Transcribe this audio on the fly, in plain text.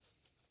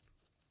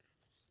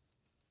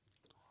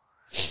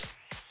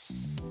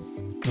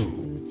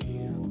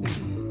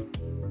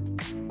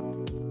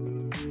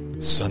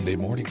Sunday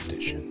morning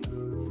edition.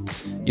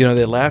 You know,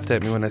 they laughed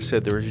at me when I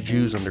said there was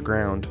Jews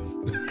underground.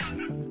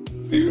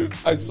 Dude,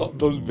 I saw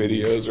those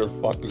videos are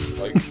fucking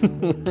like,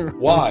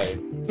 why?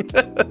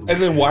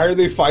 And then why are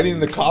they fighting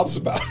the cops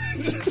about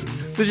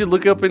it? Did you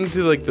look up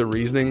into like the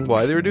reasoning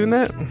why they were doing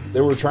that?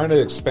 They were trying to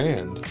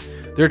expand.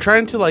 They're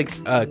trying to like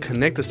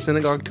connect a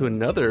synagogue to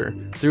another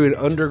through an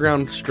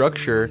underground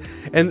structure,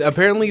 and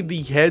apparently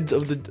the heads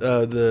of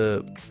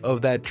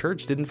of that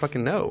church didn't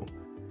fucking know.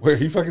 Wait,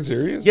 are you fucking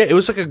serious? Yeah, it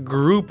was like a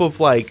group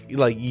of like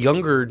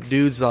younger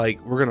dudes.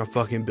 Like, we're gonna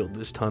fucking build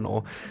this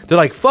tunnel. They're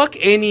like, fuck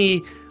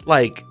any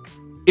like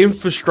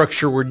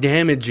infrastructure we're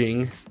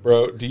damaging.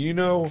 Bro, do you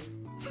know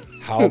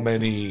how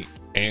many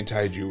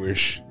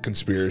anti-Jewish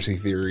conspiracy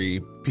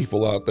theory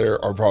people out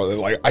there are probably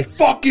like, I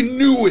fucking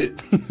knew it.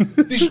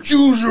 These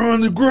Jews are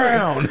on the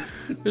ground.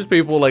 There's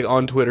people like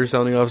on Twitter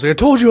sounding off like, I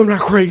told you I'm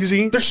not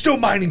crazy. They're still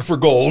mining for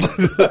gold.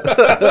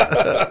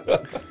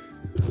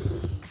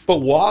 But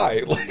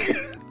why? Like,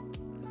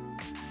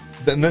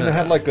 and then they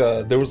had like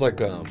there's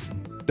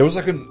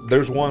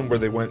one where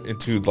they went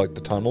into like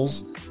the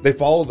tunnels. They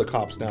followed the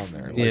cops down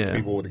there, like the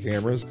people with the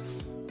cameras.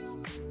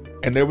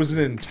 And there was an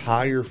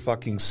entire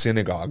fucking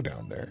synagogue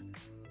down there,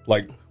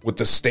 like with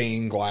the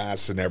stained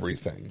glass and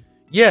everything.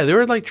 Yeah, they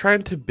were like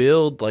trying to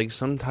build like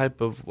some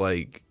type of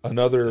like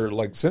another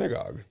like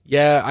synagogue.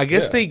 Yeah, I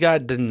guess they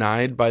got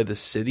denied by the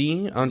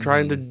city on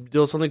trying to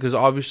build something because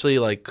obviously,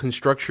 like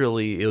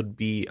constructurally, it would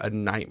be a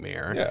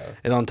nightmare. Yeah,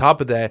 and on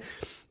top of that,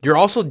 you're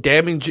also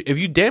damaging. If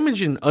you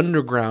damage an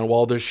underground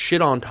while there's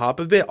shit on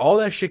top of it, all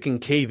that shit can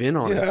cave in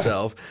on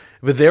itself.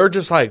 But they were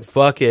just like,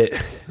 "Fuck it."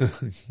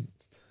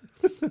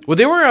 Well,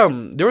 they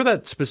were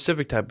that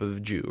specific type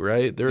of Jew,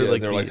 right? They're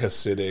like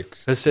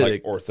Hasidic,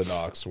 like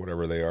Orthodox,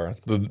 whatever they are,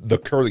 the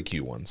curly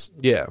Q ones.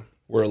 Yeah,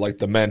 where like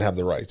the men have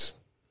the rights.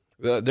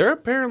 They're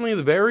apparently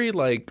very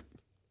like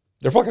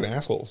they're fucking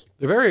assholes.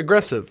 They're very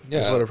aggressive.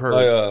 Yeah, is what I've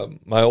heard.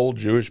 My old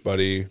Jewish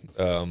buddy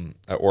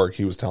at work,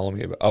 he was telling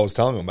me. I was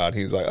telling him about it.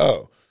 He's like,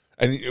 oh,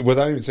 and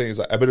without even saying, he's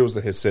like, I bet it was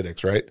the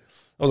Hasidics, right?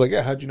 I was like,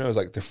 yeah. How'd you know? He's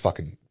like, they're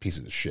fucking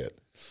pieces of shit.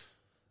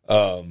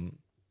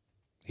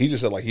 He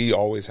just said like he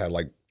always had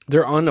like.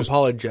 They're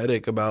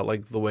unapologetic about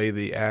like the way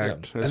they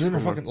act, and then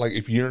they're fucking like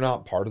if you're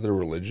not part of their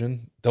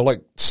religion, they'll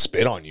like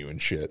spit on you and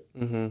shit.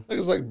 Mm-hmm. Like,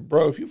 it's like,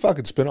 bro, if you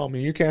fucking spit on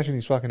me, you're cashing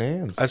these fucking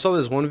hands. I saw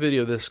this one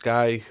video of this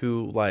guy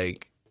who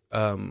like,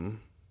 I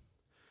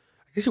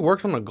guess he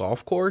worked on a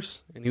golf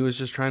course and he was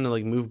just trying to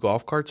like move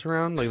golf carts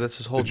around. Like that's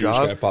his whole job.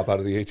 Jewish guy pop out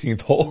of the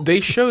 18th hole.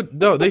 They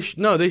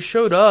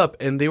showed up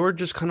and they were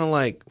just kind of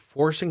like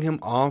forcing him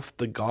off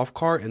the golf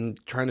cart and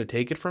trying to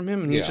take it from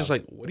him, and he's just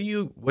like, what are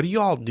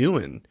you all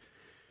doing?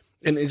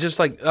 And it's just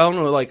like, I don't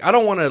know, like, I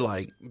don't want to,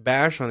 like,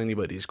 bash on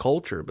anybody's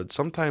culture, but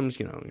sometimes,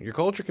 you know, your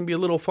culture can be a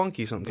little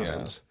funky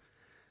sometimes.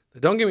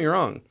 Yeah. Don't get me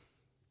wrong.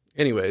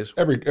 Anyways.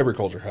 Every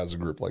culture has a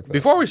group like that.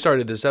 Before we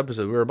started this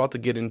episode, we were about to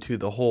get into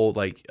the whole,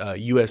 like,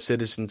 U.S.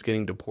 citizens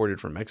getting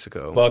deported from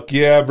Mexico. Fuck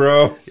yeah,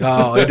 bro.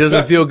 Oh, it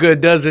doesn't feel good,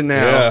 does it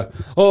now? Yeah.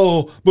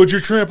 Oh, but you're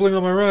trampling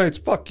on my rights.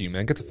 Fuck you,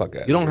 man. Get the fuck out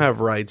of here. You don't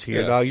have rights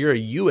here, dog. You're a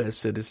U.S.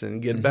 citizen.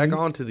 Get back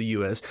onto the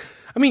U.S.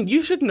 I mean,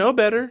 you should know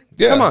better.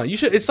 Yeah. Come on. You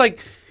should. It's like...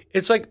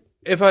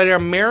 If an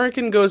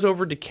American goes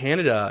over to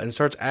Canada and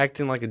starts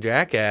acting like a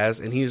jackass,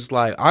 and he's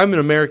like, "I'm an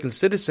American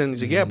citizen,"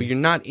 he's like, "Yeah, but you're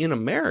not in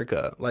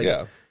America." Like,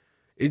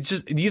 it's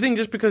just. Do you think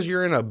just because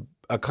you're in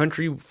a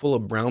country full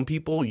of brown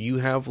people, you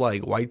have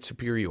like white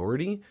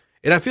superiority?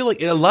 And I feel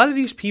like a lot of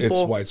these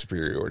people, it's white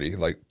superiority,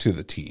 like to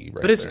the T,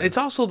 right? But it's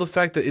also the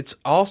fact that it's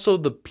also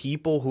the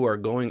people who are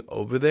going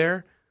over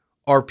there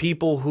are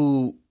people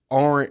who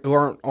aren't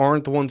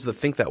the ones that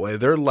think that way.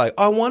 They're like,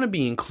 oh, I want to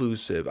be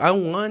inclusive. I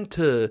want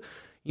to,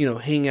 you know,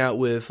 hang out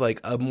with like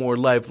a more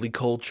lively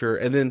culture,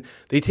 and then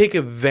they take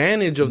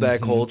advantage of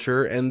that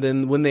culture, and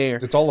then when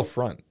it's all a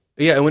front.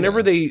 Yeah, and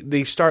whenever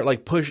they start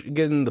like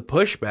getting the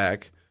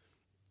pushback,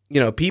 you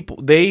know,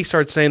 they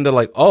start saying they're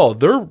like, oh,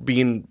 they're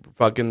being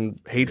fucking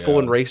hateful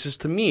and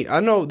racist to me.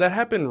 I know that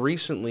happened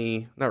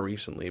recently, not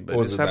recently, but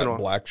it's happened. That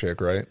black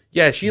chick, right?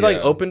 Yeah, she like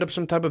opened up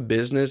some type of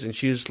business, and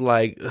she's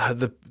like,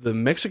 the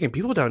Mexican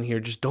people down here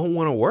just don't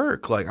want to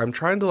work. Like, I'm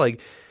trying to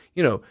like,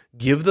 you know,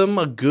 give them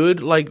a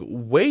good like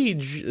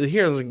wage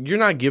here. Like, you're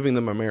not giving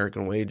them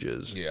American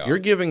wages. Yeah. You're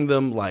giving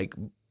them like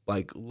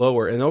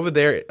lower. And over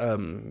there,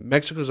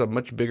 Mexico's a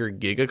much bigger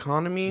gig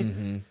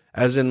economy,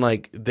 as in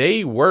like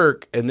they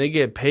work and they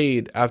get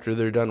paid after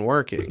they're done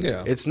working.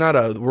 Yeah. It's not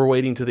we're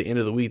waiting to the end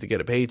of the week to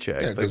get a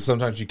paycheck. Yeah, because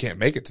sometimes you can't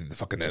make it to the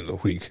fucking end of the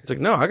week. It's like,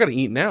 no, I got to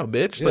eat now,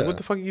 bitch. Yeah. Like, what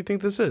the fuck do you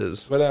think this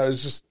is? But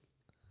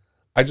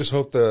I just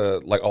hope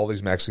all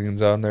these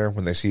Mexicans out there,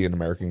 when they see an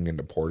American getting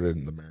deported,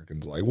 and the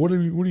American's like, what are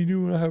you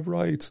doing? I have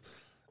rights.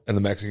 And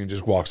the Mexican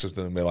just walks up to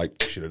them and be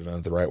like, should have done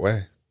it the right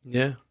way.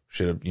 Yeah.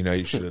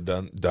 You should have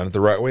done it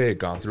the right way,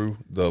 gone through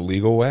the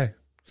legal way.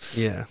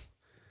 Yeah.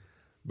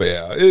 But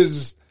yeah,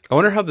 I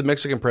wonder how the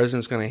Mexican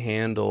president's going to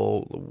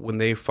handle when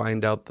they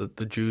find out that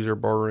the Jews are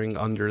burrowing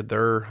under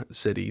their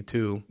city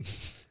too.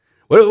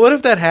 What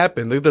if that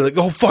happened? They're like,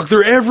 oh fuck,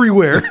 they're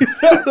everywhere.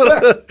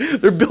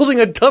 They're building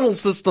a tunnel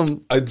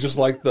system. I just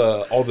like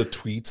all the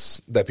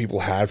tweets that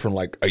people had from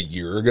like a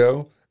year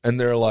ago, and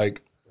they're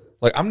like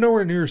I'm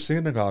nowhere near a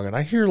synagogue, and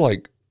I hear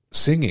like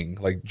singing,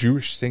 like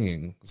Jewish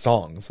singing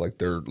songs, like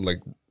they're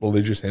like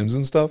religious hymns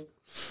and stuff.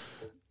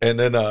 And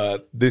then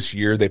this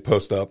year they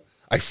post up,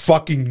 I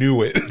fucking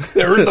knew it.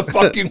 They're in the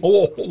fucking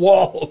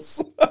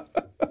walls.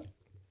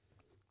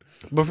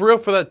 But for real,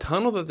 for that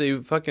tunnel that they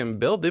fucking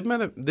built, they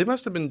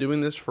must have been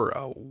doing this for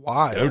a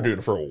while. They were doing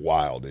it for a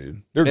while,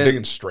 dude. They're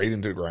digging straight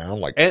into the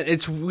ground. And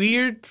it's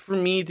weird for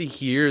me to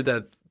hear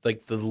that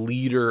like the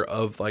leader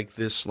of like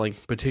this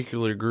like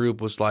particular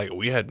group was like,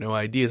 we had no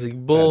idea. It's like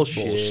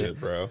bullshit. That's bullshit,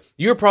 bro.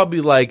 You're probably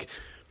like,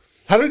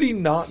 how did he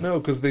not know?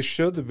 Because they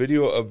showed the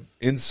video of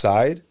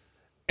inside,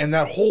 and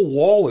that whole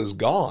wall is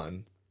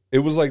gone. It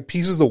was like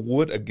pieces of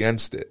wood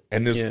against it,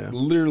 and there's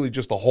literally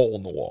just a hole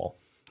in the wall.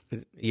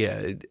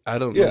 Yeah, I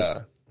don't know. Yeah.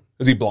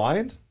 Is he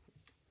blind?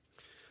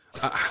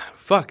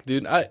 Fuck,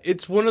 dude.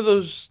 It's one of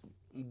those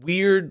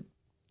weird,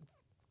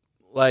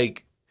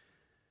 like,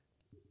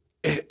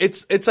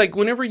 it's like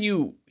whenever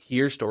you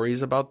hear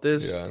stories about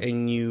this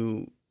and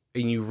you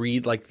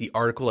read like the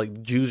article,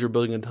 like Jews are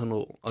building a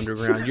tunnel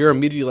underground, you're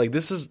immediately like,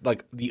 this is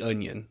like The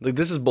Onion. Like,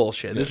 this is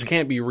bullshit. This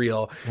can't be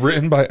real.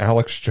 Written by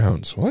Alex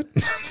Jones. What?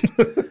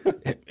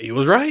 He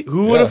was right.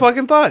 Who would have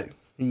fucking thought?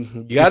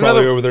 You got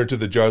probably over there to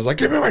the judge, like,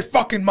 give me my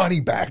fucking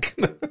money back.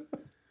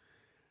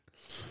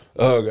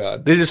 Oh,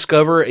 God. They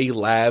discover a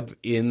lab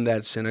in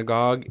that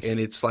synagogue, and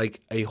it's like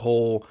a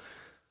whole,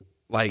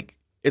 like,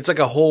 it's like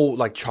a whole,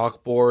 like,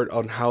 chalkboard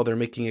on how they're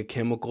making a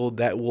chemical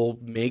that will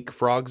make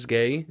frogs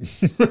gay.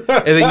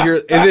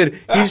 and then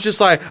he's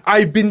just like,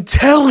 I've been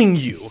telling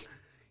you.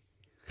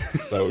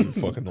 That would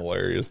be fucking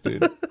hilarious,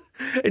 dude.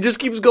 It just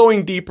keeps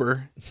going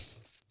deeper.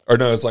 Or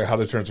no, it's like how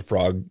to turn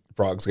a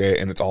frogs gay,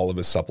 and it's all of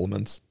his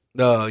supplements.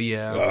 Oh,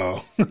 yeah.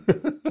 Oh.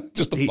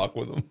 Just to fuck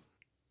with him.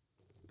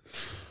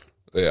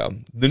 Yeah.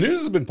 The news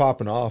has been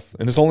popping off,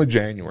 and it's only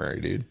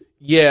January, dude.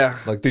 Yeah.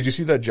 Like, did you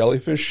see that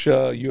jellyfish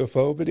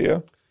UFO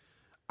video?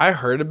 I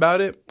heard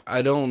about it.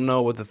 I don't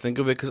know what to think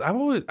of it, because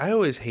I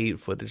always hate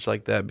footage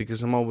like that,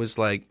 because I'm always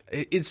like,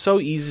 it's so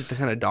easy to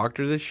kind of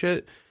doctor this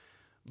shit.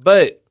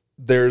 But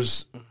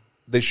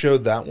they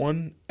showed that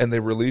one, and they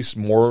released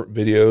more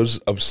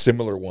videos of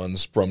similar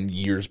ones from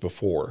years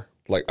before,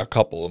 like a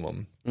couple of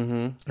them.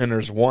 Mm-hmm. And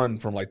there's one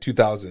from like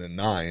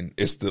 2009.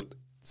 It's the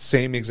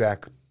same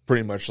exact,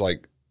 pretty much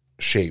like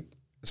shape.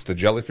 It's the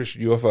jellyfish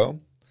UFO,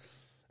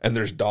 and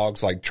there's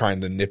dogs like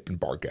trying to nip and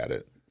bark at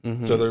it.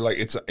 Mm-hmm. So they're like,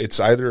 it's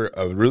either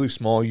a really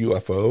small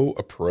UFO,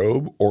 a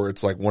probe, or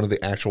it's like one of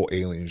the actual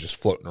aliens just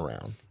floating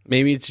around.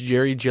 Maybe it's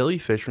Jerry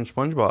Jellyfish from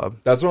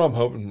SpongeBob. That's what I'm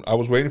hoping. I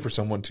was waiting for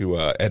someone to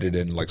edit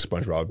in like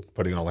SpongeBob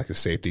putting on like his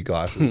safety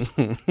glasses.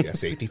 Yeah,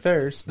 safety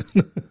first.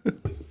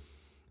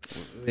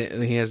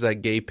 And he has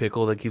that gay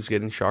pickle that keeps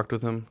getting shocked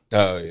with him.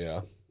 Oh, yeah.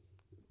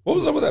 What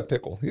was up with that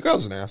pickle? He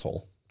was an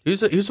asshole. He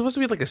was supposed to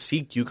be like a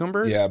sea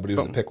cucumber? Yeah, but he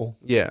was a pickle.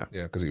 Yeah.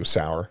 Yeah, because he was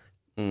sour.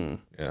 Mm.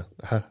 Yeah.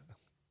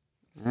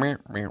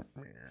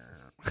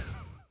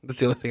 That's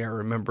the only thing I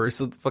remember. It's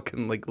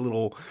fucking like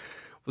little,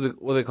 what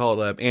do they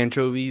call it?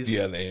 Anchovies?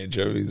 Yeah, the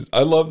anchovies.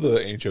 I love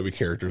the anchovy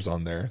characters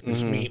on there.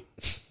 There's meat.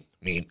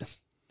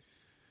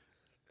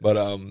 But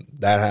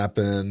that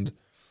happened.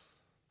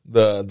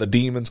 The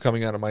demons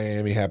coming out of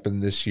Miami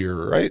happened this year,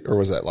 right? Or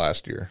was that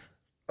last year?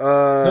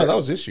 No, that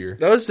was this year.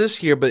 That was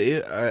this year, but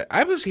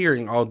I was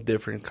hearing all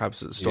different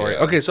types of the story. Yeah.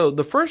 Okay, so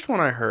the first one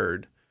I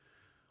heard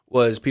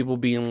was people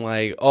being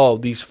like, oh,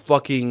 these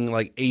fucking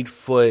like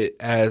 8-foot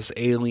ass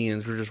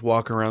aliens were just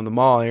walking around the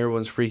mall and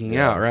everyone's freaking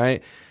out,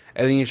 right?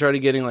 And then you started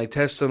getting like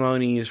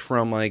testimonies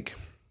from like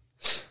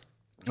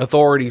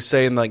authorities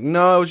saying like,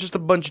 no, it was just a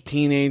bunch of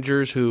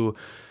teenagers who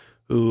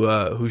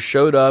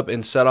showed up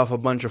and set off a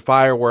bunch of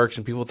fireworks,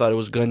 and people thought it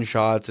was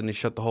gunshots, and they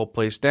shut the whole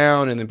place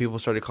down. And then people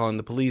started calling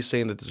the police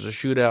saying that there's a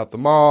shootout at the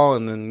mall,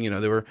 and then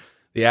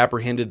they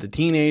apprehended the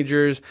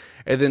teenagers.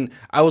 And then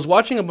I was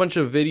watching a bunch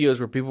of videos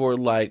where people were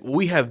like,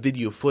 we have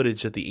video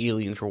footage that the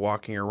aliens were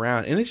walking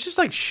around, and it's just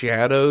like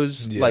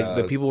shadows, like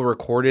that people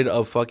recorded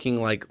of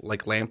fucking like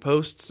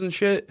lampposts and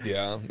shit.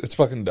 Yeah, it's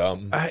fucking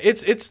dumb.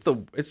 It's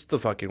the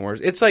fucking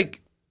worst. It's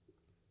like,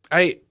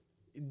 I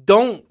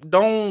don't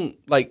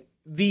like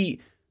the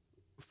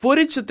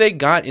footage that they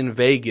got in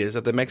Vegas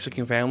that the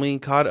Mexican family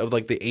caught of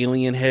like the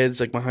alien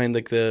heads like behind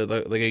like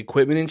the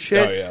equipment and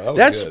shit. Oh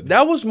yeah,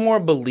 that was more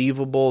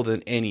believable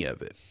than any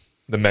of it.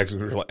 The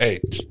Mexicans were like,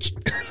 "Hey,"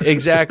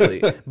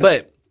 exactly,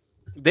 but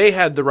they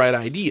had the right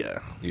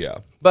idea. Yeah,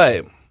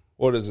 but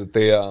what is it?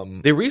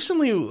 They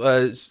recently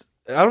I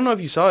don't know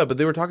if you saw it, but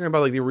they were talking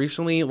about like they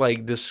recently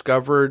like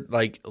discovered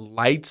like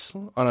lights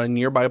on a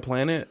nearby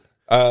planet.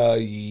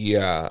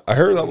 Yeah, I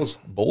heard that was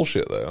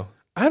bullshit though.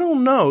 I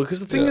don't know, because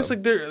the thing is,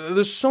 like,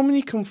 there's so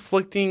many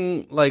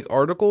conflicting, like,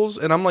 articles,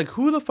 and I'm like,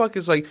 who the fuck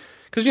is, like,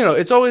 because,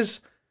 it's always,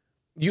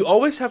 you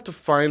always have to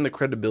find the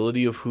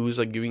credibility of who's,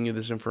 like, giving you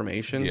this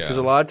information, because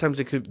a lot of times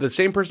it could, the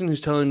same person who's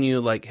telling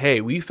you, like,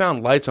 hey, we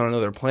found lights on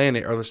another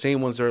planet are the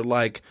same ones that are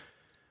like,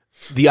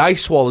 the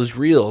ice wall is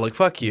real. Like,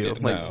 fuck you.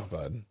 Like, no,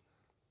 bud.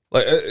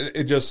 Like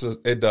it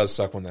does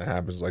suck when that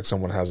happens. Like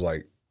someone has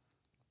like,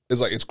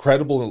 it's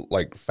credible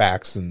like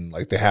facts and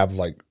like they have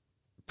like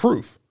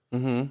proof,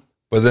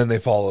 but then they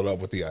follow it up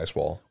with the ice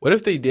wall. What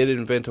if they did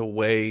invent a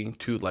way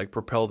to like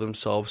propel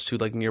themselves to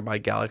like nearby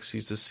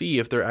galaxies to see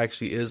if there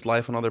actually is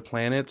life on other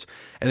planets,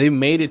 and they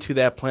made it to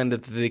that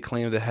planet that they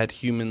claimed that had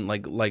human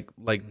like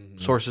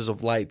sources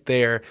of light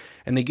there,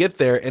 and they get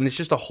there and it's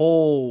just a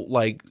whole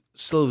like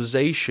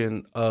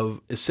civilization of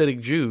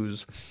acidic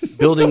Jews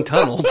building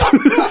tunnels.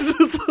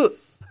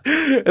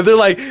 And they're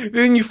like,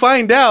 then you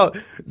find out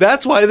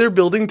that's why they're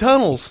building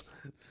tunnels.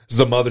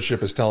 The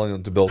mothership is telling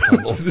them to build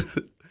tunnels.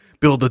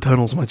 Build the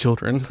tunnels, my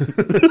children.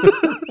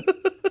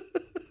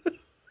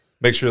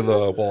 Make sure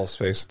the walls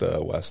face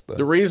west. Though.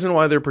 The reason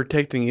why they're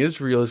protecting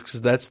Israel is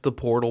because that's the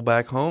portal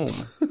back home.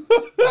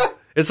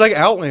 It's like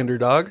Outlander,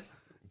 dog.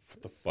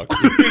 What the fuck?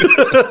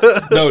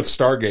 No, it's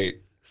Stargate.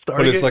 Stargate?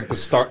 But it's like the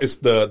star. It's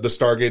the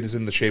Stargate is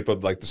in the shape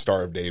of like the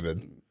Star of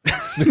David.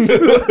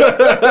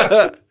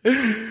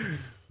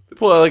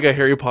 Pull out like a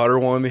Harry Potter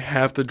one. They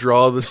have to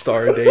draw the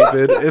Star of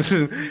David.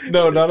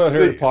 No, not a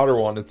Harry Potter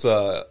one. It's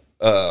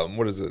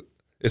what is it?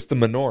 It's the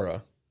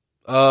menorah.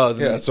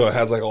 Yeah, so it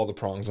has like all the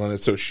prongs on it,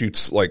 so it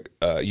shoots like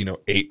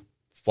 8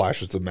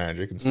 flashes of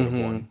magic instead of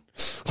one.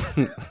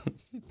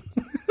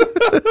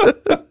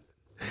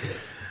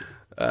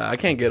 I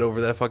can't get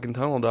over that fucking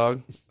tunnel,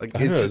 dog. Like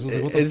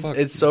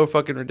it's so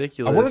fucking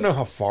ridiculous. I want to know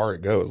how far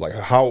it goes. Like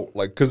how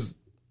because.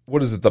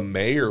 What is it? The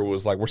mayor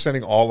was like, we're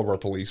sending all of our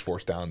police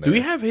force down there. Do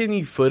we have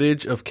any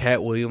footage of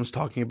Cat Williams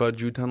talking about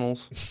Jew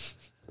tunnels?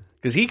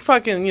 Because he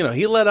fucking,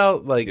 he let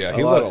out like he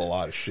let out a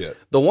lot of shit.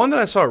 The one that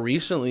I saw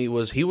recently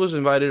was he was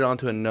invited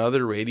onto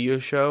another radio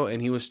show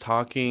and he was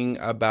talking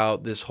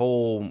about this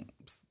whole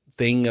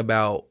thing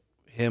about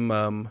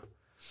him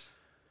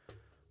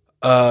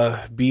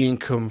being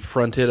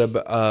confronted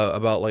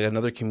about like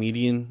another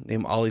comedian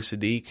named Ali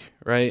Sadiq,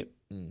 right?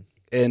 Mm.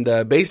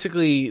 And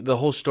basically the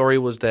whole story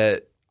was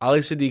that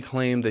Ali Sadiq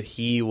claimed that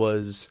he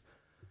was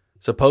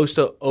supposed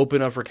to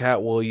open up for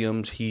Cat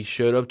Williams. He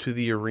showed up to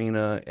the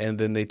arena, and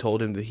then they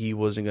told him that he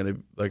wasn't going to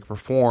like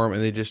perform,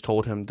 and they just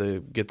told him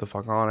to get the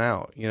fuck on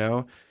out,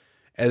 And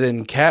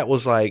then Cat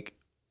was like,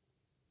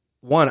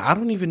 "One, I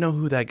don't even know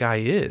who that guy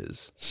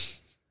is."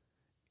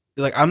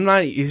 Like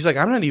he's like,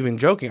 I'm not even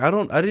joking. I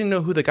didn't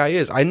know who the guy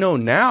is. I know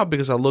now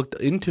because I looked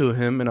into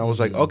him, and I was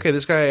like, okay,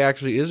 this guy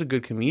actually is a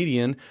good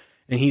comedian.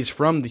 And he's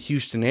from the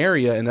Houston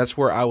area, and that's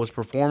where I was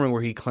performing,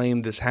 where he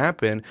claimed this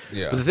happened.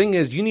 Yeah. But the thing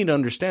is, you need to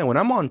understand, when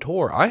I'm on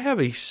tour, I have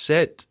a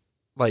set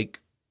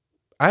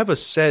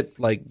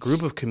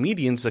group of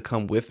comedians that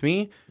come with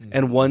me,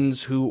 and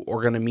ones who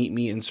are going to meet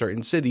me in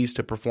certain cities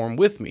to perform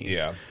with me.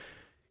 Yeah.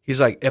 He's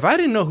like, if I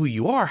didn't know who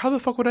you are, how the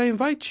fuck would I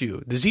invite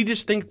you? Does he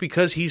just think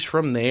because he's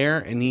from there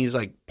and he's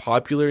like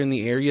popular in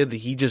the area that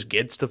he just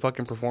gets to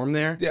fucking perform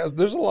there? Yeah,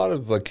 there's a lot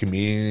of like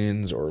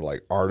comedians or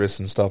like artists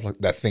and stuff like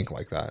that think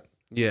like that.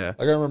 Yeah.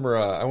 Like I remember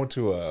I went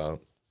to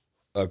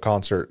a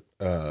concert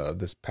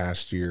this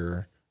past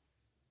year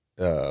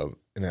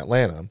in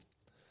Atlanta,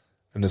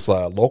 and this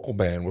local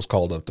band was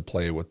called up to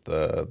play with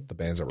the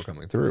bands that were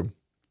coming through.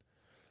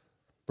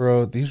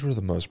 Bro, these were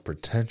the most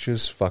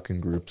pretentious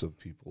fucking groups of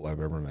people I've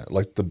ever met.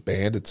 Like the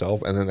band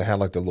itself, and then they had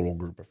like the little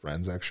group of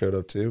friends that showed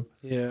up too.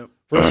 Yeah.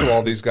 First of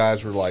all, these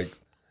guys were like,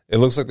 it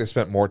looks like they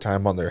spent more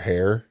time on their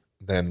hair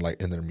than like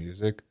in their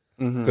music,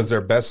 because their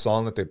best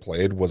song that they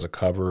played was a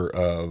cover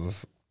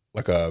of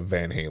like a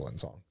Van Halen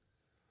song.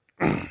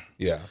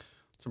 Yeah.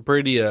 It's a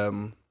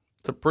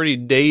pretty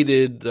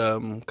dated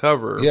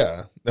cover.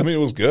 Yeah. I mean, it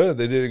was good.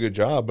 They did a good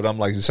job, but I'm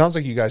like, it sounds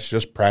like you guys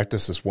just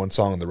practice this one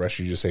song and the rest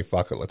of you just say,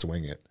 fuck it, let's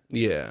wing it.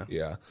 Yeah.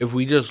 Yeah. If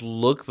we just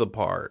look the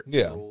part.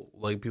 Yeah.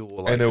 People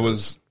will like and it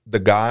was the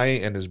guy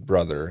and his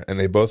brother, and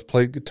they both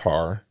played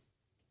guitar,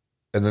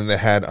 and then they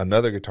had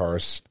another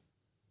guitarist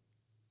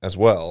as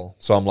well.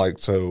 So I'm like,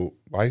 so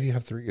why do you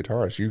have 3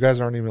 guitarists? You guys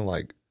aren't even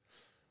like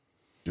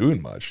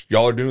doing much.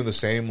 Y'all are doing the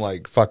same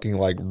like fucking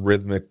like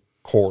rhythmic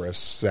chorus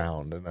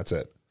sound, and that's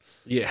it.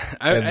 Yeah,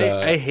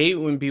 I hate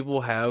when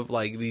people have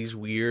like these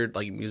weird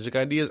like music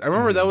ideas. I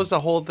remember that was the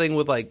whole thing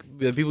with like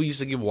that people used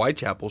to give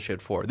Whitechapel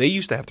shit for. They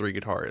used to have 3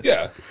 guitarists.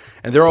 Yeah,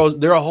 and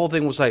their whole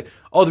thing was like,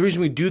 oh, the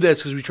reason we do that is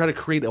because we try to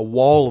create a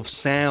wall of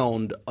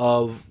sound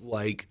of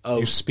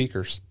use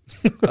speakers.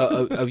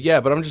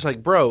 Yeah, but I'm just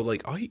like, bro,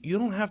 like you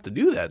don't have to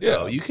do that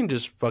though. Yeah. You can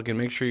just fucking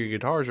make sure your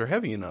guitars are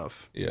heavy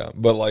enough. Yeah,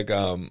 but like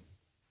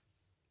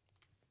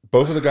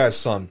both of the guys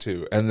sung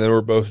too, and they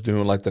were both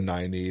doing like the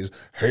 90s.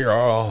 Hey,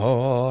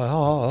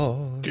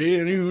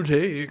 can you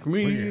take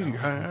me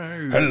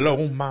high?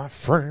 Hello, my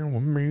friend,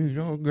 with me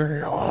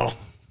again.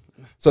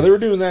 So they were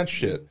doing that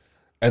shit,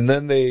 and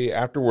then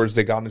afterwards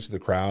they got into the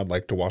crowd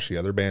like to watch the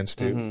other bands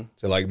too,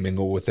 to like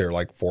mingle with their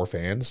like 4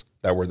 fans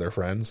that were their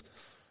friends.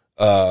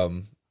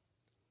 And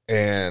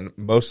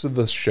most of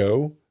the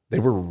show they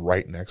were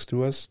right next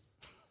to us,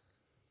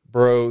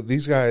 bro.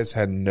 These guys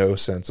had no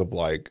sense of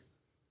like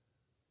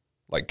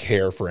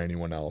care for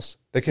anyone else.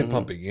 They kept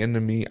pumping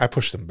into me. I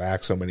pushed them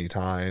back so many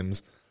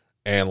times.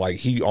 and like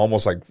he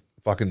almost like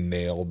fucking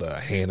nailed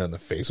Hannah in the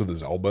face with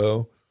his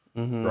elbow.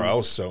 Mm-hmm. Bro, I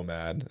was so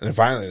mad. And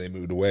finally they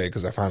moved away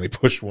because I finally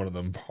pushed one of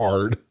them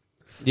hard.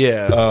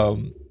 Yeah.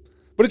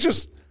 But it's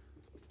just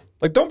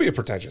like, don't be a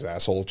pretentious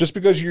asshole. Just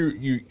because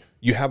you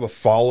have a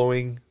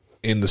following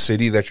in the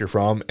city that you're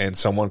from and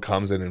someone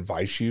comes and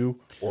invites you,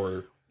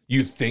 or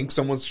you think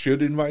someone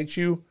should invite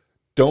you,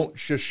 don't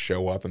just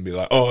show up and be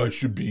like, oh, I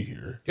should be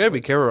here. You gotta be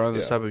careful around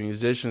this type of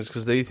musicians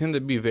because they tend to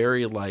be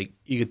very like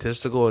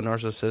egotistical and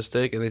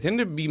narcissistic, and they tend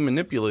to be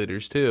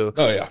manipulators too.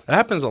 Oh yeah, that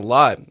happens a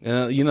lot.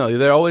 You know,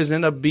 they always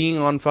end up being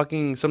on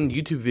fucking some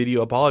YouTube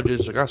video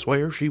apologists. Like, I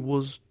swear she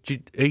was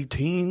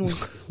 18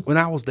 when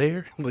I was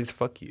there. Like,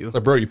 fuck you.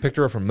 Like, bro, you picked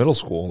her up from middle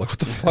school. Like, what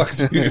the fuck,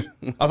 dude?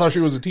 I thought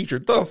she was a teacher.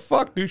 The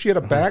fuck, dude? She had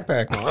a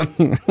backpack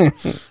on.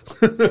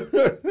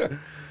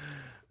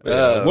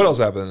 What else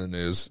happened in the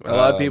news? A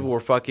lot of people were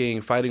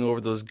fucking fighting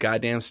over those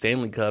goddamn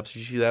Stanley Cups.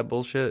 You see that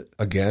bullshit?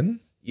 Again?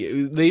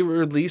 Yeah, they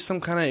released some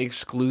kind of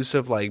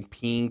exclusive, like,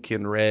 pink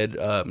and red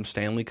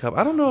Stanley Cup.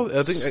 I don't know.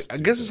 I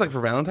guess it's like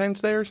for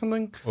Valentine's Day or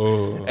something.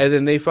 Oh. And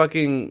then they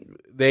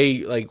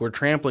like were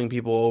trampling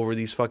people over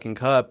these fucking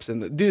cups.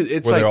 And dude,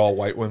 it's were like, they all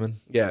white women?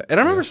 Yeah. And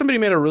I remember somebody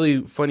made a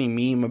really funny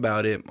meme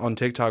about it on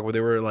TikTok where they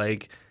were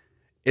like,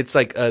 it's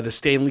like the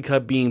Stanley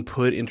Cup being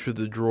put into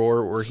the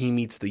drawer where he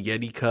meets the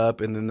Yeti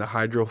cup and then the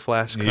Hydro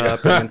Flask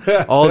cup and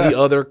then all the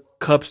other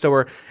cups that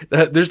were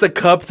there's the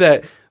cup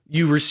that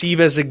you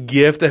receive as a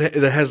gift that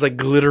has like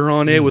glitter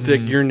on it with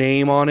like your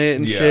name on it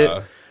and shit.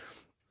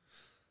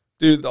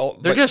 Dude,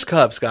 they're just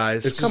cups,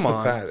 guys. It's Come just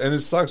on. And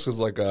it sucks because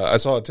like I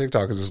saw a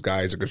TikTok of this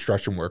guy, he's a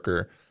construction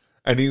worker,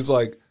 and he's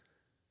like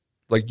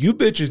you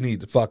bitches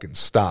need to fucking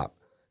stop.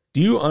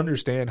 Do you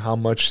understand how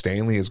much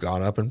Stanley has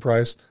gone up in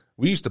price?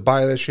 We used to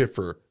buy that shit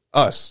for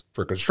us,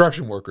 for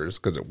construction workers,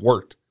 because it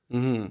worked.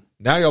 Mm-hmm.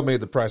 Now y'all made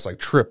the price like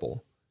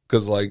triple.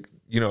 Because, like,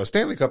 you know, a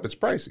Stanley Cup, it's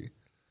pricey.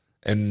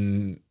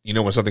 And, you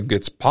know, when something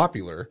gets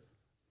popular,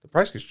 the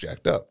price gets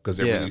jacked up because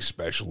they're really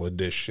special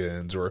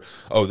editions. Or,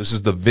 oh, this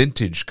is the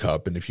vintage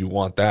cup, and if you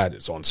want that,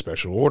 it's on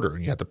special order,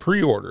 and you have to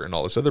pre-order and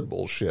all this other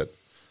bullshit.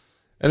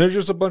 And there's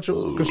just a bunch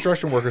of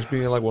construction workers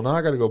being like, well, now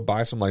I got to go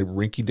buy some, like,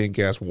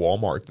 rinky-dink-ass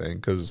Walmart thing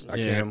because I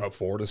can't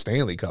afford a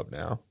Stanley Cup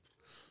now.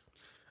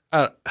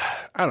 I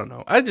don't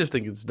know. I just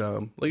think it's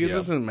dumb. Like, it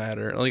doesn't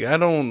matter. Like, I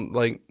own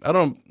like a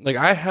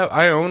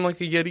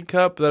Yeti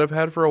cup that I've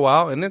had for a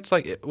while, and it's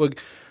like,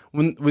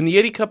 when the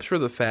Yeti cups were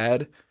the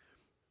fad,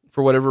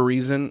 for whatever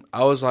reason,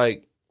 I was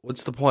like,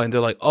 what's the point? They're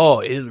like,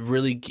 oh,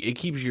 it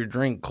keeps your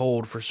drink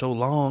cold for so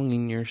long,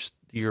 and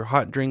your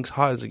hot drink's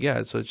hot. It's like,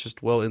 yeah, so it's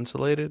just well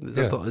insulated. Is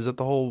that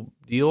the whole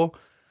deal?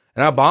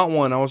 And I bought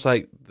one. I was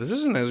like, this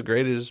isn't as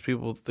great as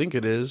people think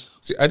it is.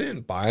 See, I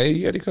didn't buy a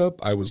Yeti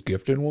cup. I was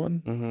gifted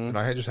one, and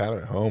I just have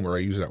it at home or I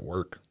use it at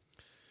work.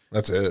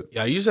 That's it.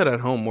 Yeah, I use it at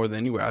home more than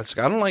anywhere. I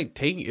don't like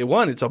taking it.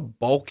 One, it's a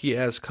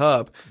bulky-ass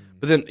cup.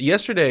 But then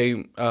yesterday,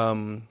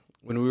 when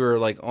we were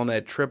like on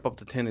that trip up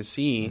to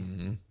Tennessee,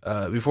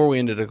 before we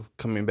ended up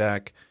coming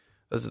back,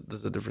 that's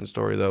a different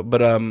story though.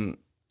 But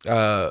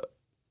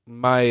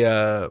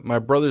my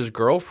brother's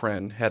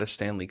girlfriend had a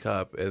Stanley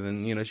Cup, and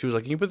then, you know, she was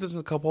like, can you put this in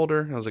the cup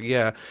holder? And I was like,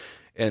 yeah.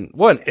 And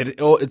one,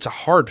 it's a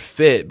hard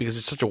fit because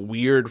it's such a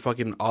weird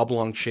fucking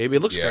oblong shape.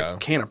 It looks like a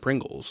can of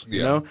Pringles,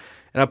 you know?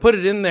 And I put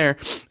it in there,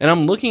 and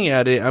I'm looking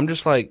at it, I'm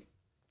just like,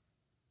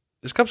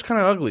 this cup's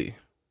kind of ugly.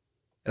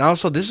 And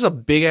also, this is a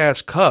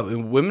big-ass cup,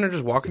 and women are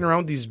just walking around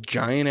with these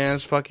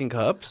giant-ass fucking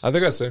cups. I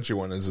think I sent you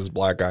one. Is this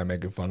black guy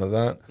making fun of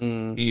that?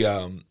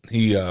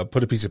 He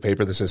put a piece of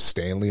paper that says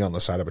Stanley on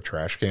the side of a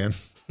trash can.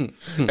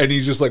 And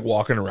he's just like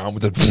walking around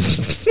with it.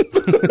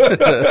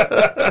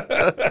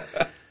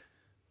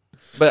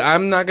 But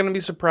I'm not going to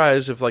be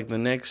surprised if like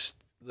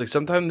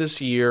sometime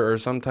this year or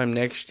sometime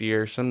next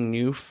year, some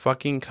new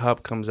fucking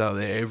cup comes out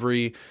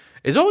that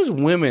it's always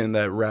women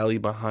that rally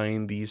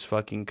behind these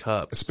fucking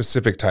cups. A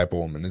specific type of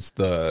woman. It's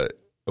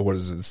what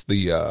is it? It's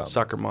the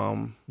soccer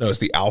mom. No, it's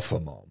the alpha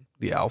mom.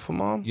 The alpha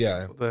mom?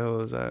 Yeah. What the hell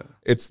is that?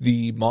 It's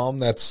the mom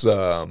that's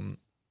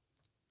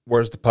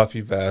wears the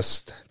puffy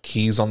vest,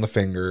 keys on the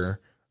finger,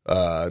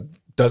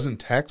 doesn't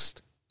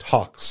text,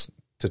 talks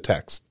to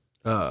text.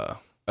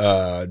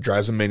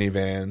 Drives a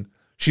minivan.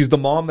 She's the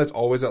mom that's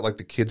always at like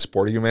the kids'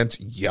 sporting events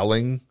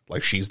yelling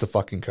like she's the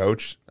fucking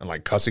coach and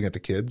like cussing at the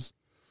kids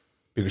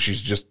because she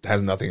just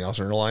has nothing else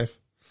in her life.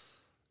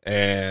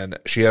 And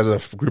she has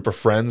a group of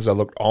friends that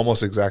look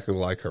almost exactly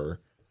like her,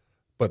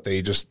 but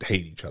they just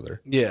hate each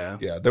other. Yeah.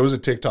 Yeah. There was a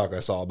TikTok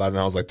I saw about it, and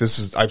I was like,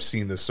 I've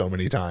seen this so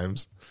many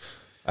times.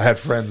 I had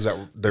friends that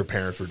their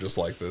parents were just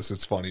like this.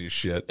 It's funny as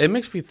shit. It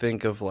makes me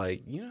think of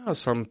like, you know how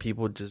some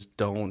people just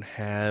don't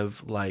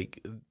have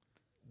like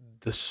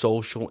the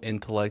social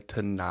intellect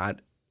to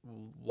not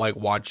like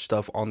watch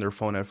stuff on their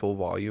phone at full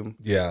volume.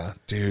 Yeah,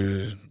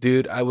 dude.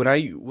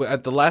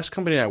 At the last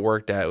company I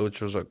worked at,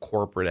 which was a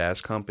corporate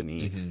ass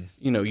company,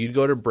 you know, you'd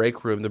go to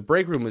break room. The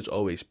break room is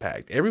always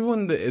packed.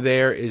 Everyone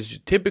there is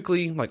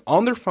typically like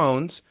on their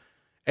phones,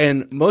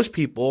 and most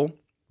people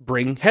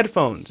bring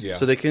headphones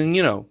so they can,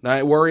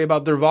 not worry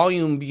about their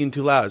volume being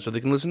too loud, so they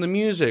can listen to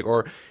music,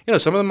 or,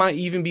 some of them might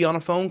even be on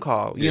a phone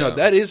call. You know,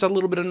 that is a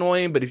little bit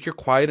annoying, but if you're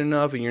quiet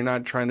enough and you're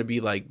not trying to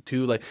be like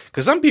too like,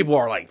 because some people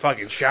are like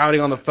fucking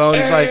shouting on the phone.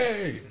 It's like,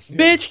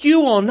 bitch,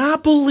 you will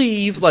not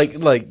believe, like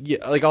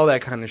all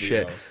that kind of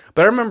shit.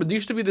 But I remember there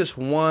used to be this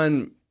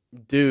one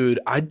dude,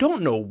 I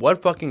don't know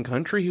what fucking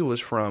country he was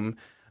from,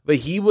 but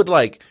he would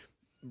like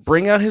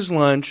bring out his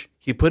lunch,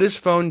 he put his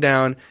phone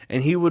down,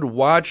 and he would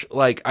watch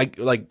like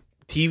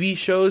TV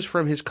shows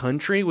from his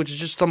country, which is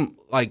just some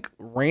like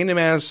random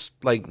ass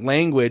like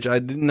language I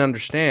didn't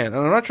understand.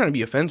 And I'm not trying to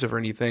be offensive or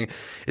anything.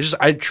 It's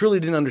just I truly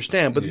didn't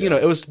understand. But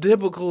it was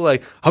typical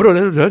like and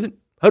then,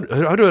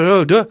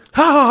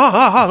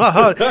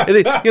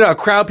 a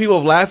crowd people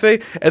of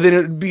laughing, and then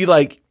it'd be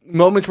like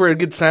moments where it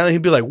gets silent.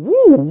 He'd be like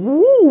woo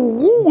woo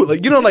woo,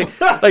 like kind of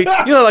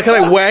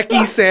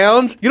wacky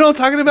sounds. You know what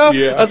I'm talking about?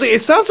 Yeah. I was like,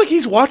 it sounds like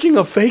he's watching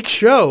a fake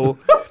show.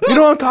 You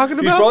know what I'm talking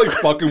about? He's probably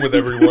fucking with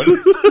everyone.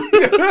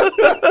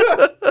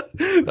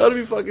 That would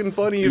be fucking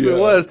funny if it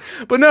was.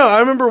 But no, I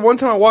remember one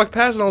time I walked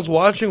past and I was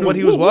watching what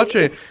he was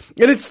watching.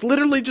 And it's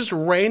literally just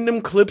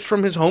random clips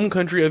from his home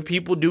country of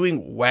people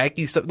doing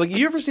wacky stuff. Like,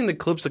 you ever seen the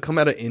clips that come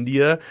out of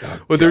India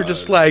where they're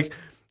just like,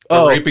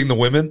 raping the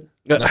women?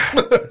 No,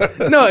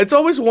 it's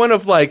always one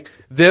of like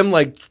them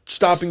like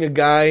stopping a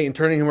guy and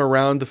turning him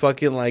around to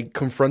fucking like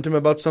confront him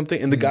about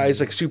something, and the guy is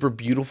like super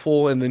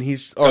beautiful, and then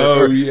he's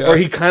or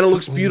he kind of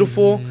looks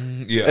beautiful,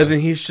 and then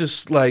he's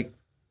just like,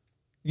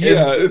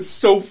 it's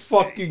so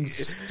fucking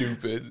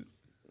stupid.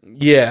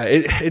 Yeah,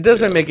 it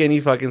doesn't make any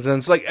fucking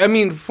sense. Like, I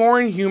mean,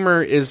 foreign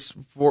humor is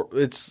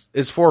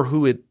for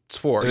who it's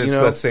for. And it's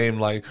that same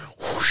like,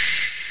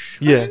 whoosh,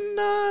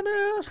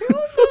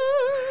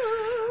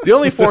 The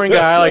only foreign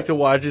guy I like to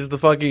watch is the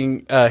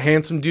fucking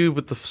handsome dude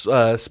with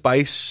the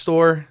spice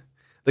store.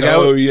 The guy,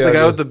 the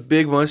guy with the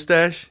big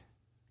mustache.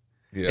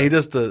 Yeah. And he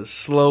does the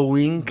slow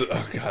wink.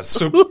 Oh, God,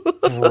 so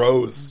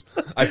gross.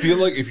 I feel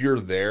like if you're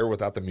there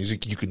without the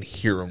music, you can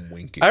hear him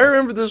winking. I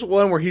remember this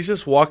one where he's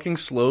just walking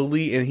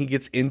slowly and he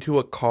gets into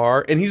a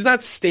car and he's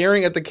not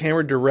staring at the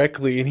camera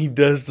directly, and he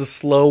does the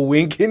slow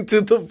wink into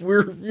the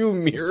rearview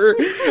mirror.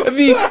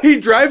 And he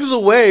drives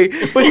away,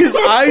 but his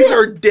eyes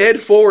are dead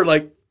forward,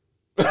 like...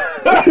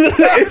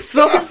 It's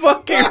so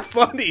fucking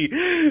funny.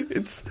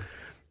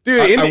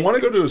 Dude, I want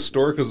to go to a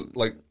store because,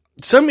 like,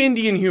 some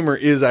Indian humor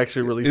is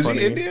actually really funny.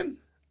 Is he Indian?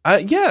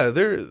 Yeah,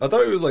 I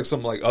thought he was like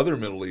some like other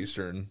Middle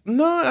Eastern.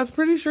 No, I'm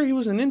pretty sure he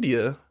was in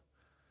India.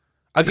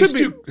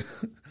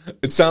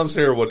 It sounds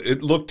terrible.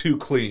 It looked too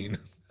clean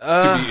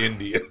to be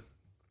India.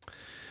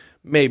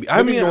 Maybe.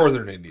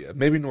 Northern India.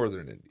 Maybe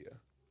Northern India.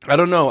 I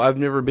don't know. I've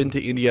never been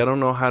to India. I don't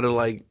know how to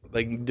like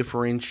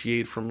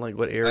differentiate from like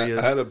what areas.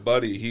 I had a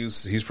buddy.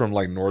 He's from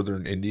like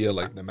Northern India,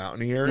 like the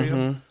mountainy area.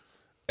 Mm-hmm.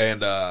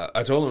 And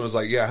I told him, I was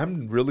like, I have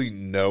really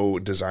no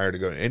desire to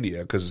go to India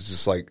because it's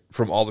just like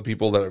from all the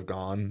people that have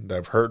gone, that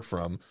I've heard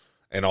from,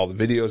 and all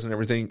the videos and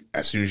everything,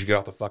 as soon as you get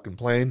off the fucking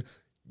plane,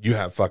 you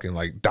have fucking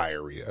like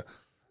diarrhea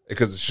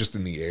because it's just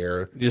in the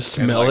air. You just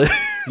smell it.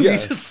 Yeah. You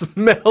just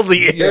smell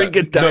the air and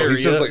get diarrhea. No,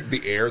 he says like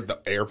the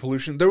air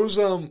pollution. There was,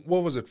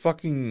 what was it?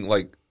 Fucking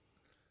like,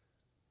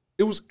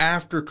 it was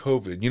after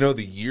COVID,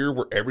 the year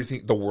where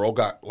the world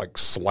got like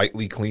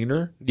slightly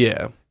cleaner.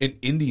 Yeah. In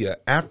India,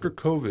 after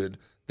COVID,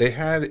 they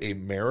had a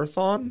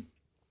marathon.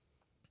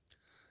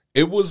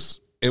 It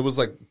was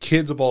like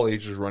kids of all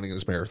ages running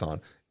this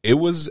marathon.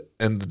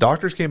 And the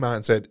doctors came out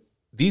and said,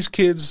 these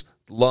kids'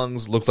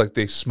 lungs look like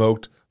they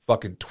smoked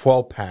fucking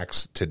 12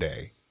 packs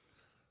today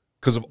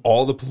because of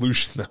all the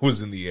pollution that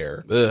was in the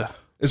air. Ugh.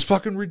 It's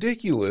fucking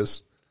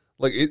ridiculous.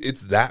 Like,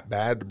 it's that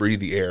bad to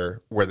breathe the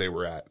air where they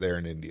were at there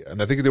in India.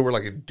 And I think they were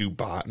like in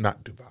fucking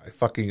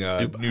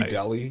Dubai. New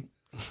Delhi.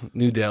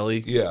 New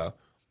Delhi. Yeah.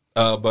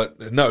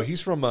 But no,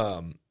 he's from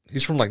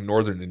like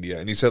Northern India.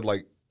 And he said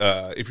like,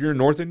 if you're in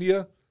North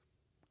India,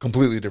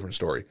 completely different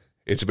story.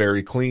 It's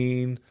very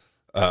clean.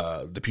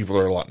 The people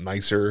are a lot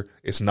nicer.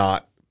 It's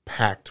not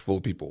packed full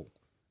of people.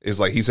 It's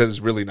like, he said it's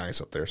really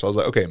nice up there. So I was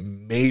like, okay,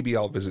 maybe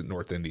I'll visit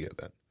North India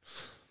then.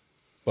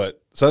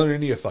 But Southern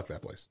India, fuck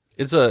that place.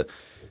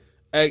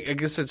 I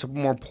guess it's a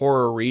more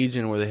poorer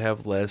region where they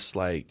have less,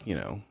 like,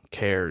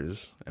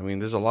 cares. I mean,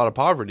 there's a lot of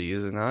poverty,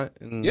 is it not?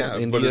 In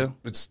India?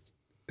 But it's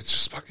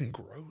just fucking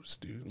gross,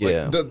 dude.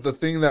 Yeah. Like, the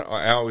thing that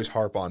I always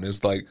harp on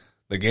is, like,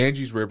 the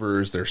Ganges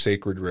River is their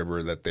sacred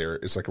river that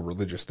it's like a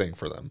religious thing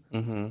for them.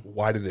 Mm-hmm.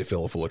 Why do they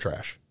fill it full of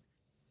trash?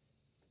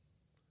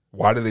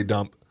 Why do they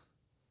dump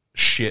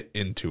shit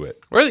into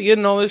it? Where are they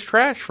getting all this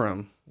trash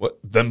from? What?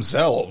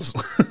 Themselves.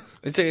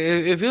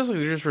 It feels like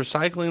they're just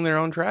recycling their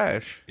own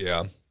trash.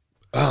 Yeah.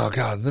 Oh,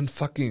 God. And then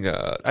fucking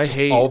I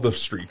hate all the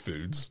street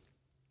foods.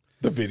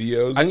 The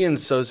videos. I'm getting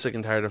so sick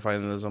and tired of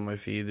finding those on my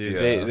feed, dude.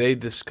 Yeah. They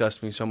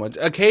disgust me so much.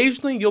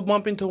 Occasionally, you'll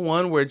bump into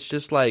one where it's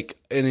just like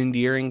an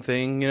endearing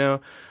thing,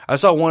 I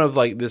saw one of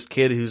like this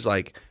kid who's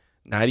like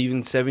not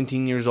even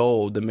 17 years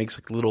old that makes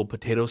like little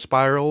potato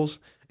spirals.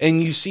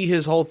 And you see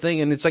his whole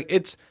thing, and it's like,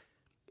 it's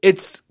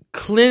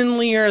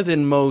cleanlier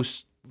than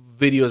most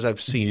videos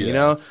I've seen. Yeah. You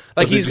know,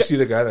 Like did you see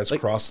the guy that's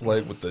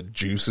cross-legged with the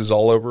juices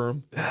all over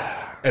him,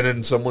 and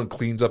then someone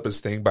cleans up his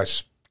thing by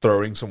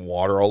throwing some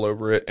water all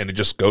over it, and it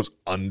just goes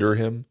under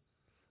him.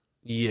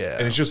 Yeah,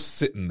 and it's just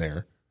sitting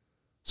there.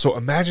 So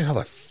imagine how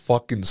that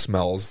fucking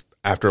smells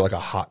after like a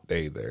hot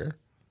day there.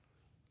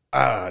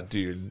 Ah,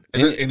 dude,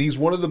 and he's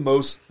one of the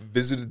most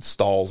visited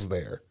stalls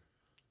there.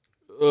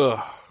 Ugh.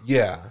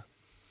 Yeah.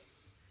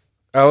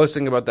 I always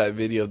think about that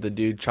video of the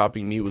dude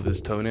chopping meat with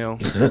his toenail.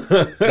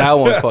 That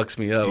one fucks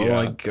me up. Yeah.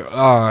 I'm like,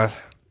 God.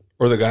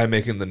 Or the guy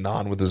making the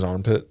naan with his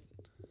armpit.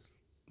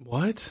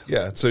 What?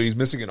 Yeah, so he's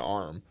missing an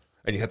arm,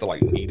 and you have to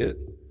like knead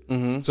it.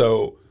 Mm-hmm.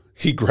 So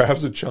he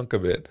grabs a chunk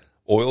of it,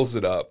 oils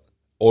it up,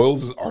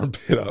 oils his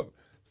armpit up,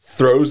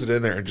 throws it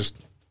in there, and just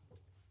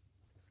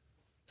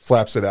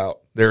slaps it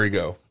out. There you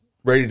go,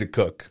 ready to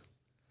cook.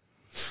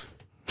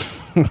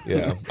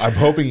 Yeah, I'm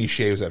hoping he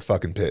shaves that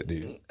fucking pit,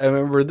 dude. I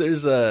remember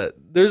there's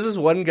this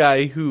one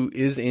guy who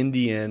is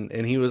Indian,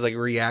 and he was like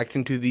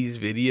reacting to these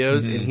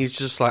videos, and he's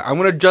just like, I'm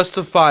gonna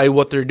justify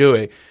what they're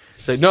doing.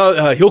 It's like,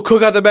 no, he'll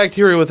cook out the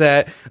bacteria with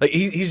that. Like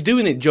he's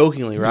doing it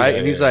jokingly, right? Yeah,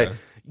 and he's yeah. like,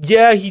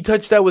 yeah, he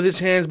touched that with his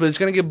hands, but it's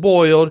gonna get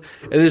boiled.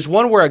 And there's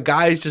one where a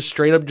guy is just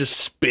straight up just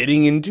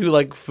spitting into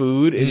like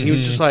food, and he was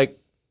just like,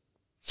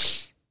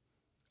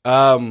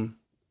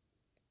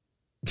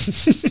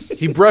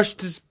 he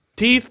brushed his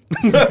teeth.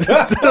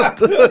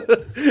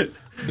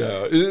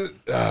 No, oh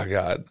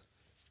god.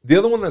 The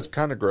other one that's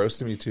kind of gross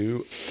to me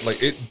too,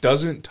 like it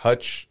doesn't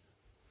touch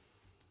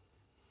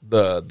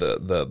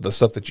the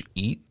stuff that you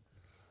eat,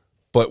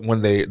 but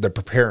when they're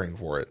preparing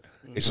for it,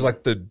 it's just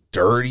like the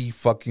dirty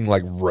fucking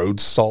like road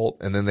salt,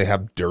 and then they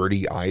have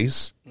dirty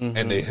ice,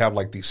 and they have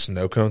like these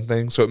snow cone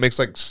things, so it makes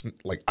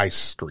like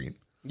ice cream.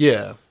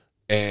 Yeah.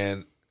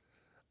 And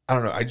I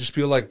don't know, I just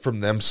feel like from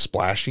them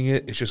splashing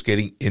it, it's just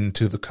getting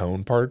into the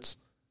cone parts.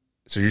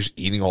 So you're just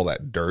eating all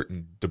that dirt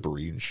and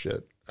debris and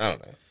shit. I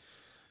don't know.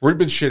 We've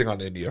been shitting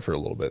on India for a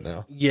little bit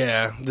now.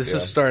 Yeah, this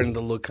is starting to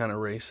look kind of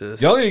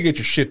racist. Y'all need to get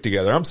your shit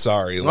together. I'm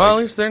sorry. Well, at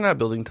least they're not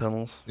building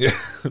tunnels. Yeah,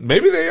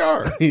 maybe they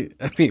are. I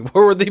mean,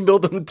 where would they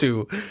build them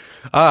to?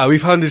 We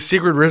found this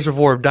secret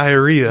reservoir of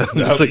diarrhea.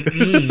 It's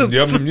like,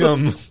 Yum,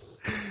 yum.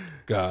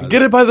 God.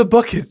 get it by the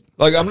bucket.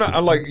 Like, I'm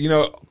like,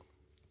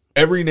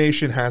 every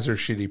nation has their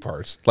shitty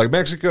parts. Like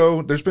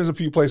Mexico, there's been a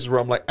few places where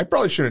I'm like, I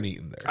probably shouldn't have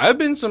eaten there. I've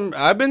been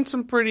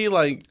some pretty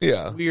like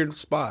weird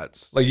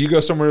spots. Like you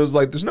go somewhere that's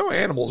like, there's no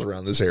animals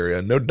around this area,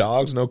 no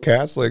dogs, no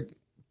cats. Like,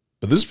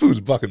 but this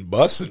food's fucking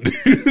busting,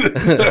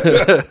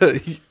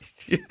 dude.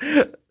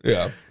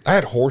 Yeah, I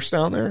had horse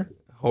down there.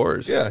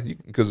 Horse, Yeah,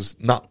 because it's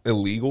not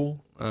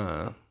illegal.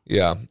 Uh,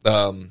 Yeah,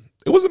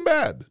 it wasn't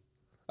bad.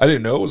 I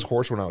didn't know it was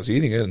horse when I was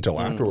eating it until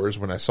afterwards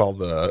when I saw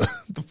the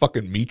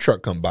fucking meat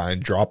truck come by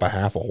and drop a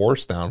half a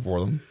horse down for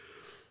them.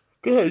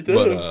 God,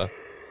 But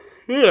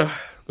yeah,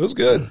 it was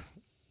good.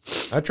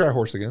 I'd try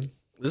horse again.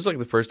 this is like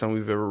the first time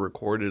we've ever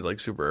recorded like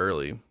super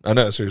early. I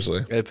know,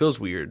 seriously. It feels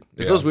weird.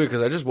 It Yeah. feels weird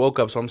because I just woke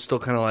up, so I'm still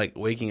kind of like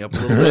waking up a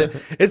little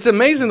bit. It's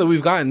amazing that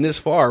we've gotten this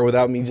far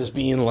without me just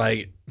being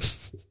like,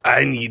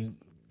 I need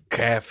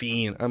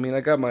caffeine. I mean,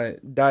 I got my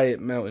diet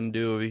Mountain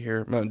Dew over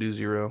here, Mountain Dew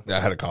Zero. Yeah, I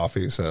had a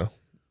coffee, so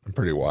I'm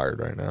pretty wired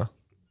right now.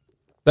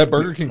 That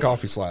Burger King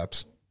coffee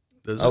slaps.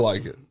 I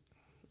like it.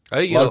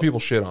 A lot of people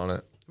shit on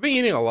it. I've been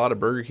eating a lot of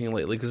Burger King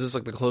lately because it's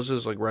like the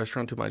closest like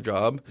restaurant to my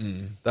job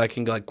that I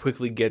can like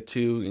quickly get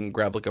to and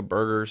grab like a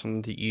burger or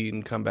something to eat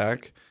and come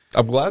back.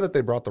 I'm glad that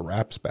they brought the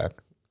wraps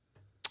back.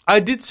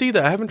 I did see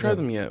that. I haven't tried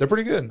them yet. They're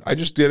pretty good. I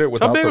just did it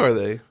without. How big are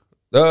they?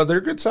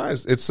 They're good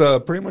size. It's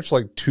pretty much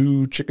like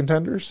 2 chicken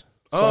tenders.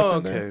 Oh,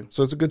 in there. okay.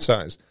 So it's a good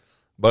size.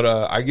 But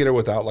I get it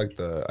without like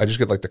I just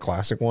get like the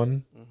classic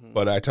one.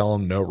 But I tell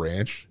them no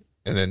ranch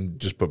and then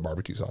just put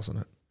barbecue sauce in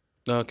it.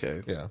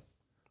 Okay. Yeah.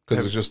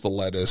 Because it's just the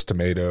lettuce,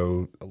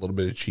 tomato, a little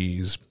bit of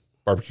cheese,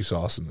 barbecue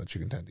sauce, and the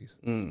chicken tendies.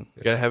 You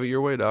gotta have it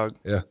your way, dog.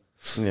 Yeah.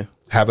 Yeah.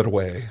 Have it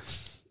away.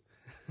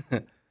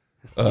 Can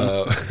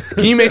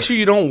you make sure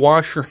you don't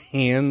wash your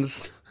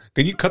hands?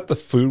 Can you cut the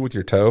food with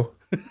your toe?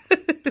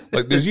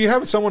 Like, did you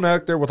have someone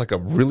out there with like a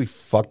really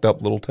fucked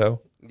up little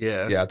toe?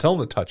 Yeah. Yeah, tell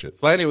them to touch it.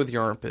 Flat it with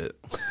your armpit.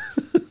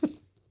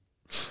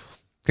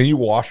 Can you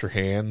wash your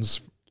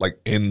hands like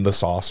in the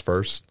sauce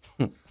first?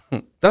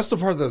 That's the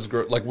part that's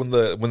gross. Like when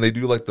they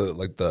do like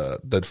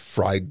the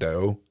fried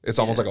dough, it's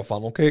almost like a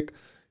funnel cake.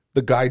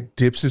 The guy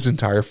dips his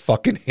entire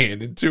fucking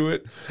hand into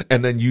it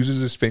and then uses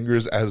his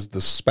fingers as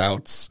the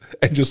spouts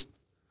and just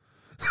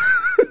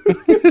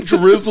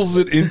drizzles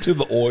it into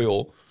the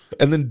oil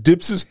and then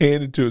dips his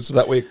hand into it so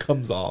that way it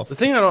comes off. The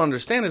thing I don't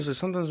understand is that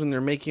sometimes when they're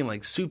making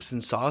like soups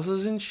and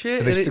sauces and shit,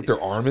 And they stick their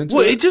arm into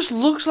well, it. it just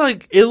looks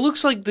like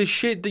the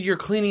shit that you're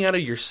cleaning out of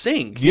your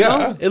sink. You Yeah.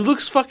 know? It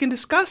looks fucking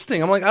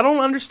disgusting. I'm like, I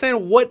don't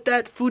understand what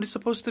that food is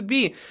supposed to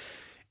be.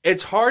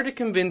 it's hard to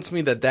convince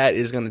me that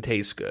is going to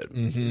taste good.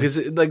 Because,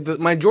 like, the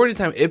majority of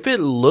the time, if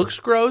it looks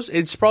gross,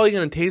 it's probably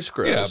going to taste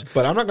gross. Yeah,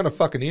 but I'm not going to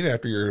fucking eat it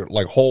after your,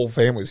 like, whole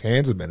family's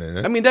hands have been in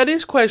it. I mean, that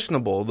is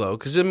questionable, though.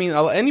 Because, I mean,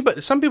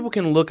 some people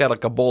can look at,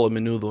 like, a bowl of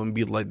menudo and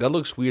be like, that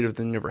looks weird if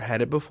they've never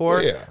had it before.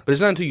 Well, yeah. But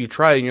it's not until you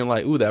try it and you're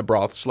like, ooh, that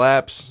broth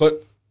slaps.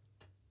 But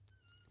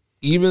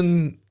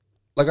even,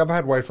 like, I've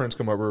had white friends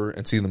come over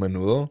and see the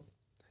menudo.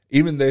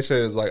 Even they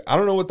say, it's like, I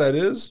don't know what that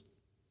is.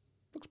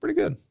 Looks pretty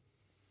good.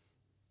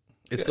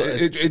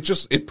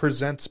 It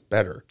presents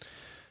better.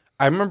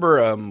 I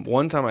remember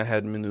one time I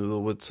had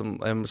menudo with some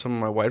of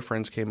my white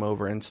friends came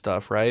over and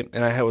stuff, right?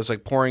 And I was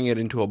like pouring it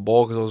into a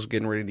bowl because I was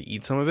getting ready to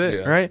eat some of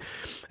it, right?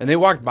 And they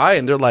walked by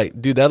and they're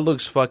like, dude, that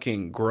looks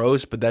fucking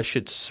gross, but that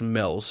shit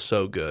smells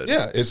so good.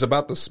 Yeah, it's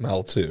about the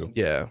smell too.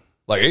 Yeah.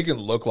 Like it can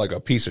look like a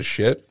piece of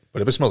shit,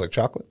 but if it smells like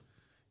chocolate.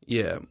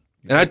 Yeah.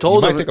 And I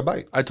told them, take a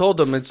bite. I told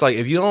them it's like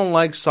if you don't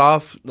like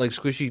soft, like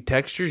squishy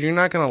textures, you're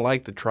not gonna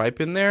like the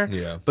tripe in there.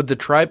 Yeah. But the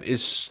tripe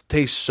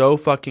tastes so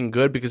fucking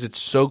good because it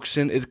soaks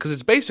in. Because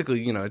it's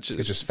basically it's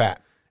just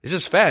fat. It's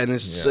just fat, and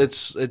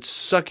it's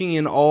sucking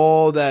in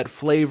all that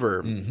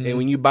flavor. And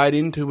when you bite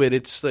into it,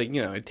 it's like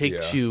it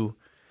takes you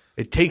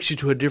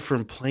to a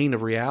different plane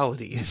of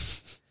reality.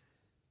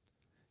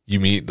 You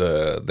meet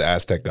the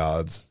Aztec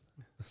gods.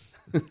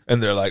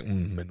 And they're like,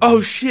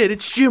 oh shit,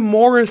 it's Jim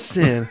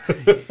Morrison.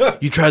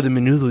 You tried the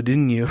menudo,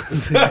 didn't you?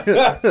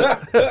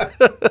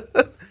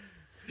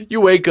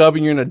 You wake up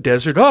and you're in a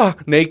desert.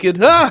 Naked.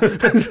 Why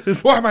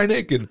am I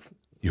naked?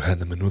 You had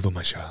the menudo,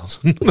 my child.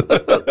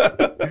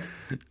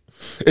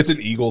 It's an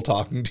eagle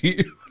talking to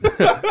you.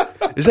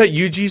 Is that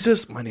you,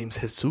 Jesus? My name's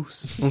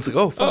Jesus. I was like,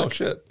 oh, fuck. Oh,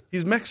 shit.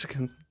 He's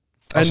Mexican.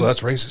 So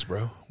that's racist,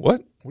 bro.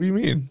 What? What do you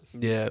mean?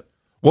 Yeah.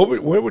 What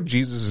would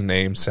Jesus'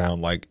 name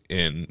sound like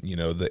in,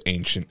 the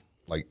ancient,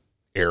 like,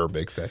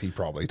 Arabic that he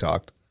probably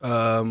talked?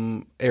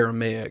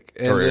 Aramaic.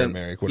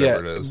 Aramaic,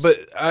 whatever it is. But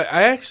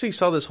I actually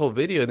saw this whole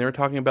video, and they were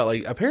talking about,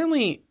 like,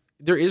 apparently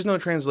there is no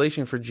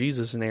translation for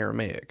Jesus in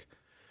Aramaic.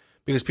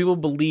 Because people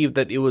believe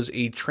that it was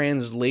a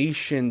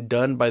translation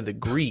done by the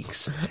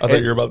Greeks. I thought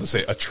you were about to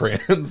say a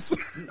trans.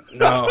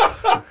 No.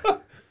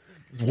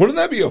 Wouldn't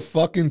that be a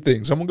fucking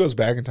thing? Someone goes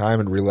back in time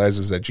and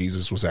realizes that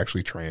Jesus was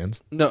actually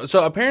trans. No.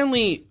 So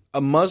apparently,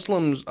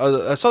 Muslims.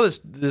 I saw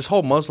this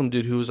whole Muslim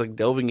dude who was like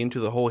delving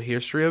into the whole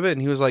history of it,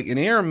 and he was like, in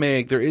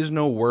Aramaic, there is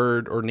no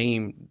word or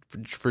name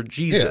for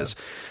Jesus,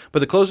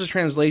 but the closest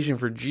translation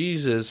for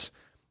Jesus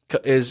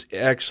is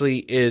actually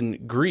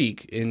in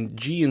Greek, in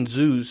G and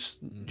Zeus,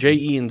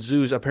 J-E and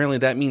Zeus. Apparently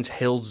that means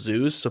hail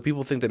Zeus. So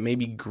people think that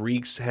maybe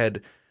Greeks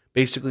had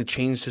basically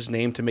changed his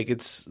name to make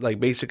it like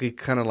basically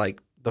kind of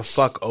like the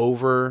fuck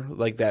over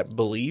like that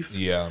belief.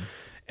 Yeah.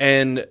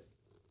 And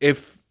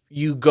if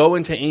you go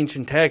into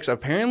ancient texts,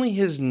 apparently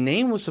his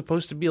name was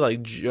supposed to be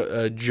like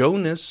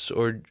Jonas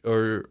or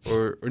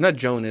not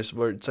Jonas,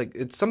 but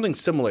it's something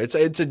similar.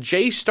 It's a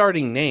J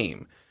starting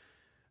name.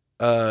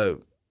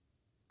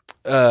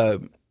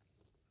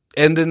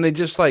 And then they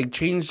just like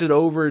changed it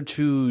over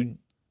to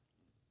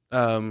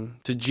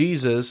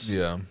Jesus,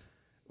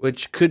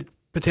 which could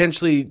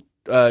potentially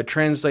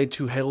translate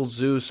to Hail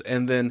Zeus.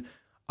 And then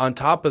on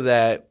top of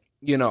that,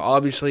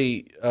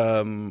 obviously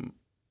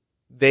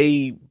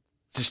they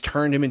just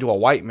turned him into a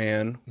white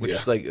man,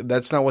 which like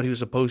that's not what he was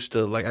supposed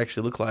to like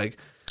actually look like.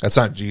 That's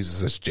not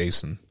Jesus, that's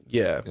Jason.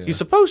 Yeah. He's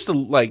supposed to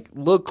like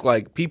look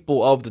like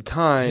people of the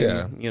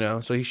time,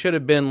 so he should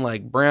have been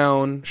like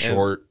brown,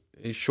 short.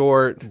 He's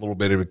short. A little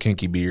bit of a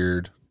kinky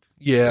beard.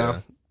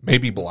 Yeah.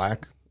 Maybe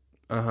black.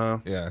 Uh-huh.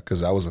 Yeah,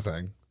 because that was a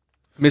thing.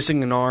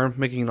 Missing an arm,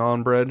 making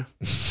naan bread.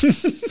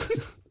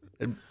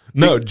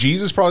 No,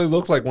 Jesus probably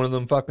looked like one of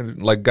them fucking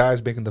like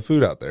guys making the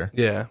food out there.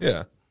 Yeah.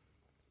 Yeah.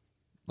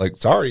 Like,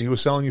 sorry, he was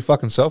selling you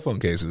fucking cell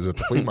phone cases at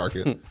the flea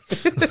market.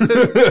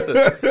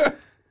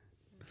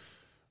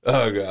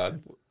 Oh,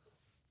 God.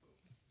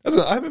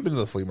 I haven't been to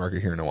the flea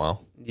market here in a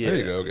while. Yeah. There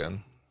you go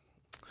again.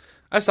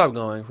 I stopped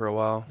going for a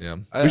while. Yeah,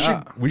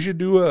 we should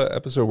do a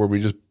episode where we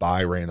just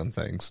buy random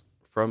things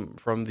from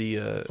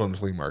the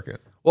flea market.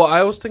 Well,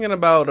 I was thinking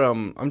about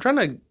I'm trying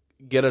to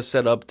get us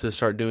set up to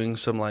start doing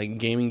some like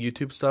gaming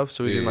YouTube stuff,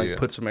 so we can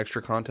put some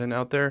extra content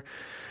out there.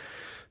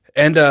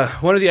 And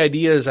one of the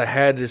ideas I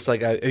had is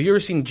like, have you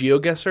ever seen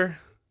GeoGuessr?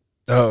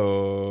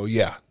 Oh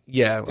yeah.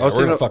 Yeah, we're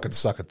gonna fucking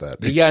suck at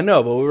that. Yeah, I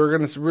know, but we're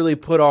gonna really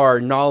put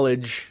our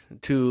knowledge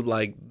to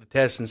like the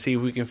test and see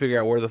if we can figure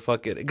out where the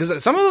fuck it.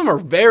 Because some of them are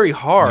very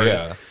hard.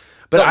 Yeah,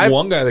 but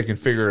one guy that can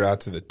figure it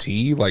out to the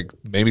T, like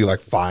maybe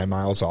like 5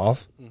 miles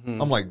off.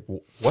 I'm like,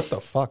 what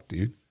the fuck,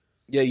 dude?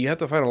 Yeah, you have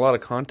to find a lot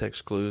of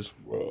context clues.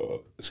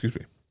 Excuse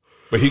me,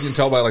 but he can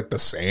tell by like the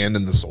sand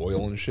and the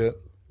soil and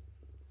shit.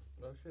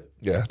 Oh shit!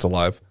 Yeah, it's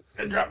alive.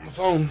 I dropped my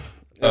phone.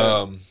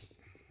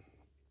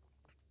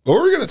 What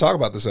were we going to talk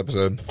about this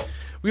episode?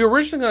 We were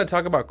originally going to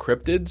talk about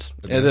cryptids,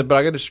 but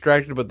I got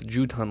distracted about the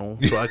Jew tunnel,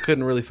 so I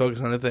couldn't really focus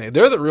on anything.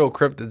 They're the real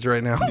cryptids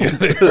right now.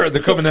 Yeah,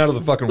 they're coming out of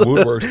the fucking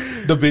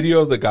woodworks. The video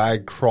of the guy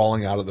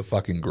crawling out of the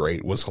fucking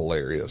grate was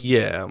hilarious.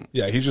 Yeah.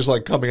 Yeah, he's just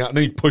like coming out and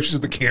he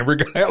pushes the camera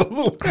guy out of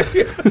the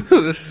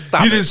way.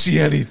 Stop You didn't see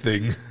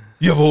anything.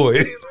 Ya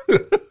boy.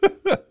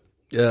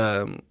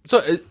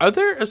 So are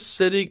there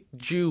acidic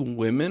Jew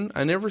women?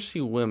 I never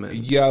see women.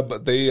 Yeah,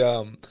 but they,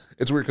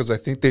 it's weird because I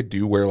think they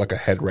do wear like a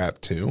head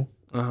wrap too.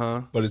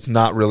 Uh-huh. But it's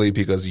not really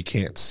because you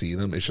can't see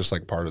them. It's just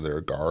like part of their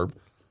garb.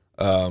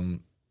 I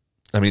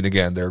mean,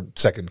 again, they're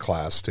second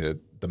class to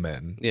the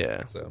men.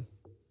 Yeah. So,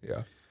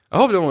 yeah. I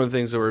hope no one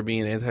thinks that we're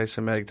being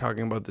anti-Semitic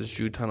talking about this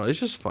Jew tunnel. It's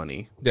just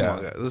funny.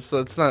 Yeah.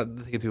 Let's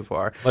not take it too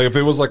far. Like if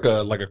it was like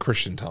a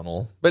Christian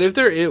tunnel. But if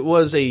it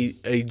was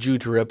a Jew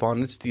to rip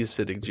on, it's the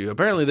acidic Jew.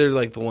 Apparently they're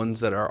like the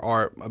ones that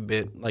are a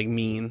bit like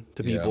mean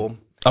to people.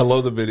 I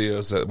love the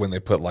videos that when they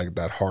put like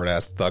that hard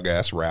ass thug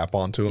ass rap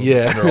onto them.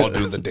 Yeah. And they're all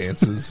doing the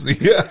dances.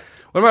 Yeah.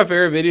 One of my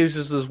favorite videos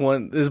is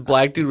this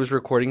black dude was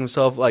recording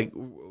himself like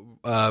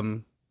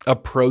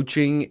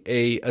approaching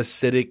a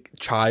acidic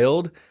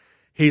child.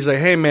 He's like,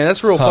 "Hey man,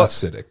 that's real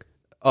Hasidic.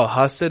 Oh,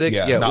 Hasidic?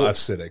 Yeah, not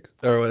acidic.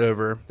 Or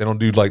whatever. They don't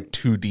do like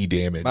 2D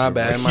damage. My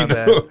bad, like, my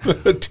bad.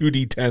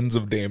 2D tens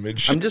of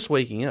damage. I'm just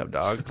waking up,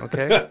 dog,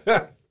 okay?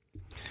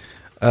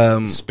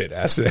 Spit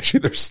acid at you,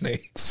 they're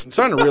snakes. I'm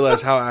starting to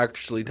realize how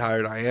actually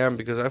tired I am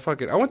because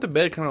I went to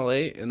bed kind of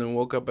late and then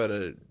woke up at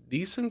a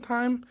decent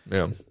time.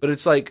 Yeah. But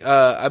it's like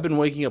I've been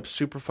waking up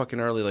super fucking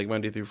early like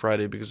Monday through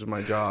Friday because of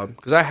my job.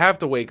 Because I have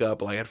to wake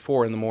up like at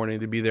 4 in the morning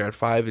to be there at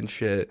 5 and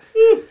shit.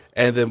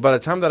 And then by the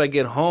time that I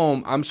get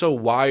home, I'm so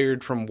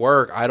wired from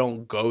work, I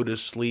don't go to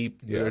sleep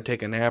or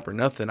take a nap or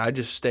nothing. I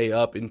just stay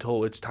up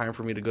until it's time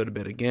for me to go to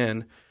bed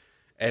again.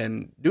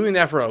 And doing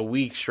that for a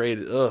week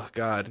straight,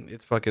 God,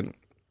 it's fucking...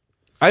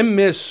 I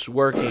miss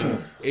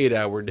working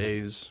 8-hour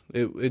days.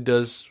 It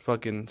does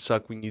fucking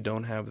suck when you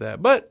don't have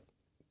that. But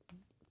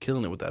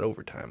killing it with that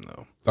overtime,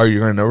 though. Are you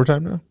going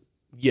overtime now?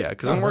 Yeah,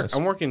 because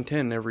I'm working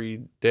 10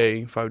 every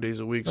day, 5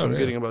 daay a week, so I'm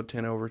getting about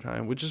 10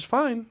 overtime, which is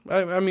fine.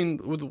 I mean,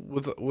 with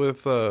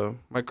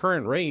my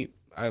current rate,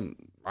 I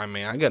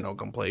got no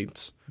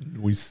complaints.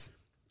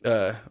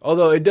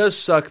 Although it does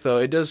suck, though.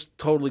 It does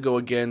totally go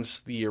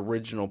against the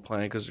original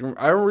plan, because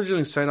I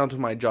originally signed on to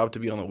my job to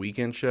be on the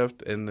weekend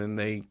shift, and then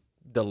they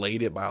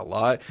delayed it by a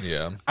lot.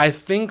 Yeah. I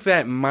think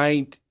that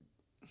might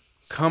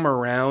come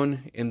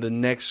around in the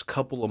next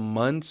couple of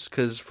months,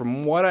 because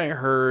from what I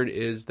heard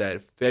is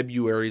that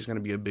February is going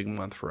to be a big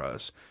month for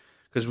us,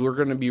 because we're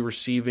going to be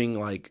receiving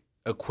like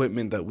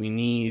equipment that we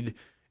need,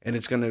 and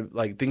it's going to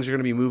like things are going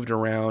to be moved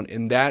around,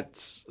 and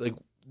that's like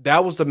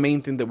that was the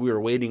main thing that we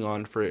were waiting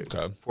on for it.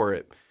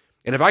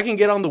 And if I can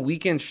get on the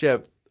weekend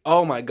shift,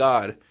 oh my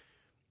god,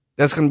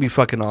 that's going to be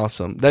fucking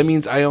awesome. That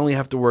means I only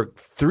have to work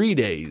 3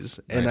 days,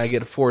 and I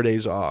get 4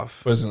 days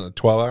off. Wasn't it a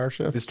 12-hour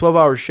shift? It's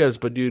 12-hour shifts,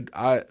 but dude,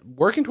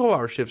 working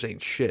 12-hour shifts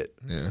ain't shit.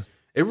 Yeah.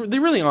 They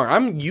really aren't.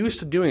 I'm used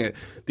to doing it.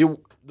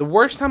 The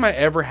worst time I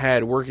ever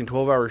had working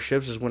 12-hour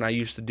shifts is when I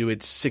used to do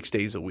it 6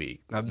 days a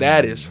week. Now,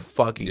 that is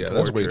fucking torture.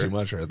 That's way too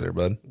much right there,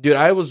 bud. Dude,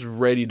 I was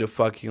ready to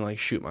fucking, like,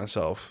 shoot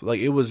myself. Like,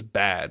 it was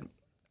bad.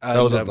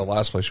 That wasn't the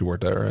last place you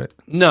worked at, right?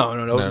 No,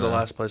 that wasn't the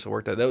last place I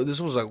worked at.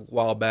 This was, like, a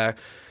while back.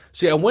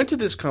 See, I went to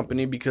this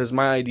company because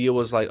my idea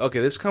was like, okay,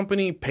 this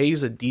company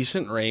pays a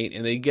decent rate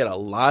and they get a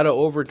lot of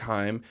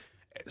overtime,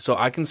 so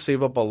I can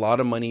save up a lot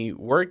of money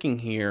working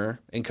here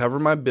and cover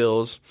my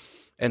bills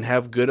and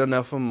have good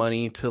enough of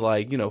money to,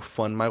 like, you know,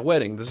 fund my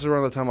wedding. This is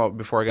around the time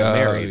before I got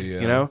married,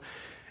 you know?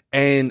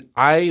 And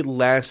I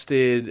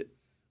lasted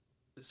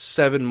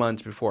 7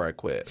 months before I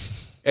quit.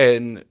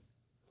 And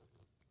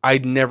I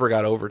never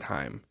got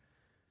overtime.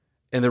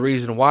 And the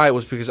reason why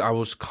was because I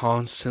was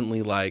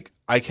constantly like,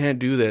 I can't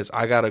do this.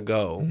 I gotta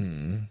go.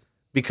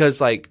 Because,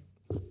 like,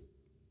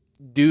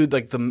 dude,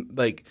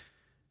 like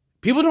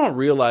people don't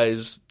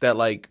realize that,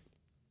 like,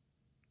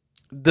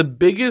 the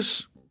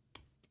biggest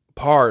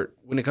part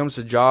when it comes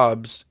to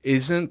jobs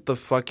isn't the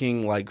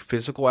fucking, like,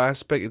 physical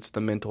aspect. It's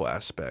the mental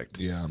aspect.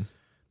 Yeah.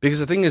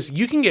 Because the thing is,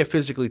 you can get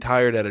physically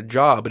tired at a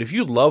job, but if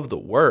you love the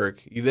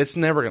work, that's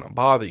never gonna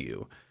bother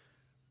you.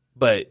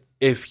 But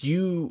if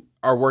you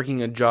are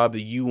working a job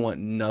that you want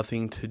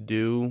nothing to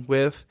do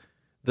with,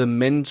 the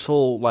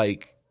mental,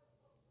 like,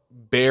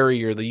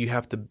 barrier that you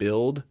have to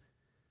build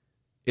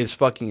is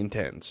fucking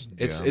intense.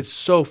 It's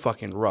so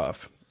fucking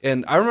rough.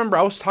 And I remember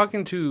I was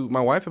talking to my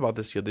wife about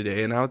this the other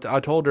day, and I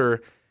told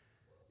her,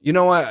 you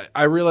know what?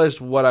 I realized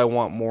what I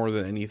want more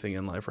than anything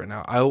in life right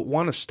now. I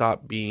want to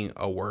stop being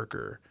a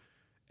worker.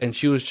 And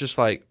she was just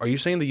like, are you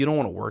saying that you don't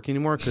want to work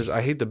anymore? Because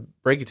I hate to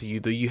break it to you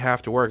that you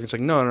have to work. It's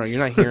like, no, you're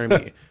not hearing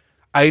me.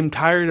 I'm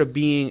tired of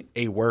being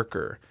a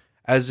worker.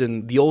 As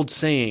in the old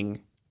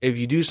saying, if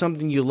you do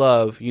something you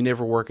love, you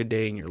never work a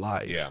day in your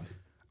life. Yeah.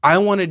 I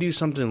want to do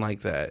something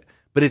like that.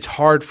 But it's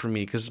hard for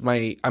me because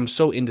I'm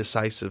so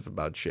indecisive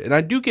about shit. And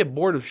I do get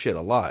bored of shit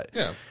a lot.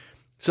 Yeah.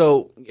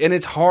 So, and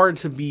it's hard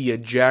to be a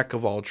jack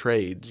of all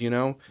trades, you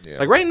know? Yeah.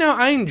 Like right now,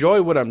 I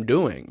enjoy what I'm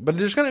doing. But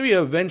there's going to be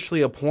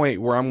eventually a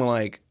point where I'm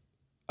like,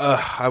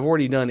 I've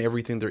already done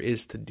everything there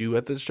is to do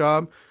at this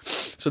job.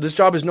 So this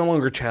job is no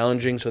longer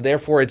challenging. So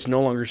therefore, it's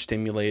no longer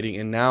stimulating.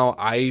 And now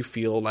I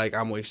feel like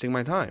I'm wasting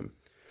my time.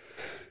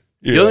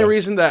 Yeah. The only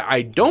reason that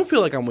I don't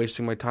feel like I'm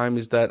wasting my time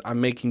is that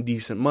I'm making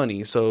decent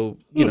money. So,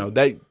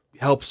 that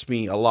helps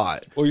me a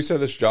lot. Well, you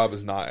said this job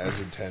is not as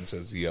intense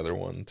as the other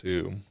one,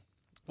 too.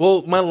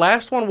 Well, my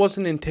last one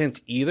wasn't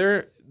intense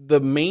either. The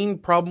main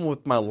problem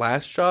with my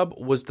last job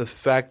was the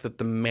fact that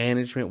the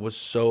management was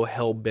so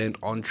hell-bent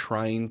on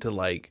trying to,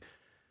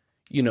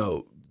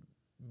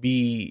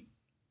 be,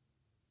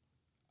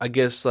 I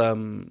guess,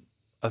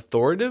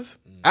 authoritative.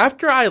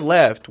 After I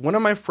left, one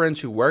of my friends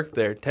who worked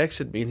there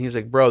texted me, and he's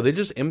like, bro, they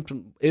just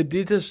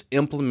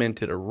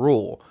implemented a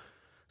rule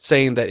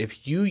saying that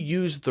if you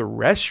use the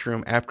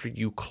restroom after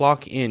you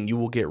clock in, you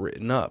will get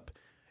written up.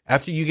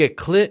 After you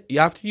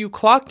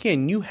clock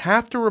in, you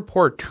have to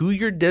report to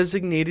your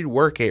designated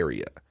work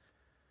area.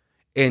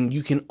 And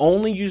you can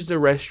only use the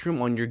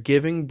restroom on your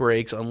giving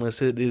breaks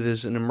unless it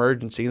is an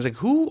emergency. It's like,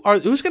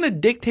 who's going to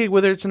dictate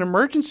whether it's an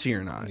emergency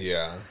or not?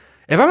 Yeah.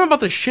 If I'm about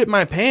to shit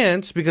my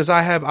pants because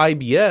I have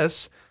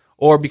IBS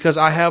or because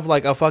I have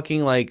like a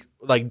fucking like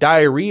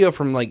diarrhea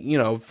from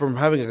from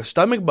having a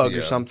stomach bug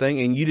or something,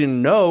 and you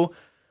didn't know,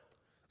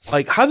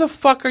 like, how the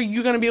fuck are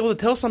you going to be able to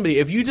tell somebody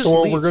if you just?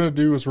 So what we're going to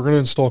do is we're going to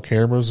install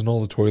cameras in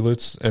all the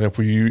toilets, and if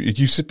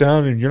you sit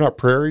down and you're not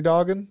prairie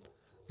dogging,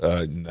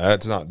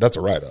 that's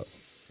a write up.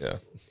 Yeah,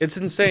 it's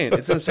insane.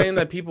 It's insane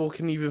that people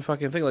can even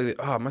fucking think like,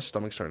 oh, my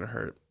stomach's starting to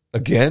hurt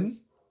again.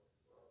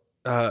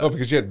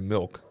 Because you had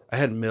milk. I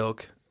had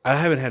milk. I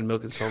haven't had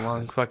milk in so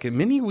long. Fucking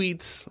mini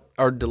wheats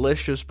are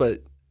delicious, but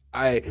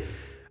I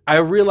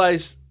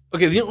realized,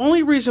 okay, the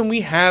only reason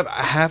we have a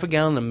half a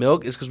gallon of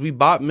milk is because we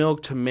bought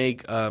milk to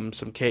make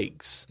some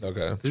cakes.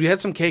 Okay. Because we had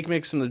some cake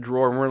mix in the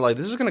drawer, and we're like,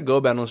 this is going to go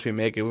bad unless we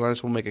make it. We might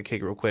as well make a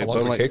cake real quick. How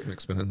long's the cake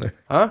mix been in there?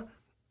 Huh?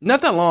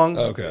 Not that long.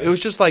 Okay. It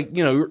was just like,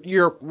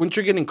 once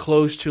you're getting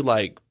close to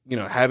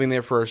having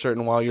there for a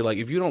certain while, you're like,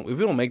 if you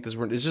don't make this,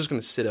 it's just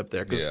going to sit up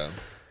there. Yeah.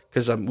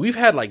 Because we've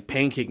had like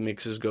pancake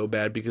mixes go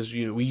bad because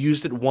we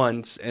used it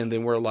once and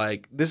then we're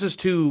like, this is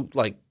too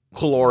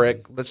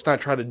caloric. Let's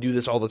not try to do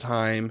this all the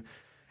time.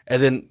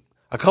 And then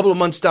a couple of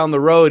months down the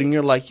road, and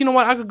you're like, you know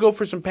what? I could go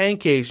for some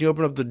pancakes. You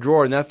open up the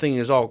drawer and that thing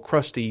is all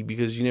crusty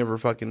because you never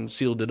fucking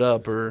sealed it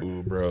up.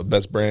 Ooh, bro,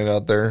 best brand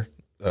out there.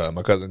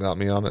 My cousin got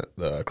me on it.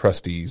 The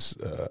Krusty's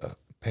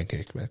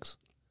pancake mix.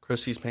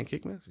 Krusty's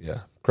pancake mix? Yeah,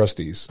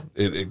 Krusty's.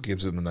 It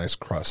gives it a nice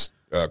crunch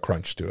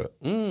to it.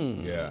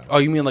 Mm. Yeah. Oh,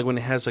 you mean like when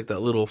it has like that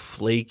little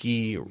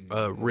flaky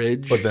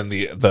ridge? But then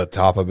the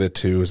top of it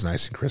too is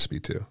nice and crispy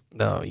too.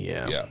 Oh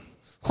yeah. Yeah.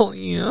 Oh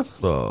yeah.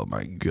 Oh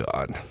my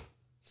god.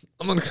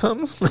 I'm gonna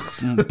come.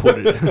 Put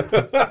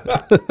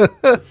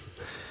it.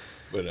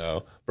 But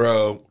no,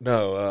 bro.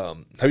 No.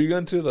 Have you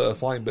gone to the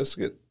Flying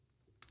Biscuit?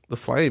 The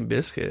Flying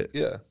Biscuit?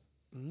 Yeah.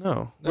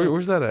 No.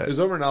 Where's that at? It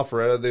was over in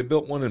Alpharetta. They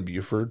built one in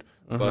Buford,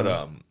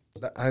 but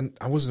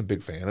I wasn't a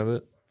big fan of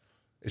it.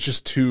 It's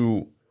just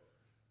too.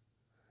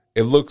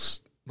 It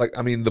looks like,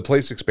 I mean, the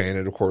place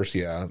expanded, of course.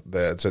 Yeah,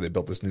 so they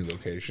built this new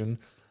location,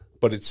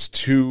 but it's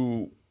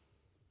too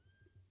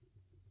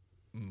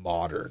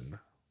modern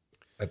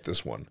at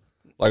this one.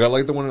 Like, I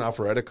like the one in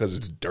Alpharetta because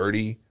it's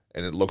dirty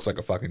and it looks like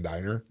a fucking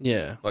diner.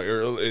 Yeah, like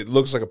it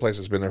looks like a place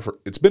that's been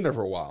there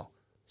for a while.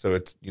 So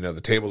it's,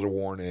 the tables are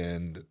worn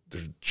in,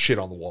 there's shit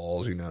on the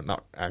walls,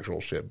 not actual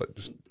shit, but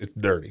just it's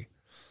dirty,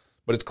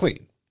 but it's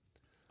clean.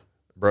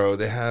 Bro,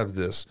 they have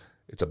this.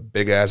 It's a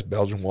big ass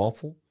Belgian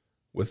waffle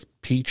with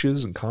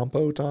peaches and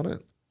compote on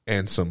it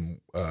and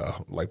some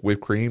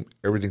whipped cream.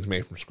 Everything's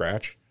made from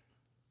scratch.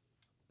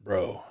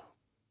 Bro.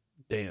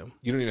 Damn.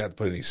 You don't even have to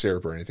put any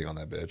syrup or anything on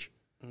that bitch.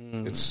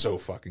 It's so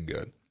fucking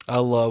good. I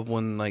love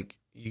when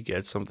you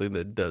get something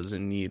that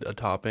doesn't need a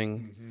topping.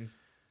 Mm-hmm.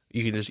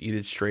 You can just eat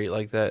it straight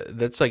like that.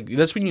 That's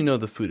when you know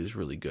the food is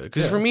really good.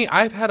 Because for me,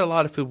 I've had a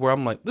lot of food where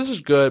I'm like, this is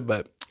good,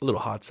 but a little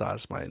hot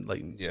sauce might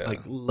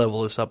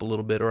level this up a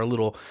little bit, or a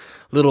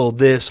little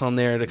this on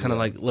there to kind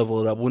of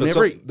level it up.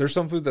 There's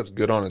some food that's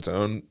good on its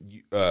own,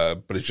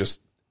 but it's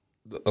just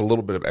a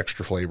little bit of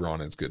extra flavor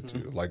on it's good too.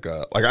 Mm-hmm. Like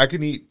I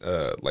can eat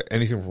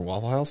anything from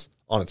Waffle House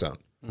on its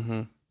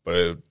own,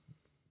 but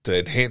to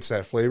enhance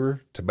that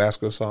flavor,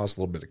 Tabasco sauce, a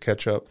little bit of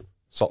ketchup,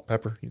 salt,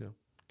 pepper,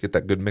 get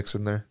that good mix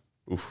in there.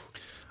 Oof.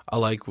 I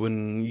like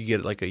when you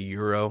get like a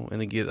Euro and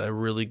they get a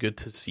really good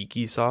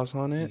tzatziki sauce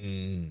on it.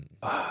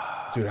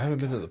 Dude, I haven't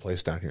been to the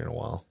place down here in a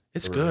while.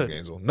 It's good.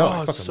 No,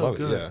 I fucking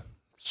love it. Yeah,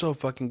 so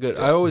fucking good.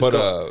 Yeah.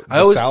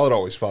 The salad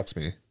always fucks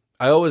me.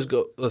 I always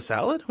go the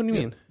salad. What do you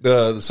mean?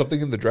 The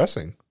something in the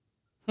dressing.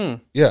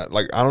 Yeah,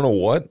 I don't know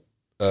what.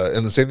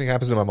 And the same thing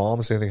happens to my mom.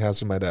 The same thing happens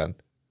to my dad.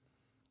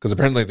 Because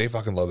apparently they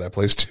fucking love that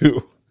place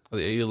too. Are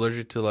you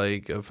allergic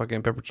to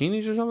fucking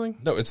pepperoncinis or something?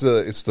 No, it's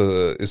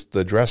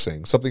the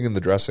dressing. Something in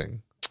the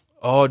dressing.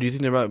 Oh, do you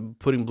think they're about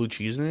putting blue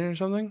cheese in it or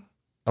something?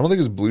 I don't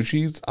think it's blue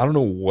cheese. I don't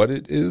know what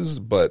it is,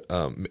 but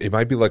it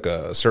might be like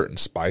a certain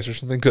spice or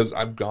something. Because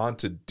I've gone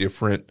to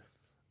different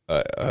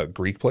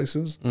Greek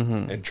places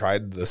and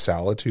tried the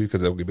salad too.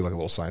 Because they'll give you like a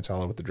little side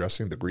salad with the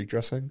dressing, the Greek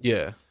dressing.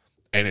 Yeah,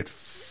 and it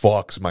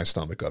fucks my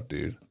stomach up,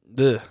 dude.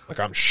 Ugh. Like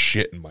I'm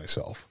shitting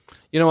myself.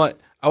 You know what?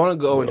 I want to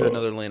go into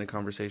another lane of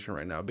conversation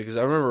right now because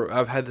I remember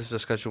I've had this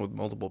discussion with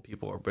multiple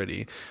people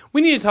already. We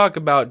need to talk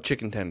about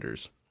chicken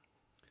tenders.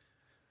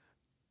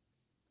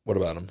 What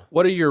about them?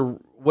 What are your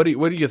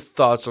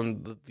thoughts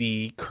on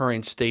the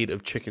current state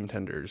of chicken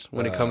tenders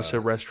when it comes to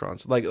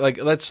restaurants? Like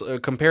let's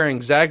comparing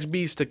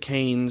Zaxby's to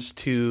Cane's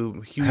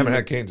to Huey. I haven't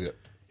had Cane's yet.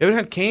 You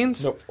haven't had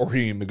Cane's? Nope. Or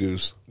Huey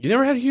Magoo's. You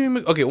never had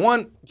Huey? Okay,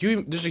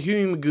 there's a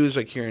Huey Magoo's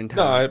like here in town.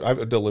 No,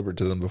 I've delivered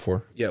to them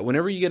before. Yeah,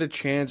 whenever you get a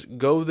chance,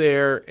 go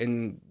there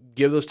and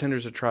give those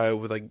tenders a try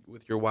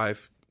with your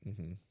wife.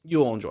 Mm-hmm.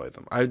 You'll enjoy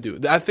them. I do.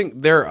 I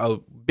think they're a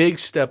big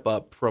step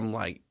up from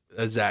like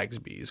a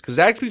Zaxby's because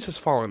Zaxby's has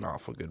fallen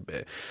off a good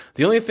bit.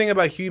 The only thing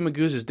about Huey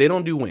Magoo's is they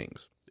don't do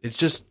wings. It's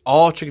just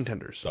all chicken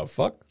tenders. The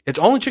fuck? It's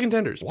only chicken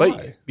tenders. Why?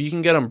 But you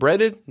can get them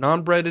breaded,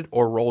 non-breaded,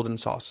 or rolled in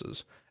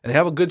sauces. And they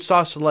have a good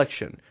sauce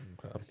selection.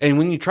 Okay. And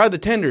when you try the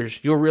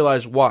tenders, you'll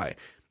realize why.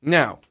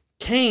 Now,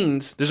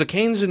 Cane's, there's a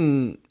Cane's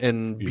in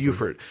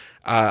Beaufort.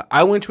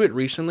 I went to it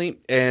recently,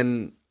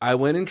 and I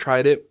went and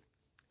tried it.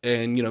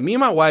 And, you know, me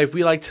and my wife,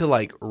 we like to,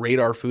 like, rate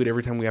our food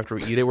every time we have to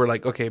eat it. We're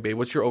like, okay, babe,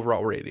 what's your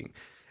overall rating?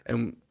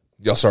 And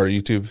y'all start a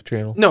YouTube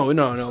channel? No.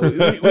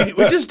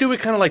 we just do it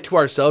kind of like to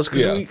ourselves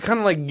because we kind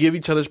of like give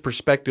each other's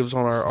perspectives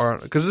on our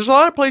because there's a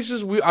lot of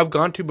places I've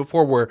gone to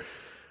before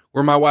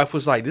where my wife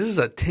was like, this is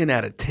a 10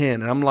 out of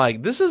 10. And I'm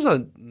like, this is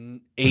a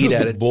 8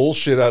 out of 10.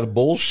 Bullshit out of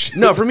bullshit.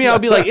 No, for me, I'll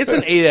be like, it's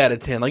an 8 out of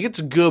 10. Like,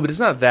 it's good, but it's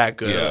not that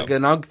good. Yeah. Like,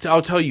 and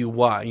I'll tell you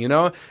why, you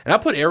know? And I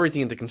put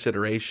everything into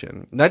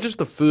consideration. Not just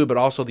the food, but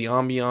also the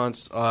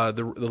ambiance,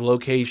 the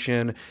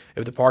location,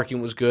 if the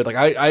parking was good. Like,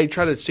 I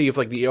try to see if,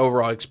 like, the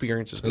overall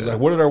experience is good. Like,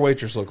 what did our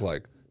waitress look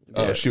like?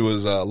 Yeah. She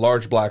was a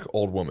large black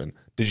old woman.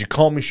 Did you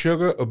call me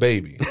sugar or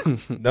baby?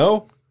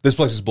 No? This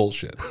place is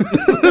bullshit.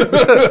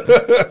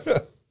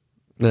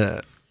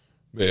 Yeah.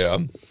 Yeah.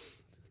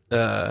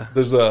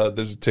 There's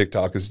a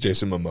TikTok. It's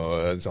Jason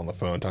Momoa. It's on the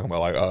phone talking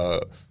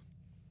about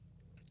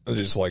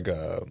he's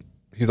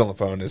on the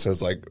phone. And it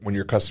says like when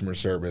your customer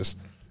service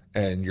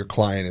and your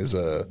client is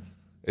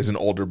an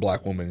older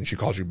black woman and she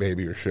calls you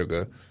baby or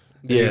sugar.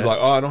 And he's like,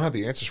 oh, I don't have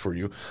the answers for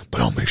you,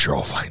 but I'll make sure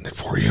I'll find it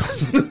for you.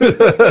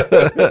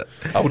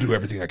 I will do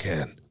everything I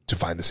can to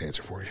find this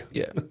answer for you.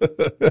 Yeah.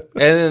 And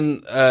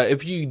then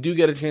if you do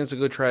get a chance to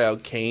go try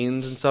out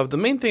Cane's and stuff, the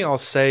main thing I'll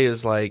say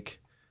is like,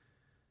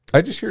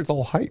 I just hear it's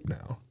all hype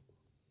now.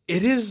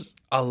 It is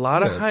a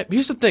lot of hype.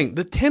 Here's the thing.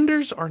 The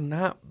tenders are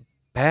not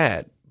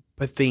bad,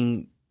 but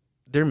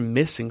they're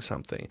missing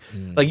something.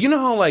 Like, you know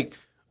how, like,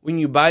 when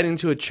you bite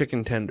into a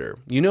chicken tender,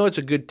 you know it's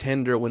a good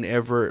tender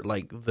whenever,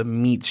 like, the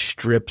meat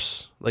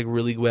strips, like,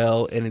 really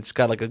well, and it's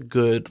got, like, a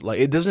good, like,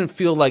 it doesn't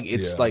feel like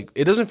it's,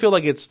 it doesn't feel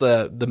like it's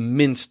the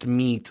minced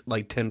meat,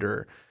 like,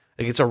 tender.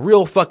 Like, it's a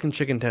real fucking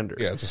chicken tender.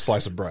 Yeah, it's a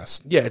slice of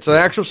breast. Yeah, it's an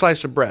actual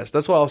slice of breast.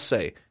 That's what I'll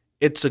say.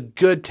 It's a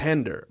good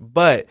tender,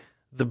 but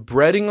the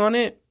breading on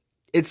it,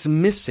 it's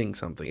missing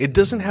something. It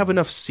doesn't have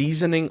enough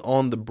seasoning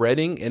on the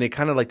breading, and it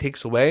kind of like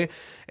takes away.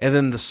 And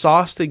then the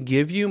sauce they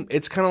give you,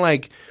 it's kind of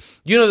like,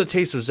 you know the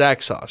taste of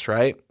Zax sauce,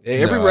 right? I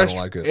don't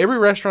like it. Every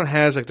restaurant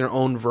has like their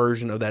own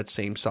version of that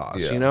same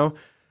sauce, you know?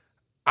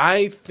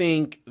 I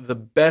think the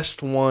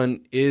best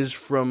one is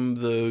from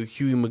the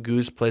Huey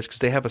Magoo's place because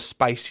they have a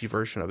spicy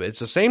version of it. It's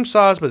the same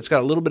sauce, but it's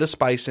got a little bit of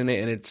spice in it,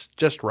 and it's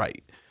just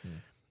right.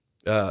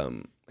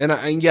 And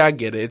I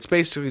get it. It's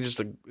basically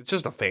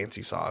just a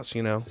fancy sauce,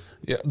 you know.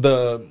 Yeah.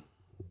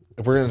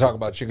 If we're gonna talk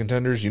about chicken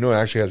tenders, you know, it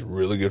actually has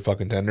really good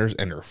fucking tenders,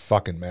 and they're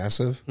fucking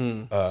massive.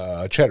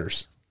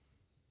 Cheddars.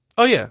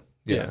 Oh yeah.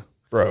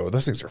 Bro,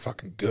 those things are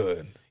fucking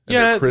good. And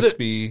they're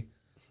crispy.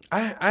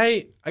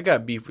 I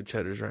got beef with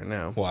cheddars right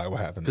now. Why? What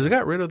happened? Because I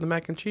got rid of the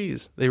mac and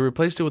cheese. They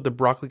replaced it with the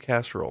broccoli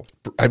casserole.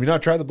 Have you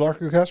not tried the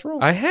broccoli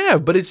casserole? I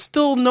have, but it's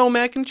still no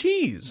mac and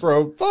cheese.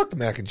 Bro, fuck the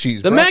mac and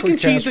cheese. The mac and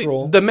cheese,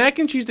 casserole. the mac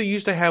and cheese they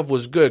used to have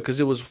was good because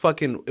it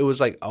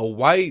was like a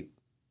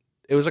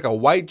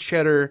white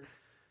cheddar.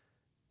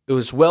 It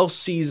was well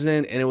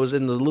seasoned and it was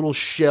in the little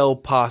shell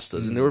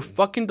pastas and they were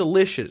fucking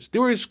delicious. They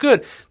were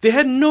good. They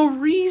had no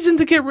reason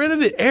to get rid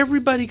of it.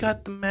 Everybody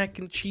got the mac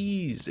and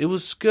cheese. It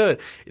was good.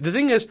 The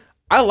thing is,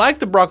 I like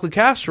the broccoli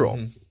casserole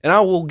and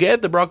I will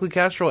get the broccoli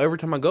casserole every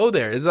time I go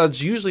there.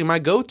 That's usually my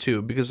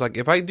go-to because like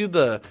if I do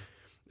the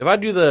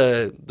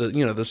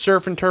you know the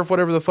surf and turf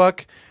whatever the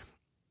fuck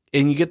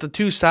and you get the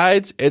two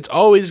sides, it's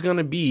always going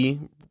to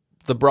be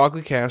the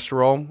broccoli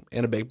casserole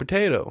and a baked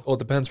potato. Well, it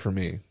depends for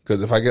me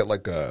because if I get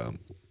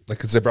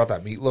because they brought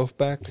that meatloaf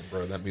back,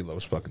 bro. That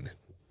meatloaf's fucking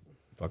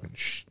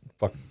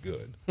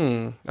good.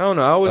 I don't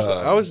know.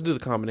 I always do the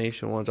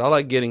combination ones. I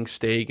like getting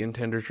steak and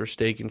tenders or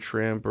steak and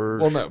shrimp or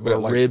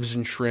ribs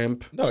and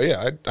shrimp. No,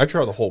 yeah, I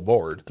try the whole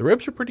board. The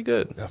ribs are pretty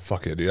good. Yeah,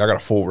 fuck it, dude. I got a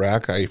full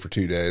rack. I ate for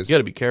 2 days. You got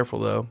to be careful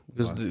though,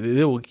 because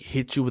it will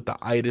hit you with the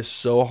itis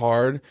so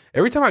hard.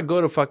 Every time I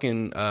go to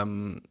fucking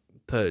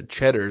to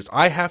Cheddar's,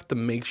 I have to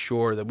make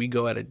sure that we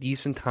go at a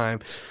decent time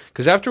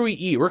because after we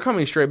eat, we're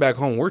coming straight back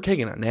home. We're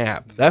taking a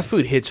nap. That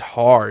food hits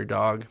hard,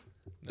 dog.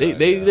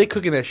 They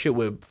cooking that shit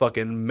with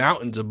fucking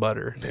mountains of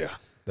butter. Yeah,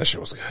 That shit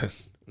was good.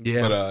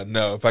 Yeah. But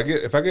no, if I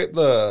get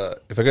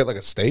like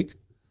a steak,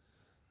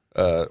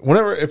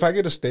 if I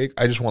get a steak,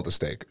 I just want the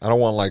steak. I don't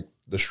want like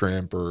the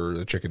shrimp or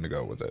the chicken to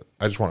go with it.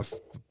 I just want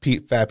a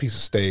fat piece of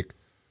steak,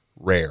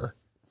 rare.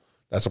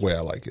 That's the way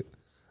I like it.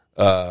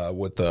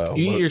 With the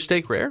you eat your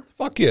steak rare?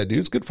 Fuck yeah, dude,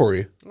 it's good for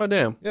you. Oh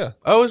damn. Yeah.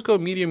 I always go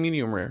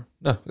medium rare.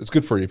 No, it's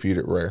good for you if you eat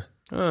it rare.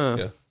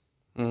 Yeah.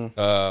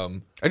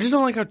 I just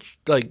don't like how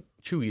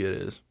chewy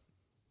it is.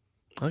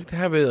 I like to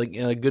have it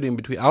like good in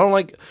between. I don't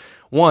like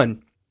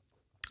one.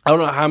 I don't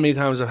know how many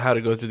times I've had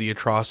to go through the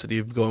atrocity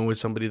of going with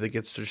somebody that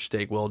gets their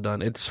steak well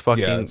done. It's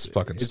fucking. Yeah, it's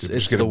fucking stupid.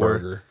 It's just get a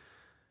burger.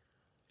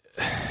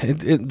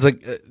 It's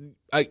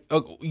like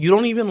you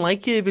don't even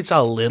like it if it's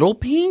a little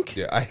pink.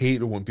 Yeah, I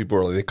hate when people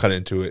are like, they cut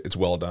into it. It's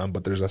well done,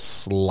 but there's a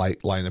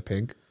slight line of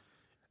pink,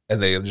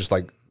 and they just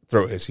like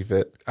throw a hissy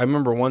fit. I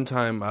remember one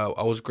time I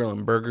was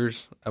grilling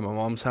burgers at my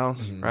mom's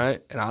house,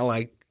 right? And I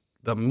like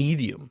the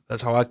medium.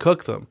 That's how I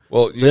cook them.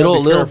 Well, you a little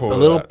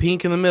little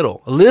pink in the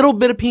middle, a little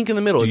bit of pink in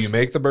the middle. Do you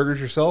make the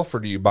burgers yourself, or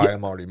do you buy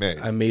them already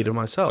made? I made them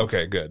myself.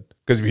 Okay, good.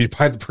 Because if you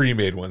buy the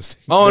pre-made ones,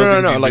 no.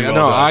 Like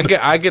no,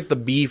 I get the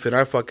beef and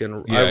I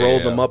roll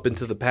them up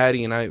into the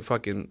patty and I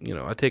fucking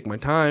I take my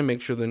time,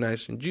 make sure they're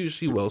nice and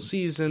juicy, well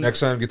seasoned.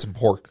 Next time, get some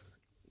pork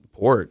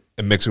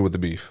and mix it with the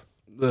beef.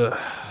 Ugh.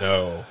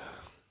 No,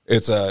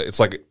 it's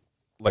like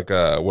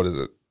what is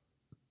it?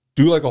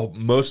 Do like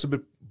most of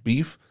it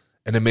beef,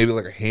 and then maybe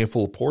like a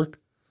handful of pork,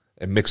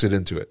 and mix it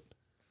into it.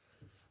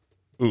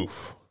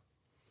 Oof.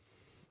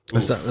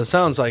 That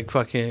sounds like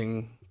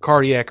fucking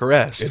cardiac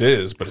arrest. It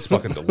is, but it's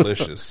fucking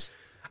delicious.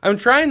 I'm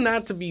trying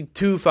not to be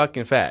too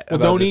fucking fat. Well,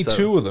 don't eat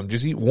two of them.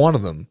 Just eat one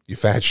of them, you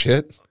fat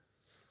shit.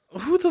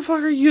 Who the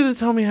fuck are you to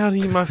tell me how to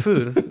eat my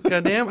food?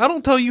 Goddamn, I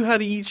don't tell you how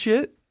to eat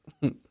shit.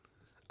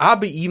 I'll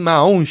be eating my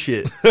own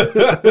shit.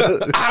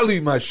 I'll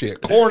eat my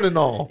shit, corn and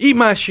all. Eat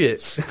my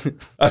shit.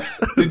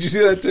 Did you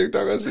see that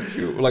TikTok I sent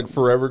you like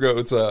forever ago?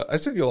 It's I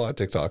sent you a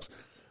lot of TikToks.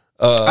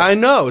 I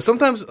know.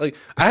 Sometimes I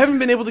haven't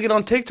been able to get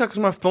on TikTok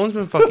because my phone's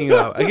been fucking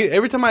up.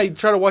 Every time I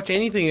try to watch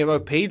anything, my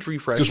page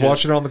refreshes. Just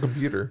watch it on the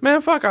computer.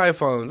 Man, fuck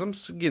iPhones. I'm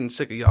getting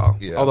sick of y'all.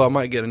 Yeah. Although I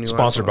might get a new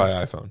Sponsored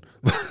iPhone.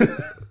 by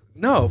iPhone.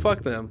 No, fuck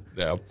them.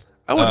 Yeah.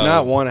 I would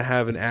not want to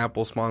have an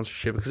Apple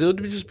sponsorship because it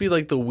would just be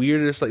like the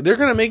weirdest. Like they're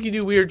gonna make you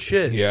do weird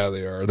shit. Yeah,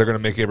 they are. They're gonna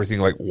make everything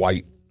like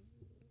white.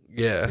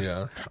 Yeah.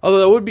 Yeah. Although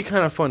that would be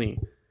kind of funny,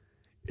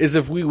 is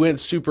if we went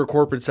super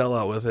corporate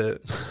sellout with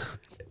it.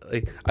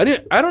 Like I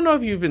don't know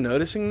if you've been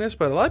noticing this,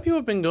 but a lot of people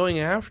have been going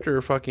after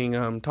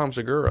fucking Tom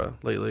Segura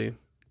lately.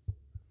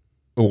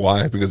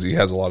 Why? Because he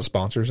has a lot of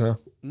sponsors now?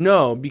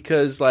 No,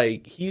 because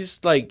he's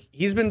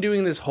been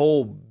doing this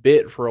whole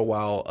bit for a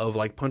while of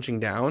like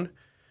punching down,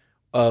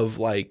 of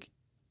like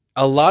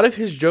a lot of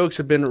his jokes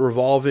have been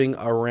revolving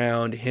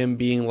around him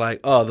being like,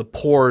 "Oh, the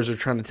poors are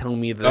trying to tell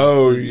me that."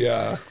 Oh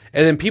yeah,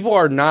 and then people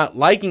are not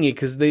liking it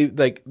because they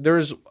like.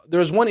 There's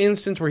one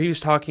instance where he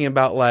was talking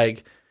about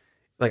like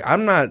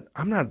I'm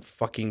not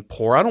fucking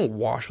poor. I don't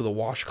wash with a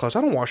washcloth.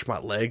 I don't wash my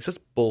legs. That's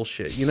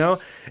bullshit, And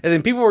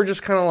then people were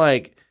just kind of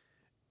like,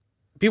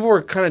 people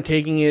were kind of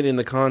taking it in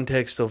the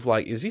context of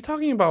like, is he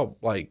talking about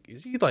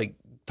is he like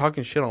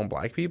talking shit on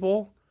black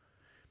people?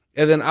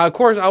 And then of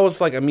course I was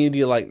like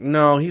immediately like,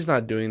 no, he's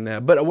not doing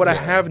that. But what I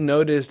have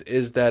noticed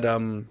is that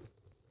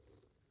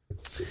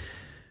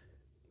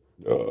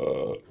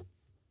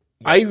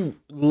I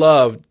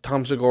love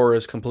Tom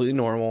Segura's Completely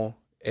Normal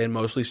and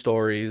Mostly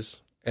Stories.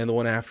 And the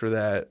one after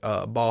that,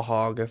 Ball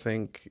Hog, I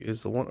think,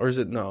 is the one. Or is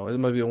it? No, it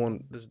might be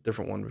one. There's a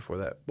different one before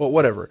that. Well,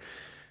 whatever.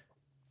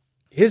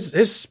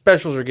 His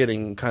specials are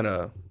getting kind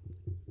of,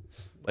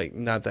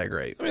 not that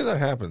great. I mean, that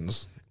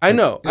happens. I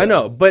know.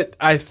 But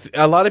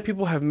a lot of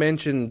people have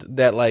mentioned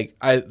that,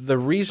 the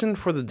reason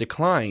for the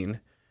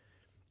decline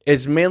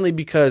is mainly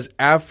because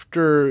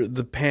after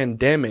the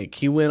pandemic,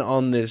 he went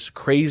on this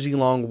crazy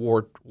long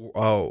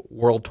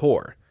world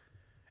tour.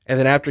 And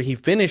then after he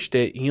finished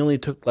it, he only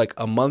took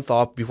a month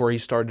off before he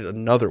started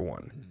another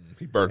one.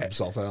 He burned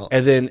himself out.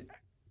 And then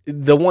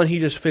the one he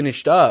just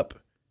finished up,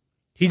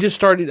 he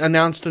just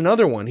announced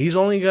another one. He's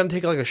only going to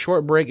take a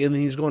short break and then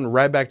he's going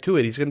right back to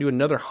it. He's going to do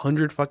another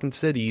 100 fucking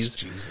cities.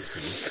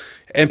 Jesus, dude.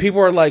 And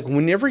people are like,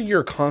 whenever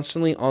you're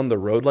constantly on the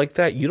road like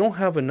that, you don't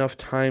have enough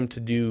time to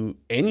do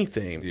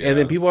anything. Yeah. And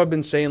then people have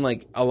been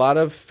saying a lot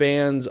of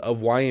fans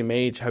of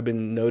YMH have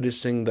been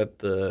noticing that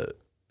the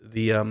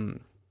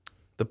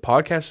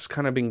podcast has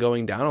kind of been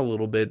going down a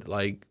little bit,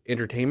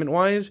 entertainment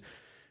wise,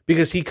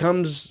 because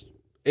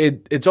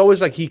it's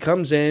always he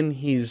comes in,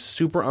 he's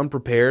super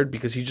unprepared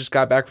because he just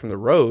got back from the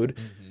road.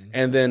 Mm-hmm.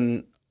 And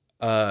then,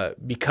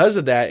 because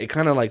of that, it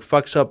kind of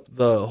fucks up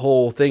the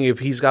whole thing. If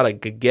he's got a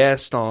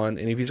guest on,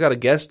 and if he's got a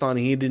guest on,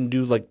 he didn't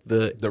do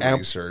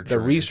the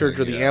research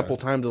or the ample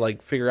time to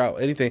figure out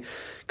anything.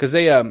 Cause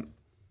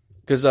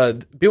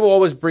people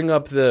always bring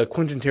up the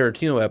Quentin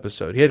Tarantino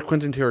episode. He had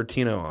Quentin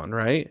Tarantino on,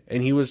 right?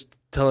 And he was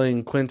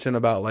telling Quentin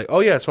about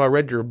oh yeah, so I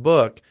read your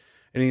book,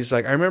 and he's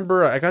like, I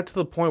remember I got to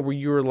the point where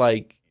you were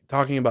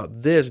talking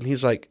about this, and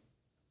he's like,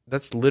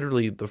 that's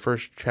literally the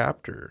first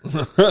chapter.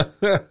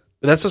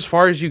 That's as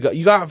far as you got.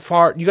 You got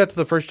to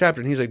the first chapter,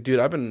 and he's like, "Dude,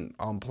 I've been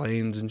on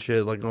planes and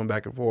shit, like going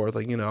back and forth.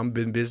 Like, I've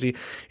been busy."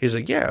 He's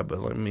like, "Yeah, but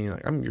like, I mean,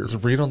 like, I'm your."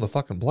 Just read on the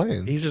fucking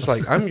plane. He's just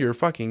like, "I'm your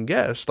fucking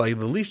guest. Like,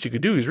 the least you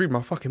could do is read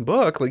my fucking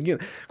book." Like,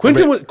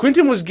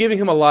 Quentin was giving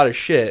him a lot of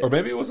shit, or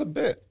maybe it was a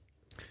bit.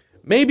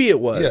 Maybe it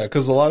was. Yeah,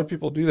 because a lot of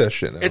people do that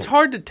shit now. It's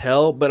hard to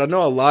tell, but I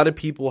know a lot of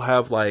people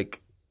have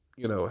like,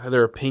 have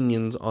their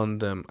opinions on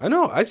them.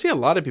 I see a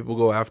lot of people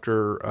go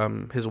after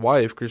his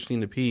wife,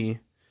 Christina P.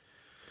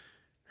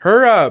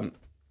 Her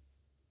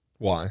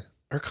Why?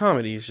 Her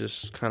comedy is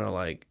just kind of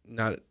like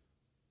not.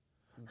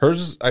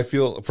 Hers, I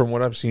feel, from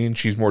what I've seen,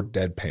 she's more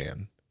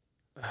deadpan.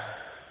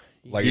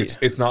 Like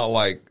it's not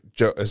like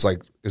it's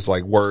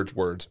like words,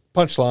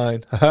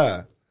 punchline.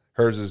 Haha.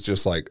 Hers is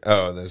just like,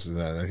 oh, this is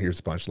that, and here's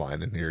the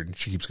punchline, and here, and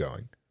she keeps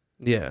going.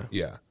 Yeah.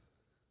 Yeah.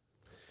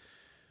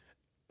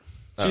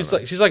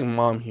 She's like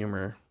mom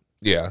humor.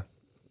 Yeah.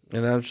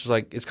 And then I'm just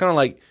like, it's kind of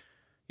like,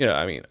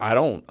 I mean, I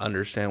don't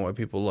understand why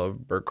people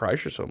love Bert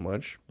Kreischer so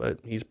much, but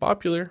he's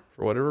popular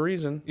for whatever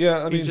reason. Yeah,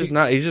 I mean, he's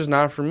just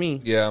not for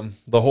me. Yeah,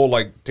 the whole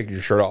like taking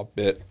your shirt off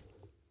bit.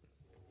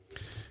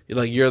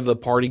 You're the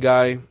party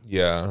guy.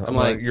 Yeah, I'm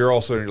like you're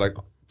also like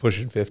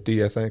pushing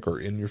 50, I think, or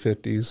in your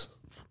 50s.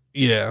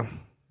 Yeah,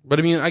 but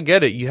I mean, I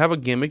get it. You have a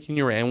gimmick and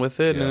you ran with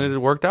it, and it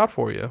worked out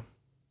for you.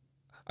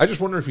 I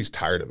just wonder if he's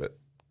tired of it.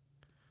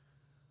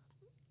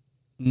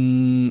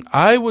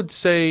 I would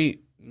say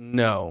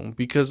no,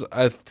 because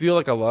I feel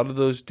like a lot of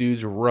those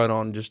dudes run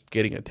on just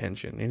getting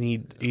attention, and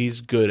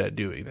he's good at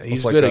doing that.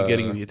 He's good at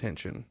getting the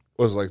attention.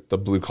 Was like the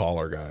blue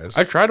collar guys.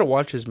 I tried to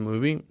watch his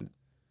movie,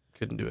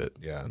 couldn't do it.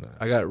 Yeah, no.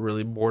 I got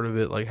really bored of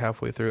it like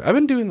halfway through. I've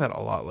been doing that a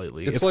lot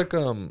lately. It's like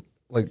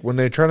when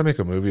they try to make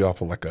a movie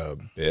off of like a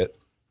bit,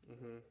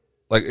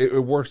 like it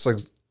works like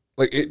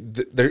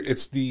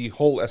it's the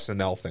whole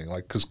SNL thing,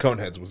 like because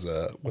Coneheads was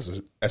a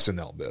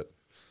SNL bit.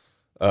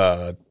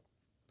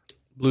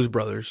 Blues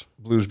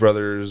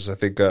Brothers, I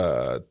think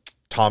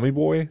Tommy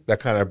Boy,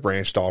 that kind of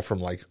branched off from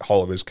like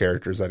all of his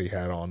characters that he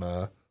had on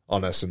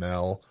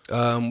SNL.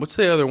 What's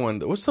the other one?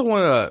 What's the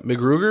one?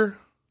 MacGruber?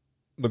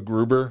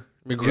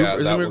 Yeah,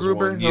 is it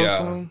MacGruber?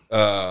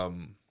 Yeah.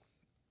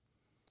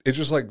 It's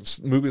just like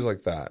movies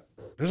like that.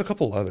 There's a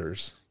couple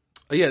others.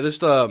 Yeah, there's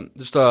the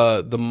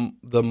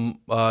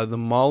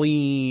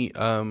Molly.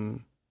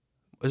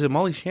 Is it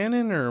Molly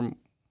Shannon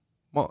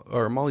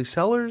or Molly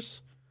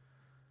Sellers?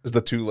 Is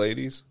the two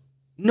ladies?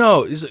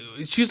 No,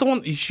 she's the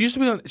one. She used to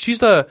be on. She's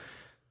the.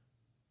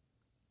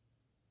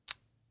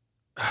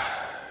 I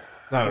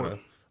don't know,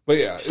 but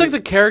yeah, she's like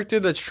the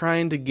character that's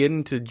trying to get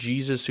into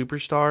Jesus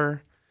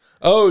Superstar.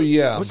 Oh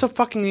yeah, what's the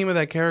fucking name of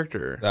that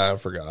character? I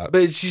forgot.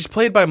 But she's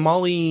played by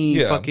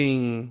Molly.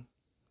 Fucking.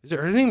 Is it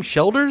her name?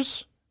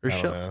 Shelders or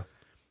I don't know.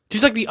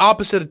 She's like the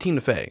opposite of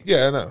Tina Fey.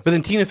 Yeah, I know. But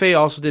then Tina Fey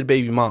also did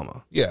Baby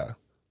Mama. Yeah,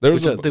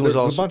 there's a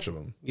bunch of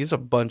them. There's a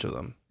bunch of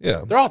them.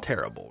 Yeah, they're all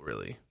terrible,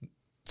 really.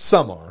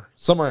 Some are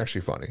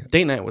actually funny.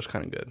 Date Night was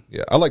kind of good.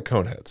 Yeah, I like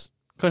Coneheads.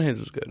 Coneheads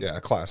was good. Yeah,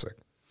 classic.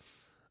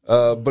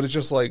 But it's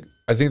just like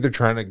I think they're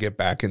trying to get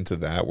back into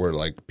that where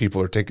like people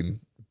are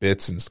taking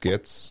bits and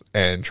skits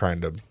and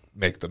trying to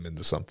make them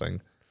into something.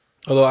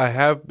 Although I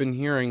have been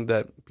hearing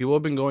that people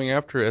have been going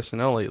after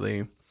SNL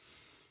lately.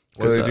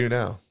 What do they do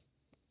now?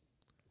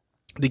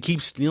 They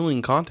keep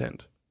stealing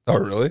content. Oh,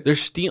 really? They're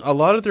a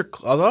lot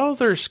of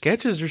their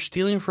sketches. They're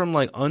stealing from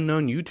like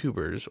unknown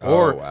YouTubers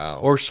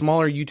or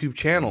smaller YouTube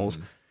channels,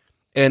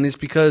 and it's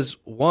because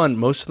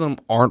most of them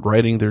aren't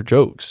writing their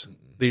jokes.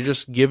 They're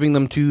just giving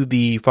them to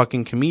the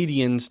fucking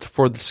comedians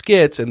for the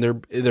skits, and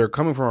they're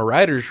coming from a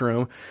writer's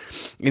room,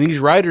 and these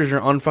writers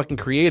are unfucking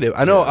creative.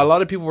 I know a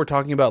lot of people were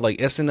talking about like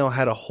SNL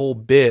had a whole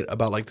bit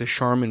about like the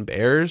Charmin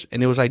Bears,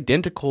 and it was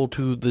identical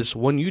to this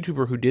one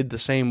YouTuber who did the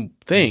same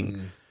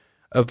thing.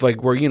 Of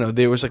like where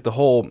there was like the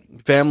whole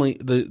family,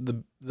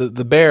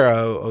 the bear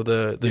of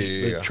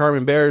the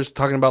Charmin Bears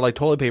talking about like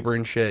toilet paper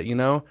and shit,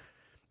 and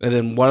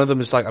then one of them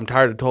is like, I'm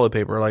tired of toilet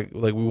paper, like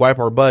we wipe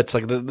our butts,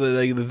 like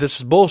this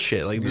is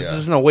bullshit, like this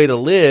isn't a way to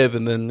live,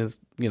 and then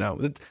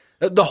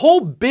the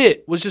whole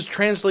bit was just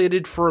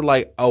translated for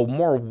like a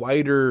more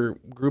wider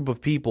group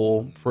of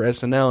people for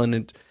SNL,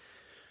 and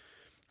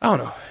I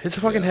don't know, it's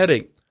a fucking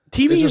headache.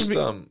 TV's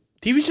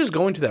just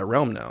going to that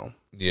realm now.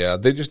 Yeah,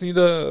 they just need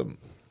I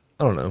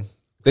don't know.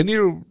 They need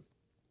a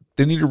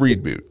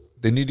reboot.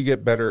 They need to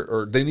get better,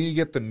 or they need to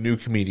get the new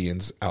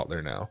comedians out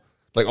there now.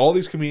 Like all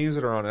these comedians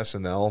that are on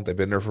SNL, they've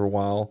been there for a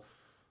while.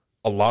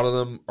 A lot of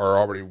them are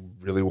already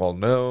really well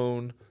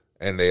known,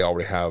 and they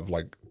already have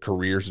like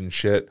careers and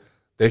shit.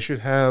 They should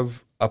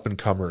have up and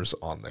comers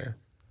on there,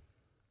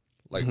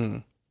 like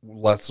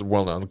less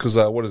well known. Because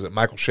what is it,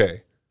 Michael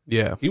Shea?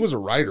 Yeah, he was a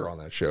writer on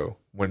that show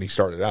when he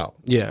started out.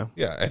 Yeah,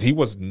 and he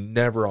was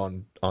never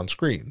on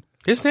screen.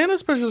 His stand-up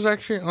specials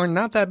actually are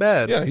not that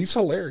bad. Yeah, he's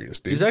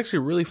hilarious, dude. He's actually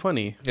really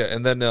funny. Yeah,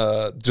 and then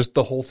just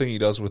the whole thing he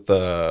does with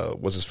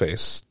what's his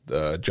face?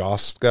 The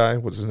Joss guy,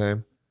 what's his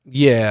name?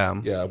 Yeah.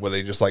 Yeah, where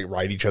they just like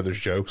write each other's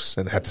jokes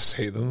and have to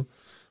say them.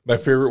 My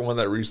favorite one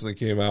that recently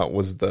came out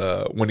was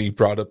when he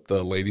brought up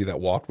the lady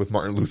that walked with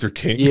Martin Luther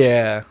King.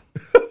 Yeah.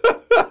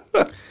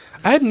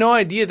 I had no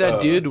idea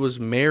that dude was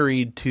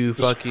married to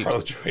fucking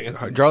Charlotte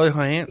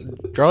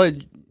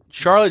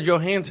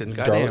Johansson.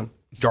 Goddamn.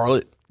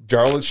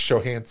 Charlotte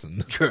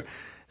Johansson.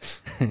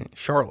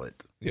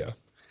 Charlotte. Yeah.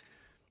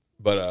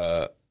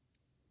 But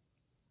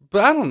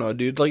I don't know,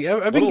 dude. Like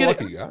I've been what a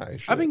lucky guy.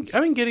 I've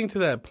been getting to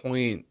that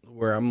point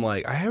where I'm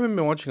like, I haven't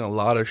been watching a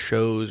lot of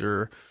shows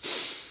or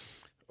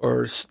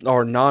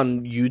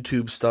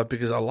non-YouTube stuff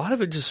because a lot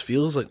of it just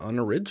feels like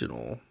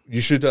unoriginal.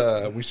 You should.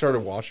 We started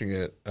watching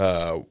it.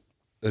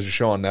 There's a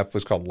show on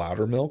Netflix called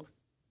Loudermilk.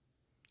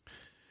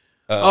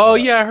 Oh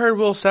yeah, I heard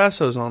Will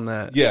Sasso's on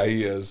that. Yeah,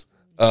 he is.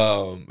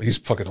 He's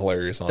fucking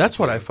hilarious on That's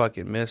what too. I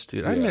fucking miss,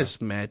 dude. I miss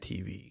Mad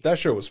TV. That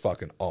show was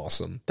fucking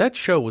awesome. That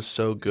show was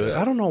so good.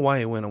 Yeah. I don't know why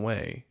it went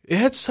away. It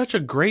had such a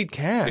great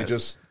cast. It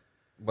just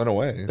went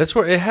away. That's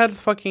where it had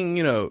fucking,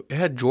 it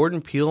had Jordan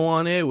Peele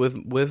on it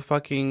with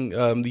fucking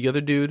the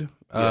other dude.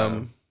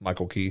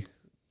 Michael Key.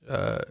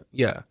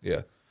 Yeah.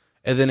 Yeah.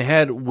 And then it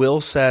had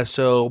Will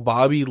Sasso,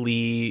 Bobby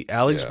Lee,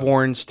 Alex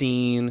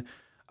Bornstein,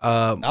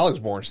 Alex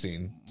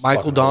Bornstein,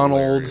 Michael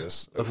Donald.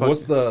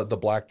 What's the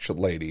black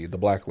lady? The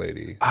black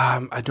lady.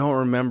 I don't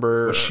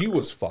remember. But she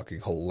was fucking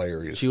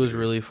hilarious. She was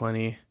really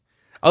funny.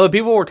 Although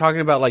people were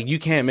talking about like you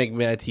can't make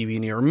Mad TV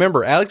anymore.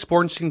 Remember, Alex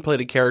Bornstein played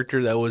a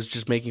character that was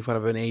just making fun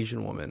of an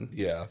Asian woman.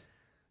 Yeah.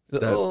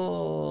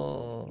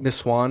 Miss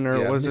Swan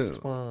or was Miss it?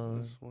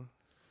 Swan.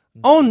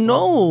 Oh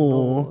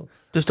no,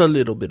 just a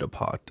little bit of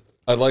pot.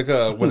 I like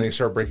when they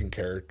start breaking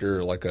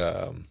character. Like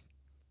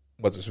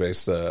what's his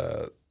face?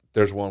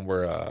 There's one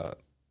where I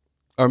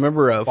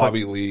remember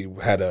Bobby Lee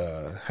had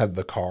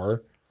the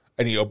car,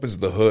 and he opens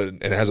the hood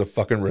and it has a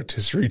fucking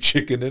rotisserie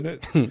chicken in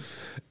it.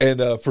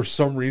 And for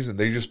some reason,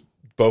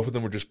 both of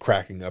them were just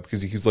cracking up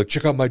because he's like,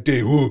 "Check out my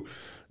day," woo.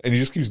 And he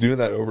just keeps doing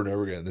that over and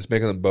over again. It's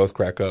making them both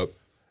crack up.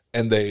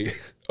 And they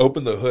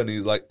open the hood, and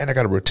he's like, "And I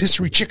got a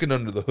rotisserie chicken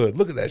under the hood.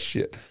 Look at that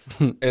shit."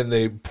 And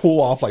they pull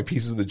off like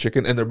pieces of the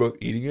chicken, and they're both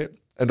eating it.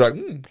 And they're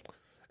like,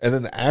 And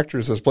then the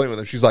actress that's playing with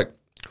him, she's like,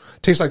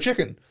 "Tastes like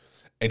chicken."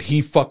 And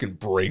he fucking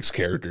breaks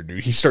character,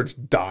 dude. He starts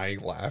dying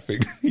laughing.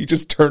 He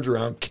just turns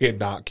around,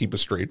 cannot keep a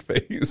straight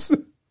face.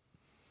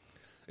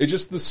 It's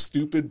just the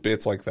stupid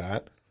bits like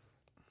that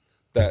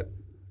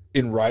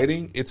in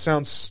writing, it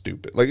sounds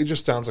stupid. Like, it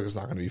just sounds like it's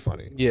not going to be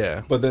funny.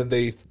 Yeah. But then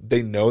they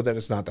know that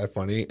it's not that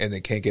funny, and they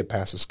can't get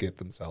past the skit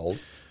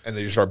themselves, and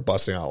they just start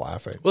busting out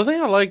laughing. Well, the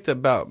thing I liked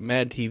about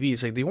Mad TV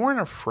is like they weren't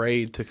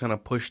afraid to kind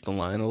of push the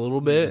line a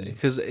little bit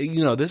because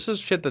this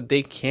is shit that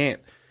they can't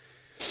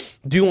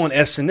do on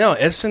SNL.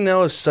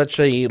 SNL is such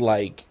a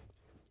like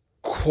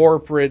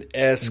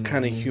corporate-esque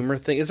kind of humor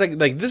thing. It's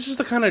like this is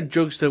the kind of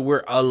jokes that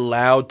we're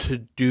allowed to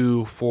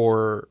do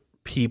for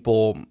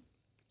people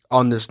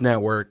on this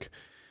network.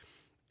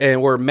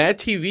 And where Mad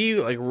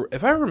TV, like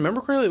if I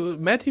remember correctly,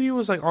 Mad TV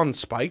was like on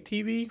Spike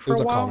TV for a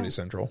while. It was Comedy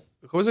Central.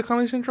 Was it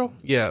Comedy Central?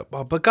 Yeah,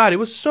 but God, it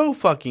was so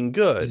fucking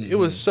good. It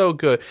was so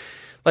good.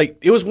 Like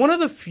it was one of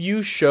the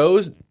few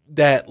shows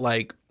that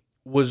like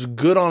was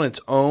good on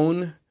its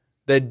own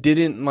that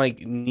didn't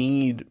like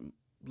need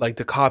like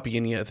to copy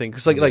anything.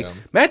 Because like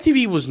Mad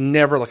TV was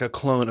never like a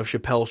clone of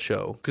Chappelle's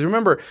Show. Because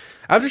remember,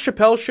 after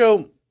Chappelle's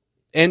Show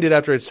ended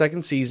after its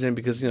second season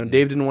because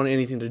Dave didn't want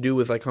anything to do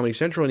with like Comedy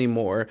Central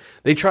anymore.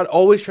 They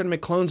always tried to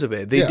make clones of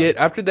it. They did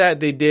after that.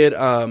 They did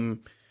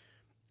Mind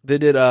of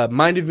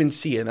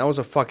Mencia, and that was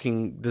a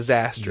fucking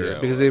disaster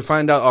because they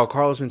find out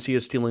Carlos Mencia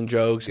is stealing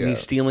jokes and he's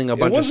stealing a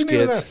bunch of skits. It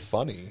wasn't even that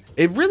funny.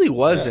 It really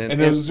wasn't, and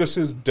it was just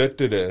his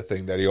da-da-da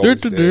thing that he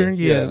always did.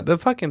 Yeah, the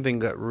fucking thing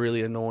got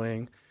really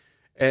annoying.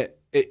 And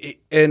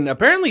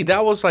apparently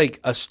that was like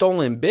a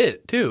stolen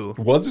bit too.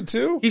 Was it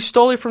too? He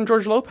stole it from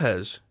George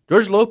Lopez.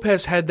 George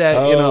Lopez had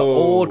that in an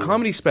old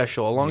comedy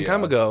special a long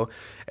time ago.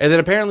 And then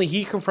apparently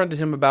he confronted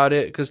him about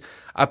it because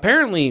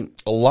apparently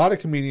a lot of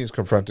comedians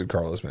confronted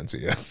Carlos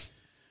Mencia.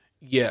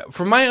 Yeah,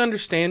 from my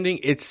understanding,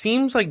 it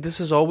seems like this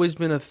has always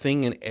been a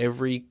thing in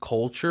every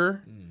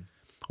culture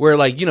where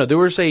like, there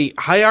was a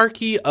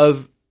hierarchy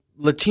of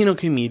Latino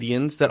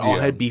comedians that all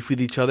had beef with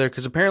each other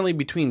because apparently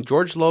between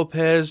George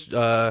Lopez,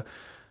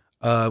 George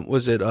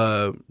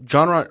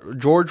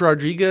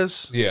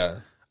Rodriguez? Yeah.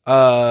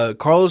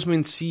 Carlos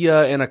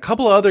Mencia and a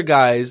couple of other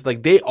guys,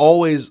 like they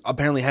always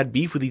apparently had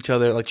beef with each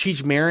other. Like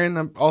Cheech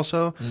Marin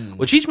also.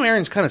 Well, Cheech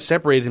Marin's kind of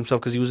separated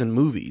himself because he was in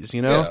movies,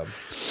 Yeah.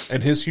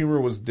 And his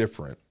humor was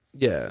different.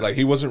 Yeah. Like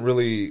he wasn't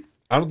really,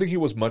 I don't think he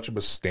was much of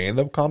a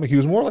stand-up comic. He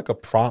was more like a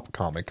prop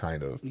comic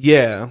kind of.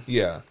 Yeah.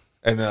 Yeah.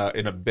 And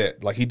in a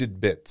bit. Like he did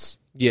bits.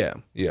 Yeah.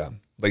 Yeah.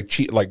 Like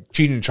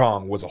Cheech and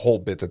Chong was a whole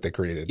bit that they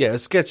created. Yeah,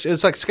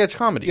 it's like sketch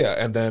comedy. Yeah,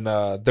 and then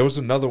there was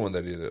another one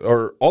that he did,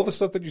 or all the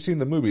stuff that you see in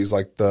the movies,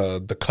 like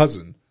the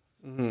cousin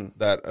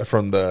that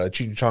from the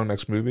Cheech and Chong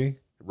next movie,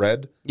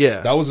 Red.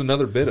 Yeah, that was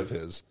another bit of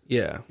his.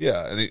 Yeah,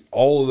 yeah, and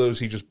all of those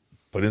he just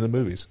put in the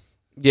movies.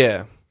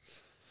 Yeah,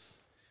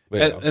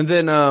 and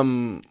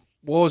then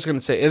what was I going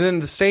to say? And then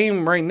the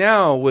same right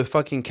now with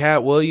fucking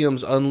Cat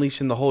Williams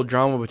unleashing the whole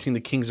drama between the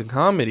kings of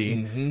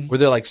comedy, where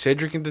they're like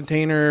Cedric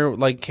Entertainer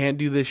like can't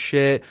do this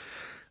shit.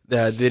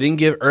 They didn't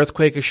give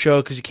Earthquake a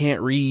show because he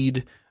can't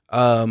read.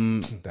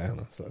 Damn,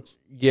 that sucks.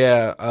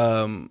 Yeah.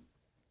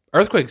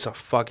 Earthquake's a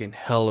fucking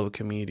hell of a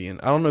comedian.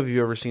 I don't know if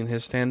you've ever seen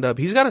his stand-up.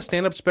 He's got a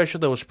stand-up special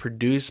that was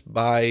produced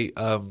by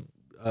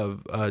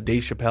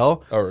Dave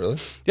Chappelle. Oh, really?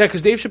 Yeah,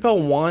 because Dave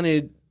Chappelle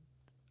wanted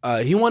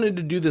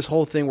to do this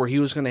whole thing where he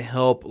was going to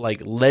help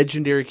like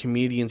legendary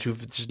comedians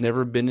who've just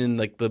never been in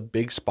like the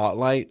big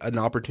spotlight an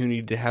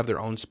opportunity to have their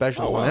own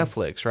specials on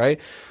Netflix, right?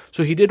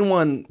 So he did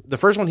one. The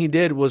first one he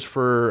did was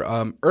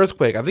for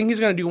Earthquake. I think he's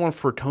going to do one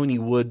for Tony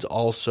Woods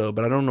also,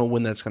 but I don't know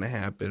when that's going to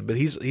happen. But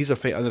he's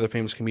another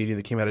famous comedian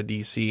that came out of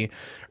DC.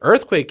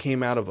 Earthquake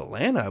came out of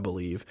Atlanta, I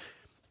believe,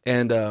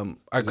 and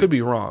I could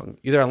be wrong.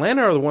 Either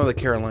Atlanta or one of the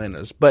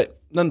Carolinas, but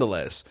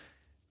nonetheless,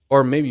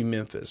 or maybe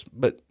Memphis,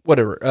 but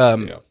whatever.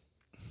 Yeah.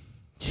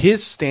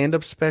 His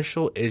stand-up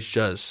special is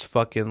just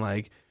fucking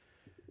like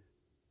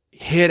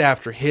hit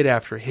after hit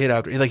after hit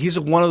after. Like he's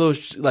one of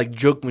those like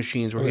joke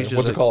machines where he's just.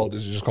 What's it called?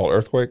 Is it just called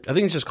Earthquake? I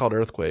think it's just called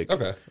Earthquake.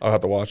 Okay, I'll have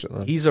to watch it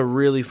then. He's a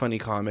really funny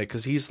comic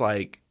because he's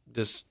like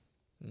just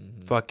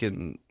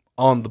fucking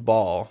on the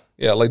ball.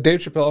 Yeah, like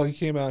Dave Chappelle, he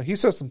came out. He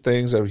said some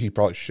things that he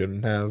probably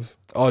shouldn't have.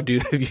 Oh,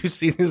 dude, have you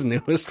seen his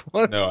newest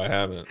one? No, I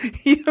haven't.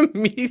 He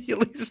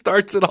immediately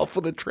starts it off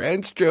with a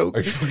trans joke.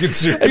 Are you fucking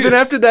serious? And then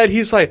after that,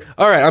 he's like,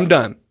 all right, I'm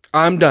done.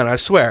 I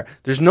swear.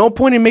 There's no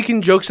point in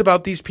making jokes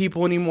about these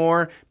people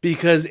anymore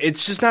because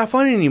it's just not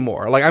funny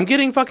anymore. Like, I'm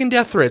getting fucking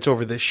death threats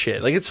over this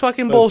shit. Like, it's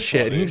fucking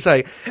bullshit. Funny. And he's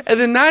like, and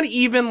then not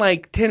even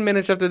like 10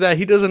 minutes after that,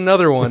 he does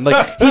another one.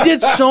 Like, he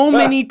did so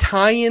many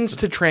tie-ins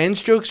to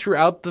trans jokes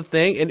throughout the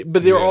thing,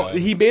 but they were all,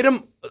 he made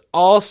them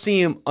all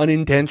seem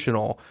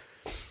unintentional.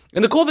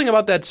 And the cool thing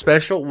about that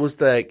special was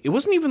that it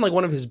wasn't even like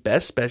one of his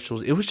best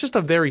specials. It was just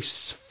a very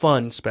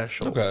fun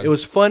special. Okay. It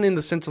was fun in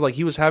the sense of like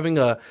he was having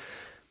like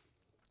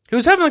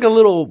a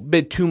little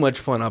bit too much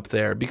fun up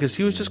there because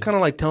he was just kind of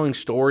like telling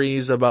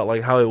stories about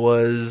like how it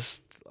was,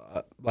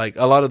 like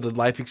a lot of the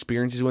life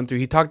experiences he went through.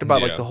 He talked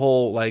about like the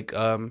whole like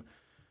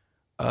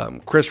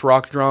Chris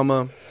Rock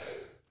drama.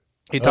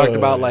 He talked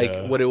about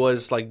like what it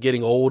was like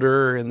getting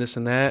older and this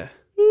and that.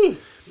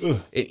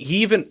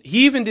 He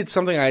even did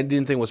something I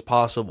didn't think was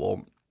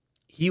possible.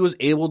 He was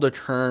able to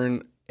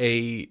turn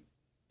a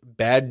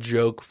bad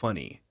joke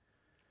funny.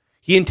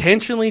 He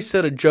intentionally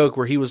said a joke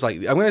where he was like,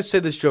 I'm going to say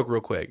this joke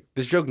real quick.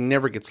 This joke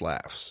never gets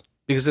laughs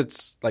because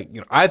it's like,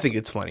 I think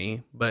it's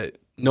funny, but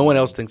no one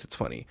else thinks it's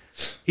funny.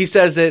 He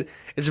says it.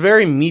 It's a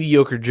very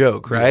mediocre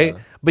joke, right?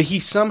 Yeah. But he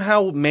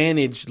somehow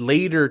managed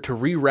later to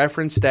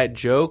re-reference that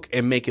joke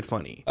and make it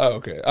funny. Oh,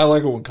 okay. I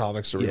like it when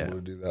comics are able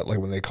to do that, like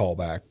when they call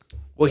back.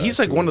 Well, he's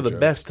like one of the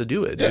best to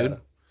do it, dude. Yeah.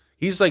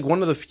 He's like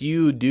one of the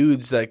few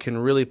dudes that can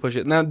really push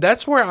it. Now,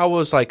 that's where I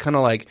was like kind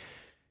of like,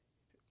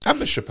 I'm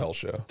the Chappelle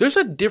Show. There's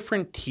a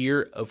different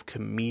tier of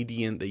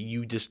comedian that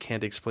you just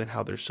can't explain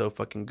how they're so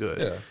fucking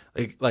good.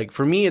 Yeah. Like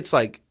for me, it's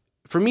like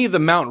the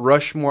Mount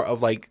Rushmore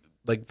of like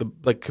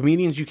the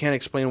comedians you can't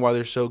explain why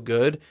they're so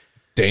good.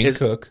 Dane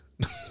Cook.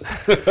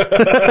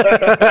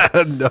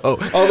 No.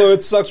 Although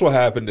it sucks what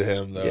happened to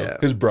him though. Yeah.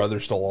 His brother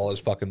stole all his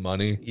fucking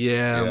money.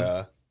 Yeah.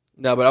 Yeah.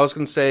 No, but I was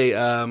gonna say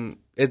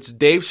it's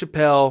Dave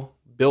Chappelle,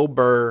 Bill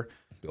Burr,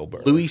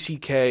 Louis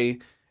C.K.,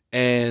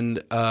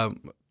 and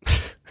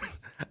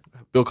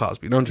Bill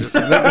Cosby. No, I'm just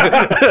Drink a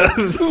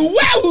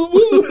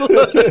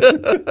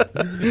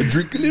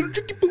little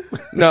drinky poo.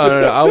 No.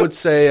 I would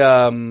say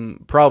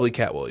probably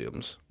Cat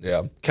Williams.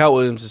 Yeah. Cat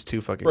Williams is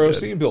too fucking good.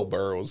 Seeing Bill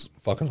Burr was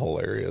fucking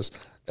hilarious.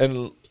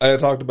 And I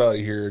talked about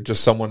it here,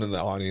 just someone in the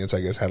audience,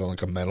 I guess, had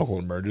like a medical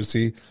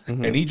emergency,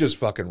 and he just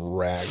fucking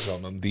rags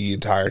on them the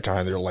entire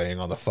time they're laying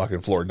on the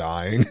fucking floor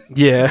dying.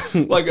 Yeah.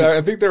 Like,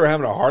 I think they were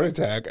having a heart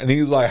attack, and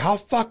he's like, how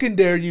fucking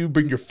dare you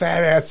bring your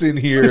fat ass in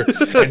here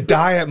and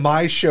die at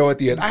my show at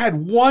the end? I had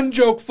one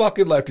joke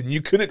fucking left, and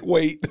you couldn't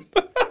wait.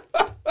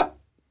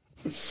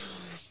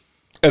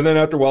 And then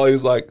after a while, he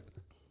was like,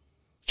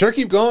 should I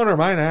keep going, or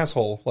am I an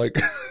asshole? Like,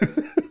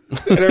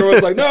 and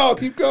everyone's like, no,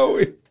 keep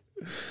going.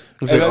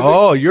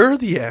 Like, you're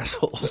the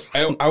assholes.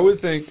 I would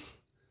think,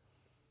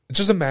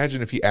 just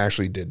imagine if he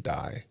actually did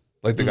die.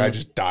 Like, the guy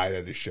just died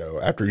at his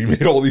show after he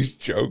made all these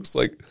jokes.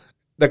 Like,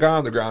 the guy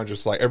on the ground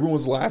just like,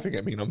 everyone's laughing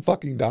at me and I'm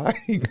fucking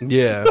dying.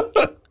 Yeah.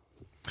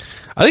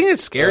 I think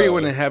it's scary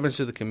when it happens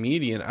to the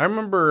comedian. I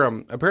remember,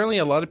 apparently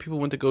a lot of people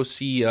went to go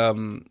see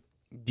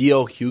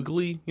D.L.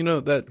 Hughley, you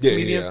know, that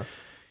comedian?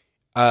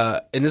 Yeah.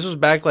 And this was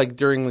back, like,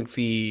 during, like,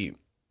 the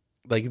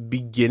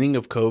beginning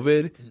of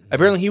COVID.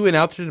 Apparently he went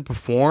out there to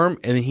perform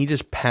and then he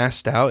just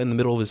passed out in the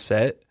middle of his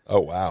set.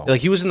 Oh, wow.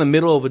 Like he was in the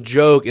middle of a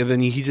joke and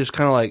then he just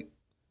kind of like,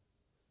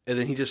 and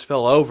then he just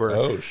fell over.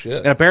 Oh, shit.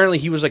 And apparently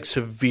he was like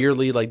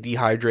severely like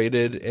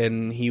dehydrated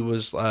and he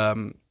was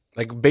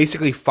like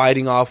basically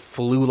fighting off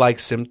flu-like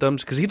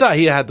symptoms because he thought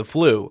he had the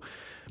flu.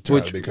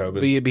 Which he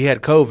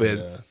had COVID.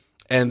 Yeah.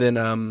 And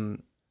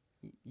then,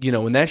 you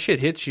know, when that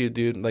shit hits you,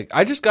 dude, like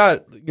I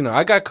got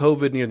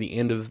COVID near the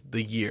end of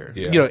the year.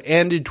 Yeah. You know,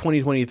 ended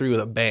 2023 with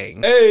a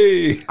bang.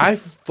 Hey! I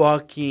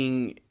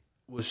fucking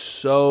was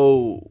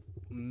so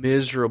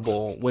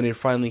miserable when it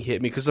finally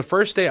hit me because the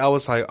first day I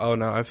was like, oh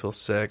no, I feel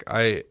sick.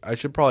 I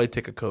should probably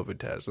take a COVID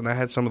test. And I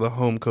had some of the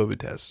home COVID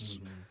tests.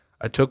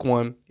 I took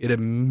one. It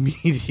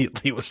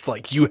immediately was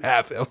like, you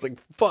have it. I was like,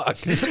 fuck.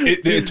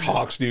 It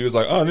talks, dude. It's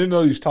like, oh, I didn't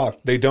know these talk.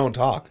 They don't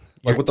talk.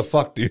 Like, what the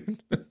fuck,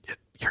 dude?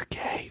 You're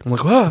gay. I'm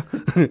like, what?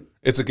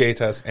 It's a gay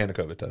test and a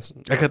COVID test.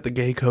 I got the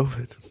gay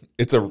COVID.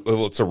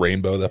 It's a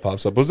rainbow that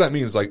pops up. What does that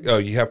mean? It's like, oh,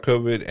 you have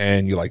COVID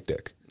and you like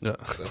dick. No.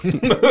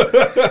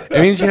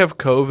 It means you have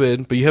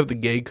COVID, but you have the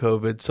gay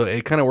COVID, so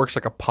it kind of works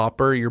like a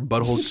popper. Your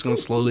butthole's just going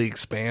to slowly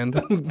expand.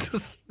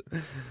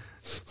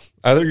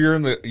 Either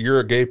you're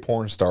a gay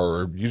porn star,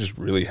 or you just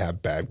really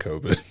have bad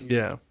COVID.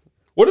 Yeah.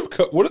 What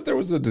if there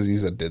was a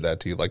disease that did that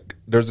to you? Like,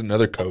 there's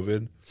another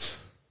COVID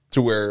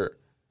to where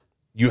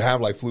you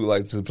have like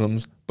flu-like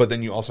symptoms, but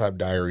then you also have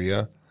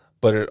diarrhea,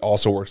 but it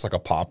also works like a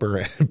popper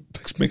and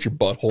makes your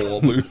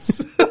butthole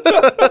loose.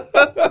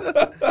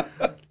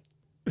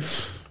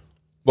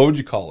 What would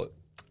you call it?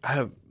 I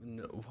have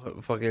no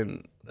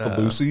fucking The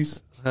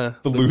Lucy's? huh?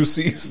 The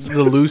Lucy's?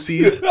 The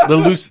Lucy's,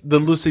 the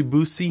Lucy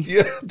Boosey,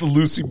 Yeah, the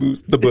Lucy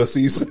Boost, the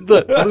Bussies.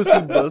 the Lucy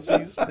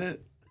Boosies.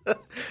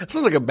 That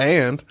sounds like a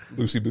band.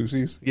 Lucy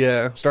Boosies.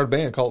 Yeah. Start a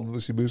band called the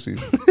Lucy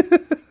Boosies.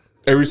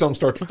 Every song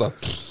starts with a.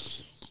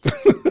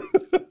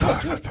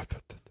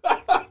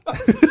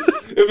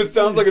 If it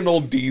sounds like an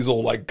old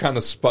diesel, like kind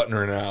of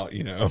sputtering out,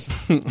 you know,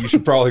 you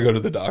should probably go to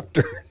the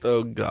doctor.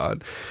 Oh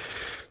God,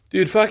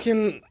 dude,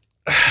 fucking,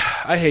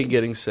 I hate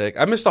getting sick.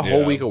 I missed a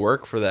whole week of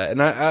work for that,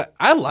 and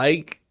I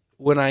like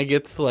when I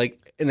get to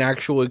like an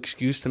actual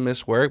excuse to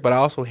miss work, but I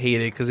also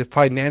hate it because it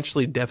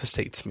financially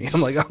devastates me.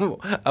 I'm like,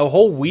 a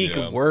whole week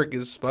of work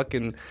is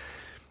fucking,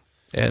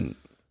 and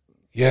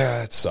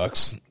yeah, it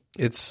sucks.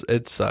 it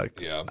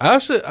sucked. Yeah,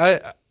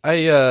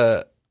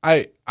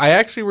 I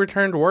actually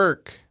returned to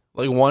work,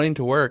 like wanting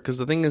to work, because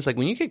the thing is, like,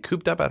 when you get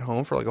cooped up at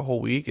home for like a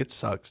whole week, it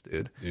sucks,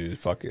 dude. Dude,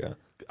 fuck yeah.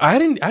 I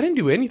didn't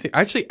do anything.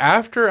 Actually,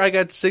 after I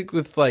got sick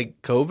with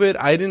like COVID,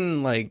 I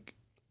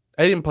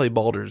didn't play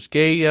Baldur's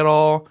Gate at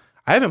all.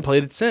 I haven't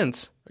played it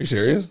since. Are you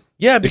serious?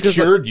 Yeah, It because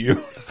cured you.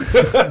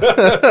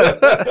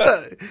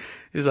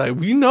 He's like,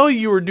 we know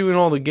you were doing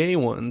all the gay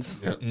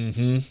ones. Yeah,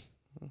 mm-hmm.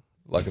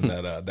 Liking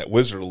that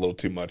wizard a little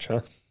too much,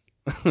 huh?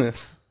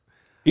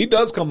 He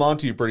does come on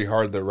to you pretty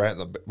hard, though, right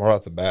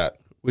off the bat.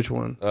 Which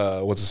one?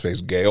 What's his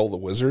face? Gale, the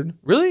wizard?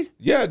 Really?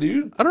 Yeah,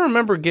 dude. I don't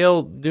remember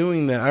Gale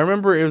doing that. I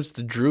remember it was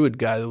the druid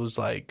guy that was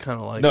like, kind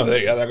of like, No,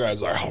 that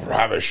guy's like, I'll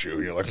ravish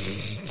you. You're like,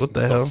 what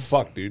the hell?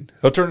 Fuck, dude.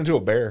 He'll turn into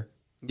a bear.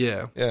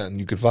 Yeah. Yeah, and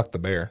you could fuck the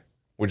bear,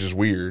 which is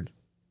weird.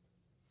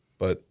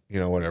 But, you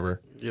know,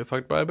 whatever. You get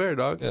fucked by a bear,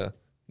 dog. Yeah.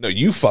 No,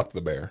 you fuck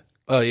the bear.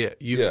 Oh, yeah.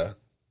 Yeah.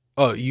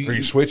 Oh, Or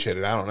you switch hit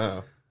it. I don't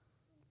know.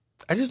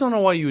 I just don't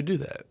know why you would do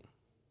that.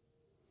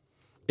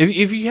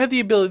 If you had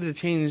the ability to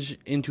change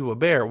into a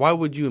bear, why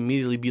would you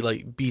immediately be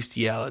like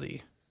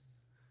bestiality?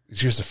 It's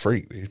just a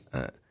freak, dude.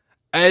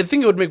 I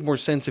think it would make more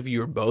sense if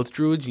you were both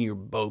druids and you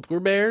both were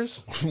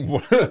bears.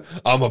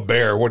 I'm a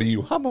bear. What are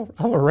you? I'm a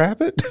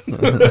rabbit.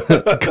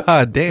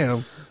 God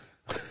damn.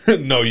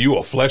 No, you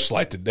a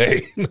fleshlight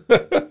today.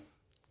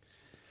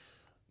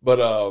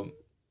 But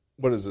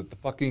what is it? The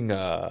fucking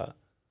I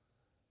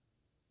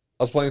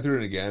was playing through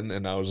it again,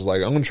 and I was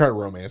like, I'm gonna try to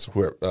romance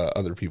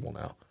other people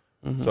now.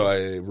 Mm-hmm. So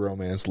I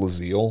romanced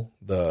Lazille,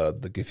 the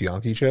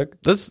Githyanki chick.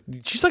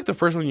 She's like the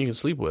first one you can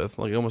sleep with,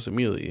 like almost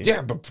immediately.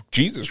 Yeah, but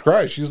Jesus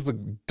Christ, she's the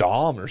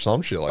dom or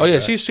some shit like that. Oh yeah,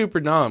 she's super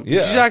dom.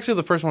 Yeah. She's actually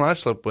the first one I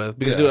slept with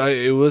because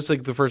it was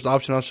like the first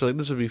option. I was like,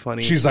 this would be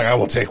funny. She's like, I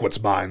will take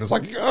what's mine. It's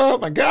like, oh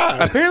my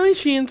God. Apparently,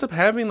 she ends up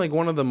having like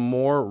one of the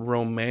more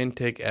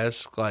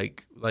romantic-esque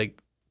like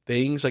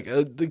things, like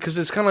because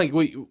it's kind of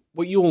like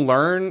what you'll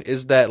learn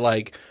is that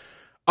like,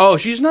 oh,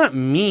 she's not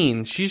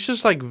mean. She's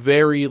just like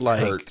very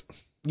like hurt.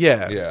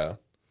 Yeah. Yeah.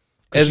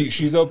 And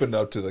she's opened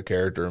up to the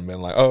character and been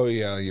like, oh,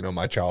 yeah, you know,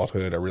 my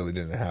childhood, I really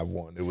didn't have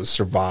one. It was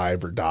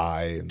survive or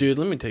die. And dude,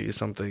 let me tell you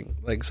something.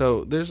 Like,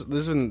 so there's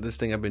been this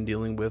thing I've been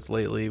dealing with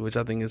lately, which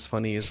I think is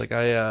funny. Is like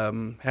I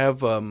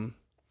have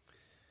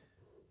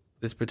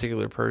this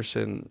particular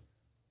person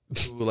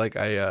who like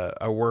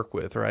I work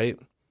with, right?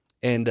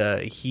 And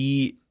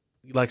he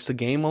likes to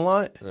game a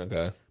lot.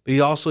 Okay. But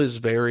he also is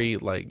very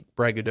like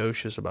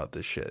braggadocious about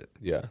this shit.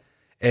 Yeah.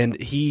 And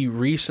he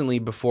recently,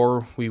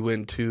 before we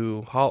went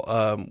to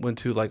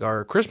like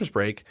our Christmas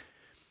break,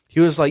 he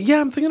was like,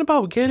 "Yeah, I'm thinking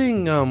about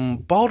getting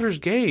Baldur's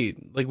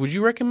Gate. Like, would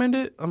you recommend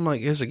it?" I'm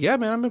like, "He's like, yeah,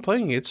 man, I've been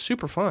playing it. It's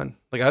super fun.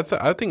 Like,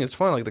 I think it's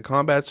fun. Like, the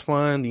combat's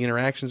fun, the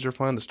interactions are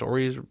fun, the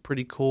story is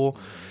pretty cool."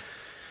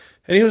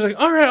 And he was like,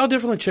 "All right, I'll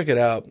definitely check it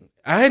out."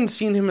 I hadn't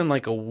seen him in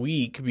like a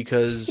week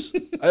because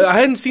I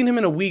hadn't seen him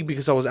in a week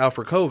because I was out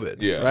for COVID.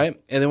 Yeah.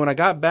 Right. And then when I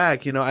got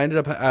back, you know, I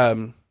ended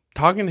up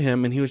talking to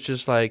him, and he was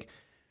just like.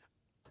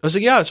 I was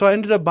like, yeah, so I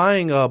ended up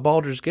buying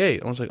Baldur's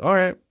Gate. I was like, all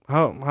right,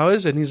 how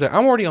is it? And he's like,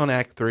 I'm already on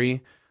Act 3. I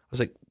was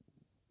like,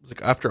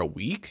 after a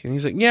week? And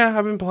he's like, yeah,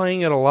 I've been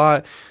playing it a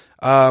lot.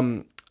 I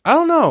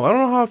don't know. I don't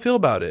know how I feel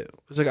about it. I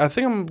was like, I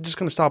think I'm just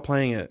going to stop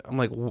playing it. I'm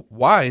like,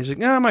 why? He's like,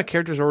 nah, my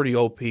character's already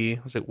OP.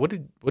 I was like, what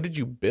did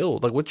you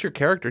build? Like, what's your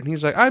character? And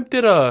he's like, I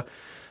did a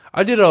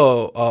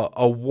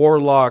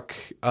Warlock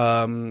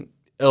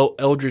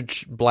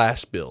Eldritch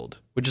Blast build,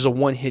 which is a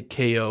one-hit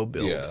KO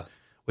build. Yeah.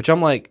 Which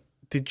I'm like,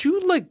 did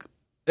you like?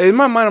 In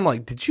my mind, I'm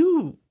like, did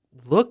you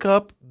look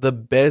up the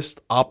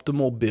best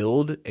optimal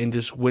build and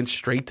just went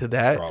straight to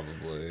that?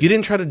 Probably. You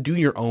didn't try to do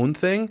your own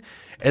thing.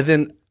 And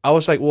then I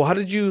was like, well, how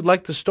did you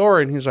like the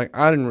story? And he's like,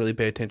 I didn't really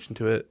pay attention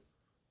to it.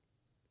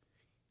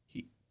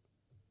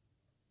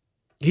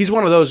 He's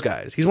one of those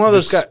guys. He's one of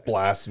those guys.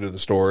 Blasted to the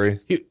story.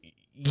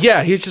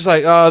 He's just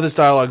like, oh, this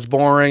dialogue's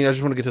boring. I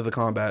just want to get to the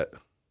combat.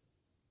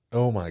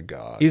 Oh my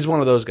God. He's one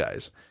of those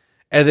guys.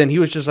 And then he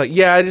was just like,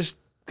 yeah, I just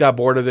got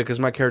bored of it because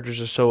my character's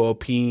just so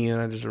OP and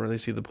I just don't really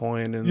see the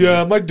point. And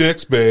yeah, my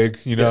dick's big,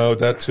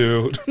 that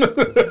too.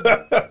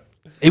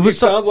 It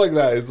sounds like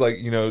that. It's like,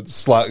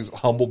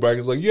 humble bragging.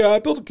 It's like, yeah, I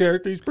built a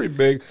character. He's pretty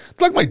big.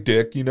 It's like my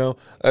dick, and,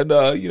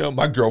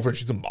 my girlfriend,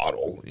 she's a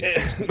model.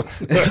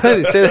 It's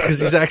funny to say that because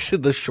he's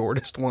actually the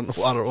shortest one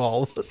out of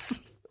all of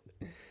us.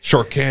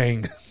 Short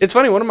King. It's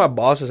funny. One of my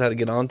bosses had to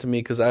get on to me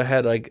because I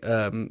had like,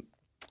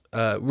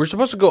 we're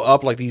supposed to go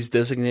up like these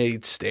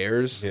designated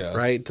stairs,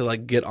 right, to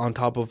like get on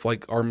top of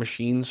like our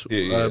machines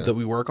that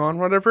we work on,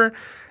 whatever.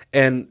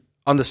 And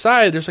on the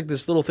side, there's like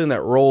this little thing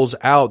that rolls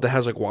out that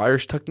has like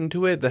wires tucked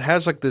into it that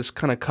has like this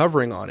kind of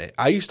covering on it.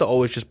 I used to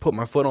always just put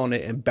my foot on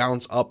it and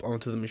bounce up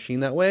onto the machine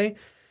that way.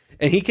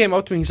 And he came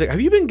up to me. He's like, have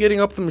you been getting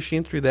up the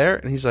machine through there?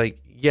 And he's like,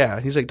 yeah.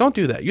 And he's like, don't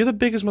do that. You're the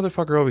biggest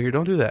motherfucker over here.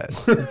 Don't do that.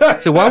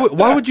 So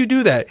why would you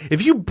do that?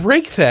 If you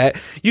break that,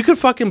 you could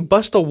fucking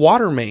bust a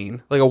water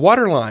main, like a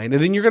water line,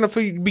 and then you're gonna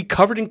be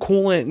covered in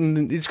coolant,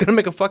 and it's gonna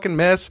make a fucking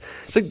mess.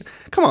 It's like,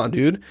 come on,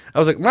 dude. I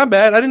was like, my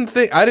bad. I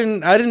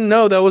didn't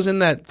know that was in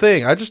that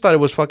thing. I just thought it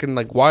was fucking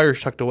like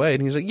wires tucked away.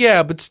 And he's like,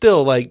 yeah, but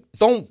still, like,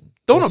 don't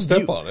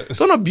step on it.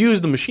 Don't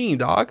abuse the machine,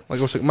 dog. Like,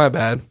 I was like, my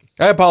bad.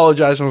 I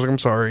apologized. And I was like, I'm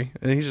sorry.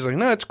 And he's just like,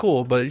 no, it's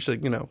cool. But he's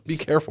like, be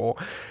careful.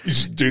 You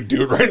just do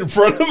it right in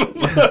front of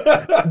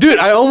him. Dude,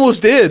 I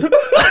almost did.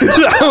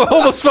 I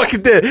almost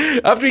fucking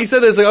did. After he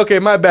said that, it's like, okay,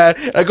 my bad.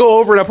 I go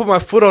over and I put my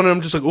foot on it.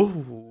 I'm just like,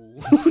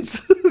 ooh.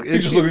 He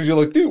just looking at you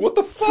like, dude, what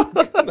the fuck?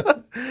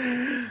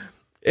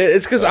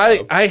 It's because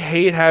I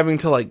hate having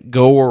to like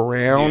go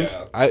around.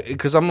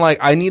 Because I'm like,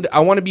 I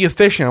want to be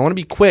efficient. I want to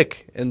be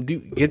quick and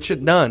get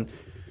shit done.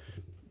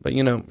 But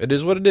it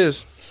is what it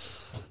is.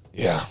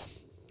 Yeah.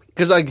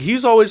 Because like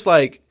he's always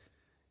like,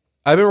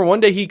 I remember one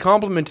day he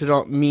complimented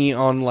me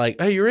on like,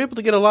 hey, you're able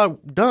to get a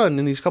lot done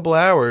in these couple of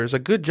hours.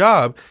 Like, good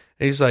job.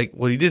 And he's like,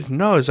 what he didn't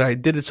know is I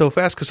did it so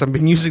fast because I've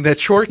been using that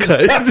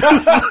shortcut.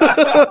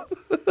 I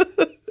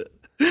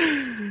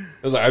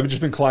was like, I've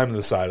just been climbing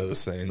the side of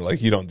this thing.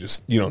 Like, you don't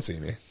see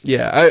me.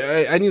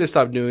 Yeah, I need to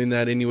stop doing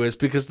that anyways,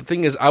 because the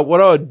thing is,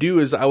 what I would do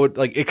is I would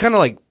like, it kind of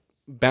like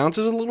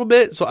bounces a little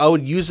bit, so I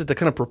would use it to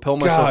kind of propel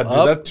myself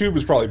up. Dude, that tube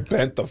is probably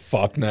bent the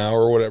fuck now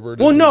or whatever.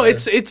 Well, no,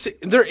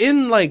 they're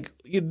in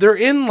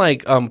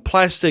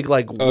plastic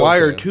like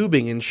wire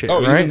tubing and shit,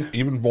 right?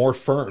 Even more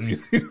firm.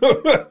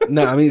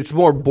 No, I mean it's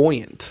more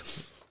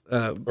buoyant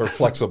or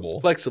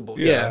flexible. Flexible,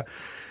 yeah.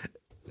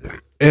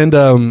 And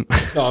no,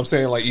 I'm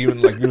saying like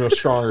even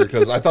stronger,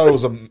 because I thought it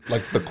was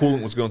like the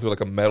coolant was going through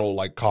like a metal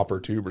like copper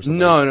tube or something.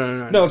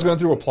 No, it's going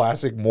through a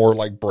plastic more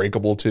like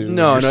breakable tube.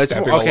 No, it's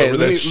more, okay.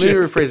 Let me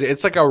rephrase it.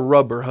 It's like a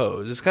rubber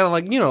hose. It's kind of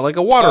like like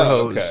a water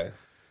hose. Okay.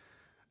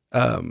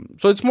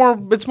 So it's more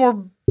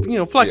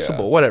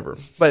flexible, whatever.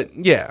 But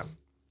yeah.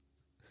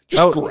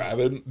 Just grab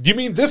it. Do you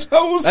mean this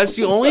hose? That's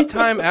the only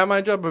time at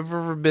my job I've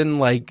ever been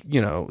like,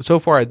 so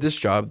far at this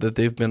job that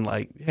they've been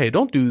like, hey,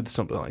 don't do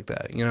something like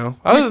that,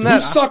 Other than that,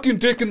 who's sucking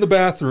dick in the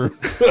bathroom?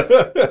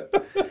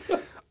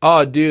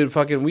 Oh, dude,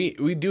 fucking,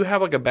 we do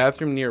have like a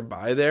bathroom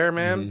nearby there,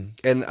 man,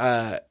 and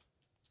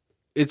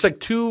it's like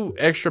 2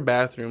 extra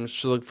bathrooms,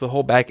 so like the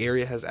whole back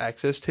area has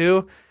access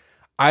to.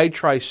 I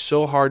try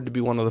so hard to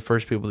be one of the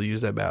first people to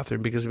use that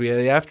bathroom because in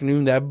the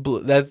afternoon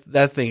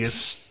that thing is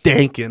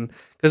stanking.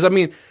 Because I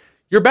mean,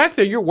 you're back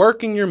there, you're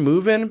working, you're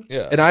moving,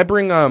 and I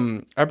bring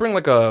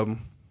like a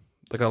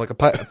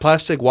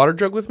plastic water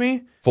jug with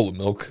me, full of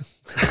milk.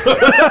 Could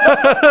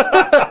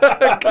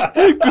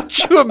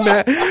you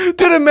imagine?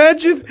 Dude,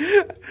 imagine.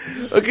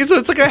 Okay, so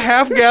it's like a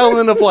half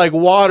gallon of like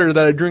water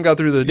that I drink out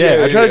through the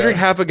day. I try to drink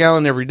half a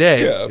gallon every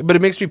day, but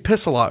it makes me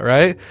piss a lot,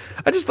 right?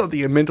 I just thought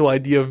the mental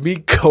idea of me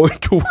going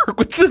to work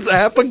with this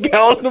half a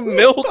gallon of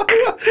milk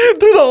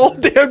through the whole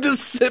day, I'm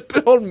just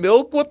sipping on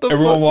milk. What the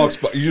Everyone fuck? walks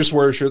by. You just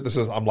wear a shirt that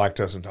says, I'm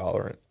lactose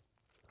intolerant.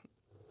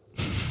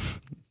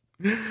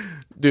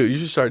 Dude, you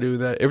should start doing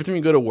that. Every time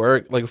you go to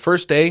work, like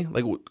first day,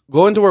 like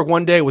go into work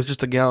one day with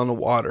just a gallon of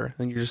water,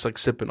 and you're just like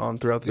sipping on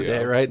throughout the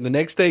day, right? And the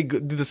next day, do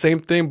the same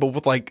thing, but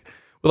with like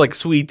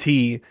sweet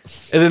tea.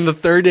 And then the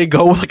third day,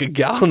 go with like a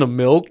gallon of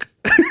milk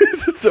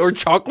or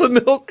chocolate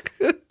milk,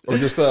 or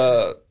just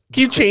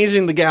keep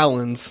changing the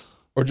gallons,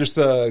 or just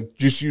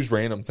use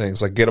random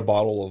things, like get a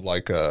bottle of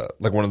like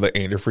one of the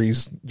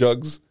antifreeze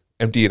jugs,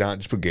 empty it out,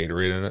 and just put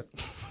Gatorade in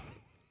it,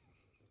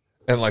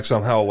 and like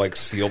somehow like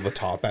seal the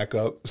top back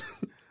up.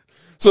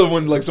 So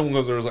when like someone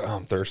goes there, it's like, oh,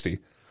 I'm thirsty.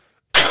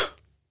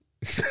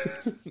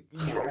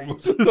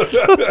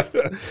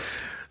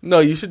 No,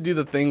 you should do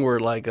the thing where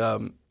like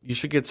you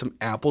should get some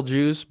apple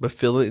juice, but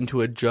fill it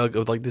into a jug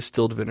of like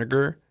distilled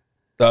vinegar.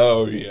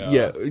 Oh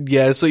yeah.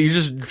 Yeah. So you're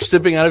just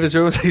sipping out of his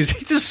room. Is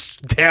he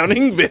just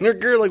downing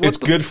vinegar? Like, It's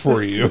good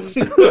for you.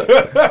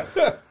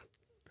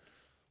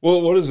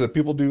 Well, what is it?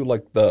 People do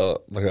like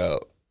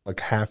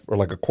half or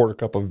like a quarter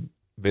cup of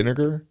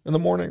vinegar in the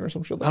morning or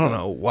some shit like I don't that.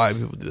 know why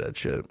people do that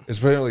shit.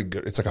 It's really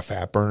good. It's like a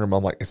fat burner. But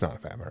I'm like, it's not a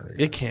fat burner.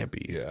 It can't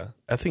be. Yeah.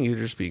 I think you're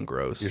just being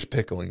gross. You're just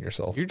pickling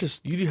yourself. You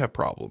do have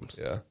problems.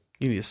 Yeah.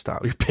 You need to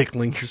stop. You're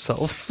pickling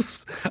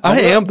yourself. I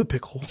am the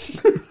pickle.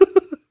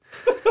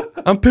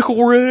 I'm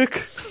Pickle Rick.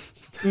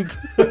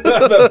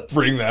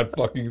 Bring that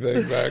fucking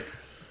thing back.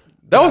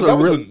 That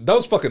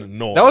was fucking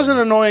annoying. That was an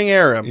annoying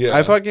era. Yeah.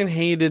 I fucking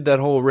hated that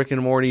whole Rick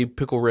and Morty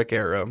Pickle Rick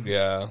era.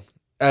 Yeah.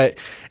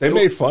 They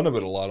made fun of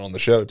it a lot on the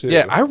show too.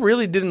 Yeah, I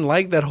really didn't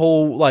like that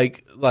whole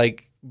like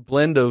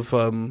blend of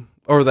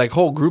or like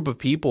whole group of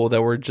people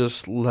that were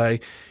just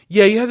like,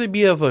 yeah, you have to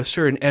be of a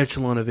certain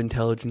echelon of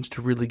intelligence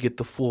to really get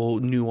the full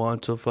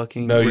nuance of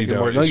fucking No, Rick you and don't.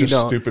 Morty. It's No,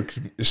 just you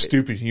don't.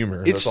 stupid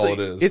humor. That's all it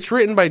is. It's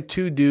written by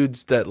two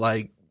dudes that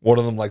like One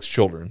of them likes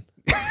children.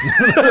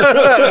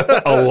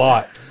 A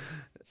lot.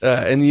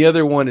 and the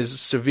other one is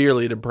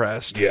severely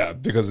depressed. Yeah,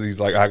 because he's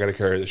like, I got to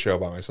carry the show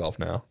by myself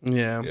now.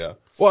 Yeah. Yeah.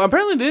 Well,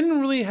 apparently they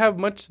didn't really have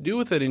much to do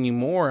with it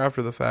anymore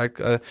after the fact.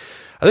 I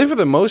think for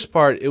the most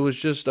part, it was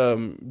just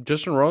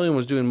Justin Roiland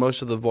was doing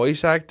most of the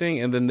voice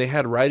acting, and then they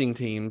had writing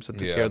teams that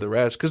took care of the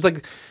rest. Because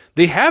like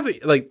they have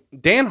like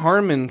Dan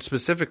Harmon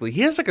specifically,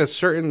 he has like a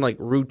certain like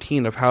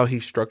routine of how he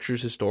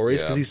structures his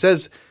stories because he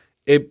says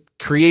it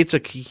creates a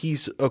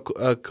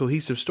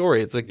cohesive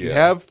story. It's like you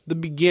have the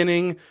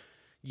beginning,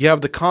 you have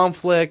the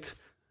conflict,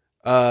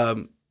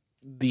 the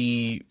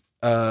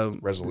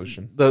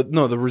Resolution.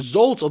 The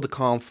results of the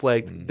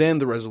conflict, then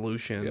the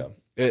resolution. Yeah.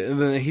 And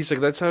then he's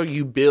like, that's how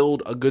you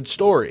build a good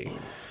story.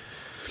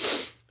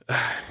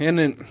 And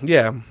then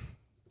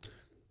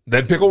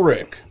Then Pickle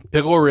Rick.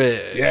 Pickle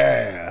Rick.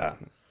 Yeah.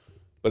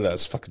 But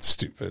that's fucking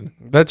stupid.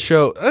 That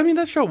show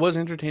was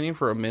entertaining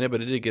for a minute,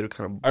 but it did get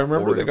kind of I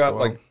remember bored they after a got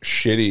while. like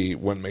shitty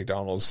when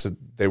McDonald's said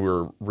they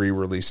were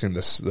re-releasing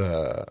the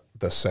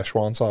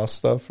Szechuan sauce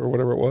stuff or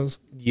whatever it was.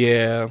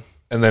 Yeah.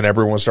 And then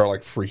everyone started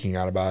like freaking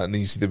out about it. And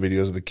then you see the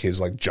videos of the kids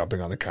like jumping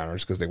on the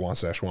counters because they want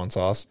Szechuan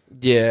sauce.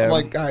 Yeah. I'm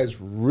like,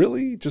 guys,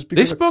 really? Just They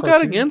because spoke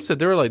out against it.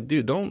 They were like,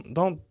 dude, don't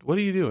what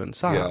are you doing?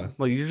 Stop. Yeah.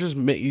 Like you're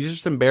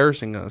just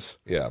embarrassing us.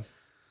 Yeah.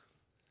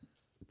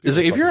 Is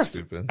like if you're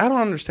stupid. I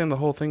don't understand the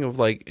whole thing of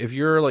like if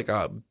you're like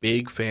a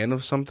big fan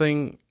of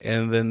something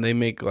and then they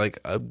make like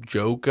a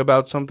joke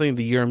about something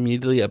that you're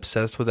immediately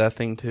obsessed with that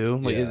thing too.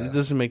 Like it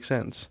doesn't make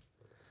sense.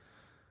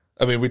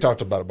 I mean, we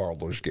talked about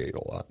Baldur's Gate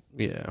a lot.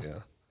 Yeah. Yeah.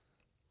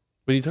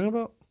 What are you talking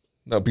about?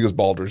 No, because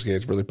Baldur's Gate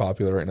is really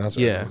popular right now, so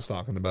Yeah. everyone's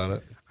talking about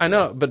it. I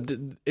know, but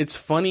it's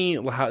funny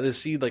how to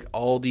see like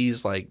all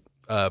these like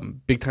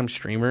big time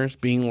streamers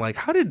being like,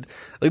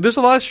 there's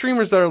a lot of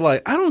streamers that are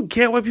like, I don't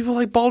get why people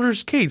like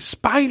Baldur's Gate.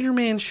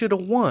 Spider-Man should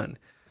have won.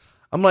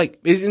 I'm like,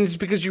 it's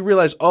because you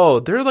realize,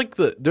 they're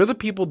the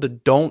people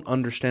that don't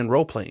understand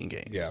role playing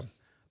games. Yeah.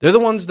 They're the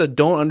ones that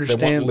don't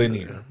understand. They want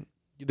linear.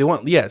 They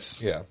want yes.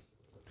 Yeah.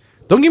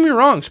 Don't get me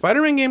wrong,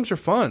 Spider-Man games are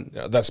fun.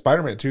 Yeah, that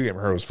Spider-Man 2 game I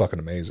heard was fucking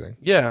amazing.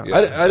 Yeah,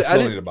 I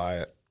still need to buy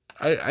it.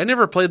 I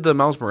never played the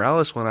Miles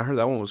Morales one. I heard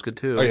that one was good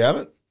too. Oh, you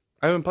haven't?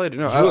 I haven't played it.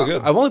 No, It's really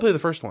good. I've only played the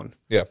first one.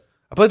 Yeah.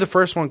 I played the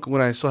first one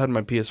when I still had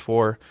my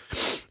PS4,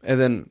 and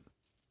then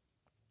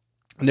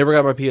I never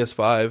got my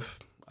PS5.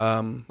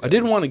 I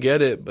didn't want to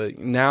get it, but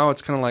now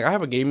it's kind of like I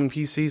have a gaming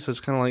PC, so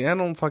it's kind of like I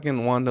don't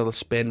fucking want to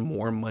spend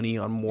more money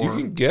on more.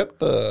 You can get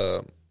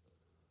the...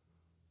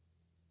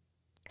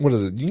 What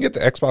is it? You can get the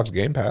Xbox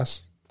Game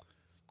Pass.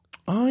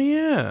 Oh,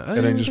 yeah.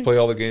 And then just play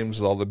all the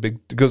games, all the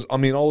big... Because, I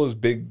mean, all those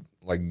big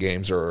like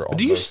games are on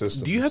those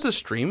systems. Do you have to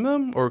stream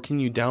them, or can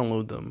you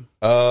download them?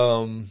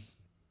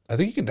 I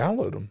think you can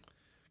download them.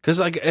 Because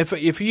like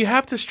if you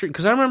have to stream,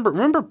 because I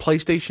remember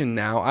PlayStation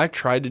Now. I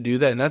tried to do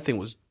that, and that thing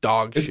was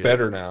dog shit. It's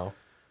better now.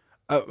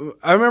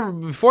 I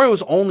remember before it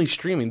was only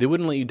streaming. They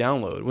wouldn't let you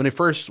download when it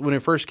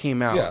first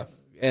came out. Yeah,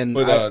 and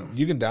but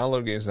you can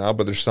download games now,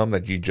 but there's some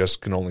that you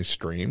just can only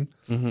stream.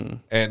 Mm-hmm.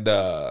 And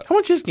how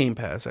much is Game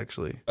Pass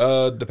actually?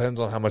 Depends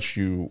on how much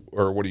you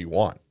or what do you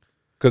want.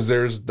 Because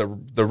there's the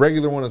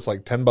regular one. It's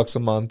like $10 a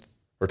month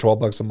or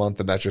 $12 a month,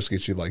 and that just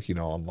gets you like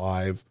on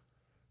live.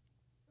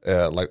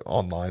 Like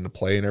online to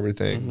play and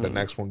everything. Mm-hmm. The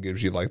next one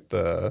gives you like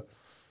the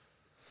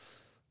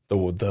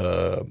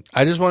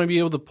I just want to be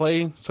able to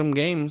play some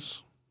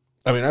games.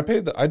 I mean, it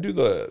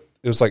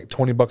was like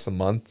 $20 a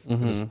month.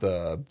 Mm-hmm. Is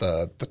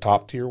the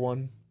top tier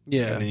one.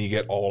 Yeah, and then you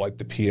get all like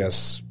the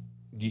PS.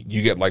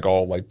 You get like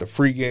all like the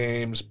free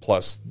games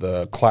plus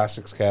the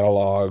classics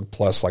catalog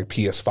plus like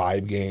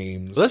PS5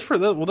 games. Well, that's for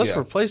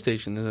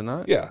PlayStation, is it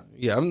not? Yeah,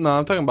 yeah. I'm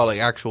talking about like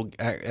actual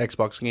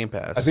Xbox Game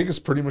Pass. I think it's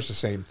pretty much the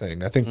same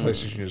thing. I think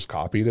PlayStation just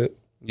copied it.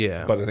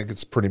 Yeah, but I think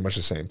it's pretty much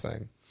the same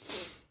thing.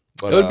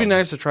 But, It would be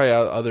nice to try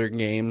out other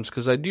games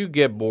because I do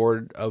get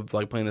bored of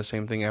like playing the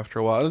same thing after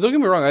a while. Don't get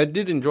me wrong, I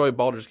did enjoy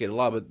Baldur's Gate a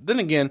lot, but then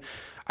again,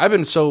 I've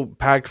been so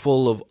packed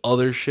full of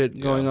other shit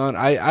going on.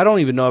 I don't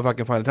even know if I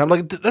can find the time.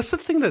 Like that's the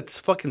thing that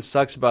fucking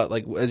sucks about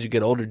like as you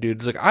get older, dude.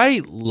 It's like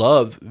I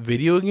love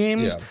video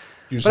games. Yeah.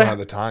 You just don't have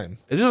the time.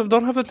 I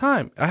don't have the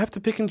time. I have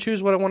to pick and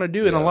choose what I want to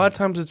do, and a lot of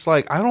times it's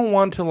like I don't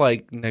want to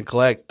like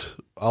neglect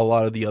a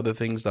lot of the other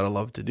things that I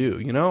love to do.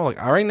 You know,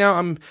 like right now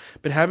I'm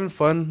been having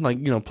fun,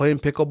 like playing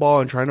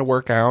pickleball and trying to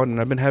work out, and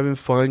I've been having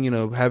fun,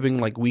 having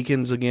like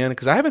weekends again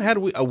because I haven't had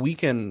a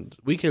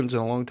weekends in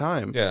a long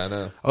time. Yeah, I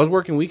know. I was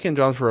working weekend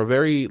jobs for a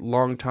very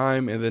long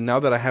time, and then now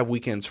that I have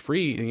weekends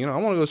free, I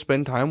want to go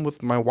spend time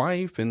with my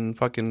wife and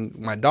fucking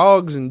my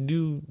dogs and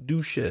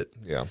do shit.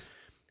 Yeah.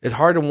 It's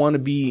hard to want to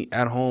be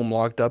at home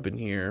locked up in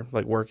here,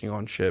 like working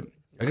on shit.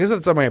 I guess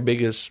that's my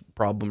biggest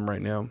problem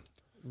right now.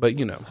 But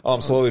Oh,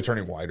 I'm slowly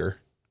turning whiter.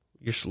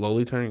 You're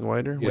slowly turning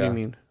whiter. What do you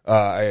mean?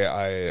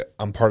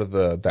 I'm part of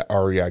that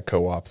REI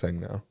co-op thing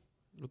now.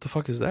 What the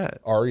fuck is that?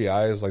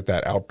 REI is like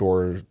that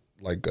outdoor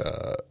like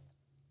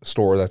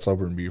store that's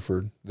over in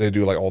Buford. They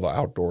do like all the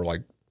outdoor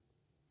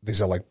they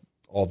sell like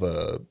all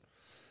the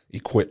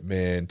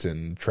equipment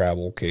and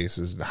travel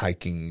cases and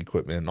hiking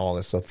equipment and all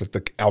that stuff, like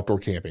the outdoor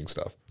camping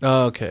stuff.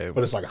 Oh, okay.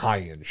 But it's like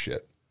high end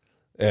shit,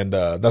 and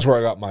that's where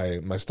I got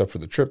my stuff for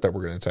the trip that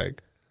we're gonna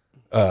take,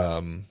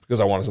 because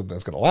I wanted something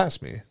that's gonna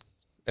last me,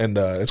 and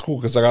it's cool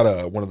because I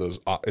got one of those.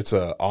 It's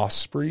a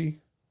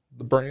Osprey,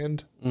 the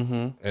brand,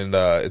 and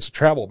it's a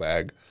travel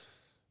bag,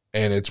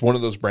 and it's one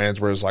of those brands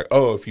where it's like,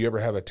 oh, if you ever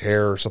have a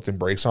tear or something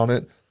breaks on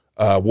it,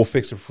 we'll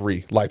fix it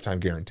free, lifetime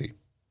guarantee,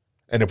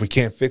 and if we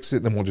can't fix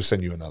it, then we'll just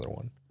send you another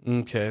one.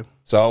 Okay.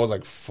 So I was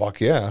like, fuck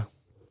yeah.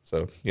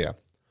 So yeah.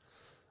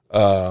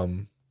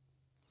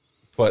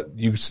 But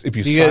if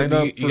you sign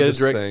up for this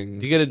thing,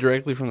 do you get it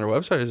directly from their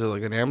website? Is it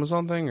like an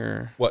Amazon thing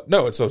or what?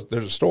 No,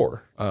 there's a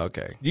store. Oh,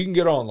 okay. You can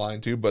get it online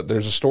too, but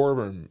there's a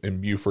store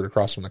in Buford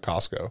across from the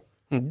Costco.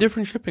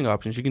 Different shipping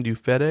options. You can do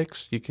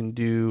FedEx, you can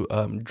do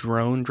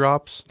drone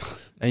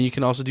drops, and you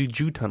can also do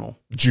Jew tunnel.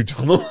 Jew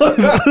tunnel.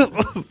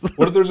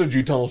 What if there's a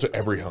Jew tunnel to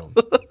every home?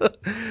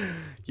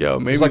 Yo,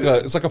 maybe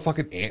it's like a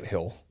fucking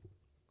anthill.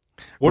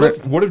 What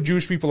if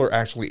Jewish people are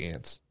actually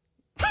ants?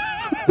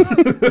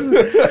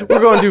 We're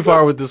going too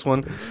far with this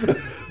one.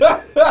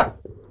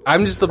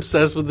 I'm just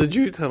obsessed with the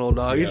Jew tunnel,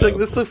 dog. He's like,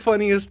 that's the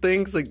funniest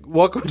thing. It's like,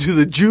 welcome to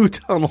the Jew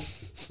tunnel.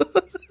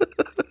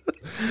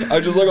 I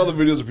just like all the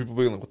videos of people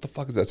being like, what the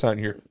fuck is that sign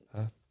here?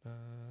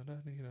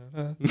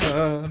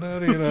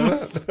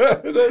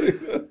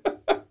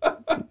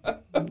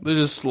 They're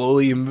just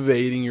slowly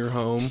invading your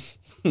home.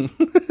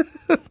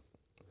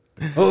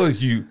 Oh,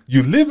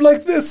 you live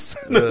like this?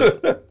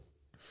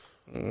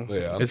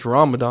 Yeah. It's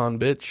Ramadan,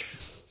 bitch.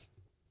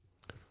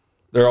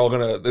 They're all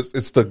gonna.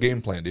 It's the game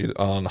plan, dude.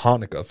 On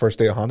Hanukkah, first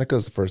day of Hanukkah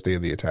is the first day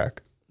of the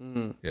attack.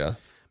 Yeah.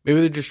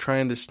 Maybe they're just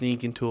trying to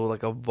sneak into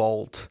a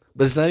vault,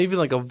 but it's not even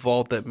like a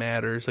vault that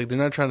matters. Like they're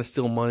not trying to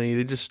steal money.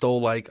 They just stole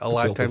like a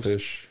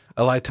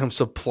lifetime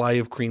supply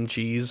of cream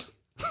cheese.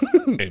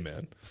 Hey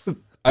man,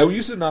 I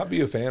used to not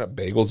be a fan of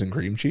bagels and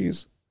cream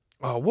cheese.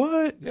 Oh,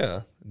 what?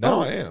 Yeah.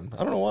 Now I am. I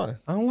don't know why.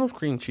 I don't love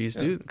cream cheese,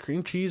 dude.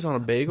 Cream cheese on a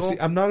bagel? See,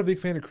 I'm not a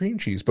big fan of cream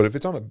cheese, but if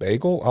it's on a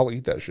bagel, I'll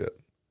eat that shit.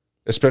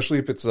 Especially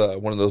if it's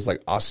one of those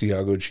like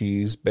Asiago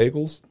cheese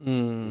bagels.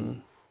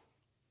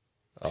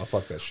 I'll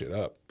fuck that shit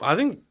up. I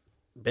think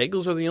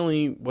bagels are the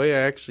only way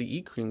I actually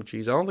eat cream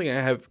cheese. I don't think I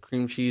have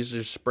cream cheese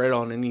just spread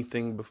on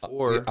anything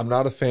before. I'm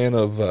not a fan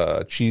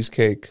of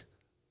cheesecake.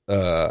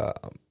 Really?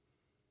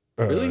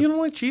 You don't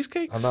like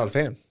cheesecakes? I'm not a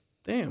fan.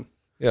 Damn.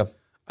 Yeah.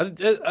 I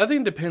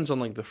think it depends on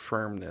like the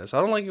firmness.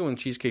 I don't like it when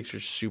cheesecakes are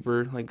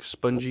super like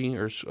spongy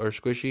or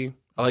squishy.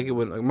 I like it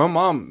when my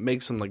mom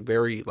makes them like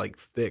very like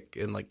thick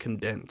and like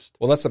condensed.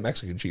 Well, that's the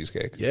Mexican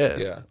cheesecake.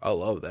 Yeah. I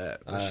love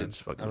that. That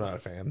shit's fucking. I'm not a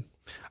fan.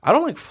 I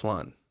don't like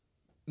flan.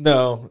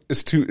 No,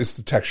 it's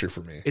the texture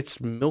for me. It's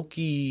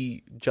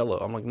milky Jello.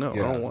 I'm like, no, I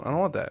don't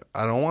want that.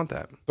 I don't want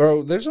that,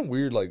 bro. There's some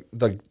weird like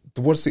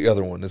what's the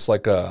other one? It's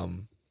like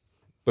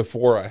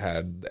before I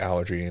had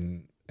allergy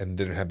and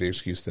didn't have the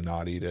excuse to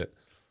not eat it.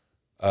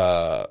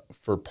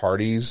 For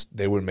parties,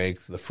 they would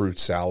make the fruit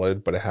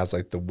salad, but it has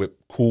like the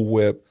Cool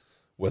Whip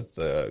with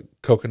the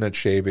coconut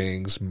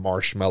shavings,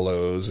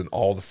 marshmallows, and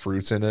all the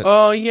fruits in it.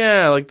 Oh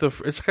yeah, like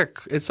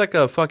it's like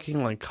a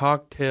fucking like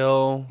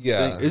cocktail.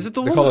 Yeah, thing. Is it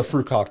the they one call it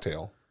fruit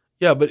cocktail?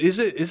 Yeah, but is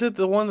it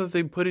the one that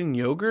they put in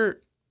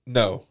yogurt?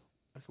 No.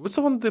 What's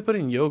the one that they put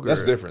in yogurt?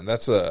 That's different.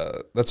 That's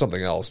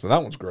something else, but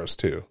that one's gross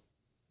too.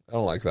 I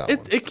don't like that one.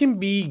 It can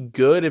be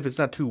good if it's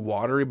not too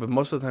watery, but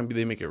most of the time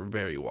they make it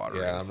very watery.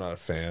 Yeah, I'm not a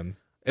fan.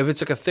 If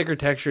it's like a thicker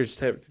texture,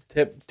 it's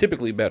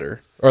typically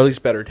better, or at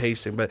least better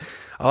tasting. But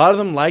a lot of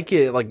them like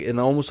it like in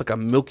almost like a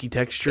milky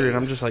texture, and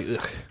I'm just like,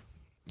 ugh.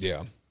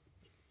 Yeah.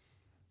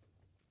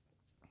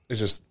 It's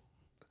just,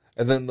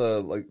 and then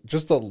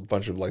just a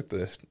bunch of like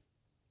the,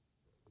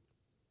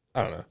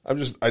 I don't know.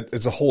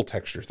 It's a whole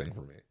texture thing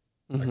for me.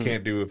 Mm-hmm. I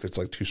can't do if it's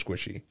like too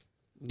squishy.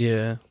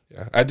 Yeah.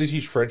 Yeah. I had to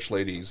teach French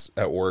ladies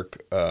at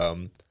work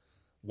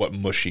what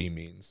mushy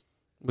means.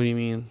 What do you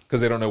mean?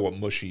 Because they don't know what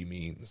mushy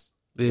means.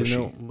 They didn't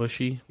know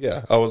mushy?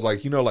 Yeah. I was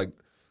like,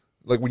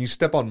 like when you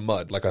step on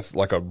mud, like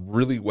a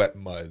really wet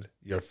mud,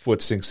 your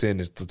foot sinks in.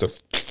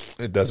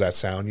 It does that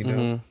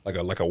sound,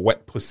 like a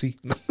wet pussy.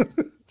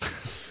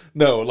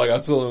 No, like I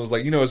was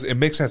like, it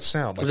makes that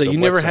sound. Like you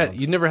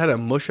never had a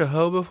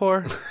mush-a-hoe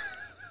before?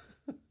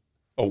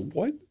 A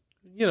what?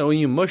 When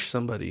you mush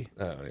somebody.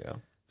 Oh yeah.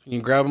 When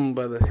you grab them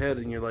by the head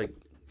and you're like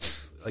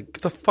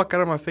get the fuck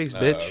out of my face,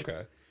 bitch.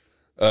 Okay.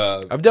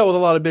 I've dealt with a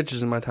lot of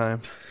bitches in my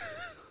time.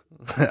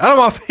 Out of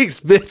my face,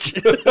 bitch.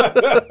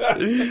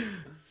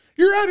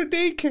 You're out of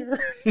daycare.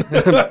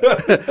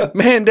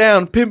 Man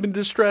down, pimp in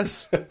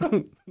distress.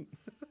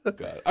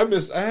 God, I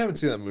haven't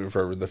seen that movie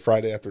forever. The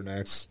Friday After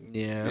Next.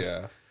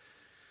 Yeah.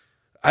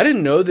 I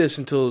didn't know this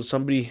until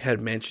somebody had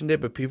mentioned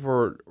it, but people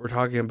were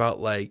talking about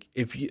like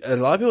a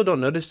lot of people don't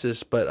notice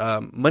this,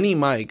 but Money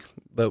Mike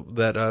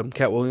that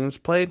Cat Williams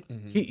played,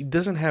 he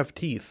doesn't have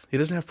teeth. He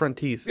doesn't have front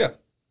teeth. Yeah.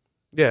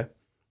 Yeah.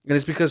 And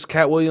it's because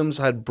Cat Williams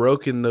had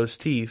broken those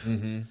teeth,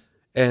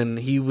 and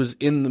he was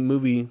in the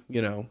movie,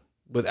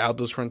 without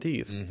those front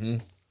teeth.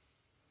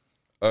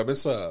 Or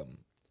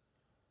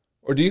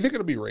do you think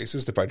it'll be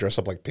racist if I dress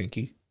up like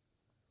Pinky?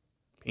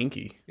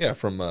 Pinky? Yeah,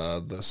 from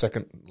the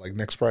second,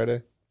 next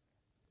Friday.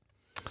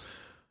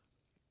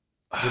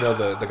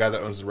 The guy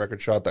that owns the record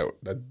shop,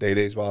 that Day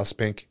Day's boss,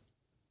 Pink.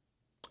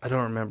 I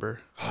don't remember.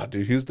 Oh,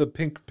 dude, he was the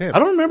pink pimp. I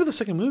don't remember the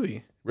second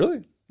movie.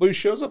 Really? Well, he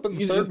shows up in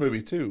the third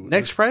movie too.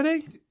 Next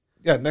Friday?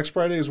 Yeah, next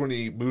Friday is when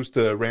he moves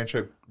to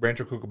Rancho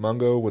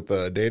Cucamonga with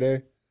Day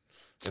Day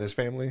and his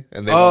family,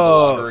 and they won the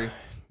lottery.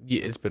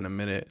 Yeah, it's been a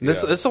minute.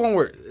 That's the one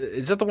where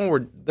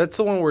that's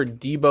the one where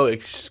Debo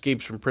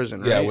escapes from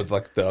prison, right? Yeah, with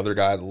the other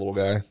guy, the little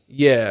guy.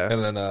 Yeah,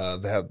 and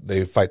then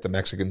they fight the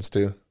Mexicans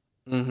too.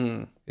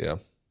 Mm-hmm. Yeah.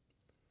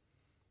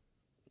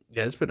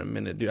 Yeah, it's been a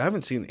minute, dude. I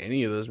haven't seen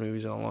any of those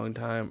movies in a long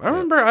time. I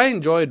remember I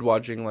enjoyed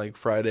watching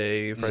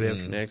Friday After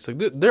Next.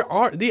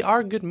 They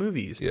are good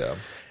movies. Yeah,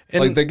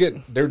 and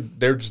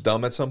they're just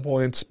dumb at some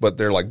points, but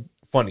they're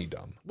funny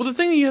dumb. Well, the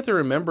thing you have to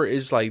remember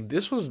is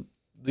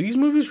these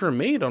movies were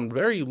made on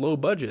very low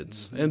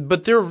budgets,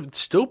 but they're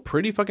still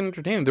pretty fucking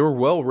entertaining. They were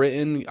well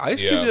written.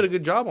 Ice Cube did a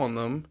good job on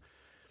them.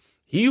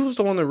 He was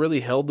the one that really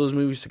held those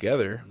movies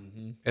together.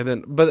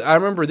 But I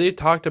remember they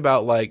talked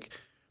about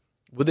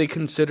would they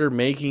consider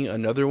making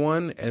another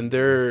one? And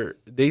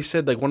they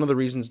said one of the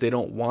reasons they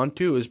don't want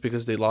to is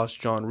because they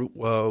lost John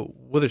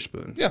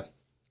Witherspoon. Yeah.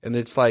 And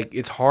it's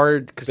it's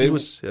hard because they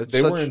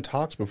were in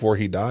talks before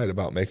he died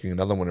about making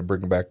another one and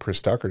bringing back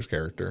Chris Tucker's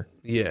character.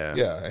 Yeah.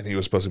 Yeah. And he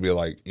was supposed to be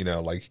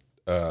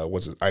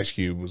was it Ice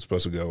Cube was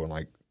supposed to go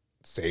and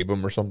save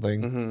him or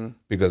something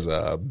because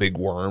a big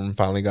worm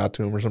finally got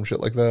to him or some shit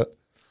like that.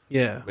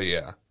 Yeah. But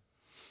yeah.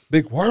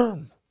 Big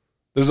worm.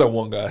 There's that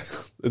one guy.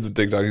 It's a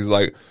TikTok. He's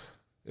like,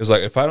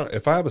 if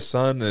I have a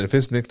son and if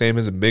his nickname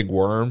isn't Big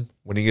Worm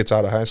when he gets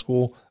out of high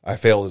school, I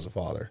failed as a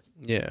father.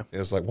 Yeah.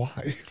 And it's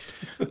why?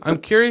 I'm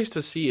curious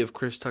to see if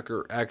Chris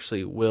Tucker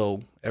actually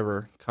will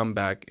ever come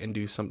back and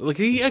do something.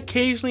 He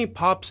occasionally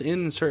pops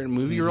in certain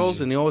movie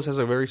roles and he always has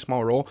a very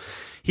small role.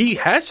 He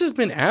has just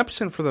been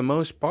absent for the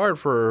most part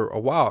for a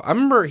while. I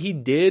remember he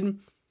did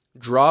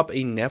drop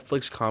a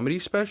Netflix comedy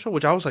special,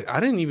 which I was I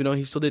didn't even know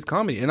he still did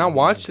comedy. And I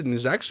watched it and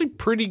it's actually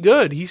pretty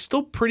good. He's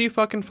still pretty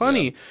fucking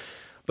funny. Yeah.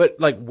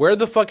 But where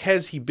the fuck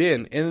has he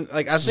been? And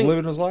I think he's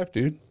living his life,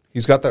 dude.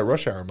 He's got that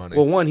Rush Hour money.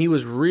 Well, one, he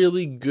was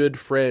really good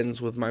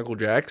friends with Michael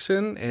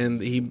Jackson, and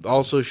he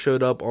also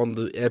showed up on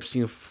the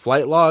Epstein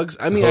flight logs.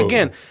 I mean,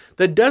 again,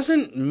 that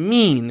doesn't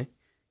mean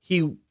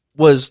he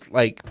was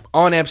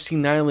on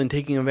Epstein Island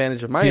taking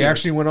advantage of minors. He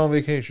actually went on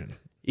vacation.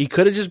 He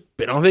could have just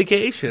been on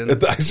vacation.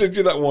 I sent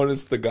you that one.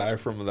 It's the guy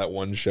from that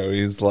one show.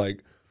 He's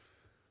like,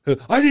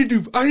 I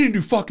didn't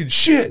do fucking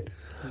shit.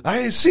 I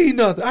didn't see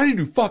nothing. I didn't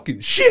do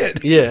fucking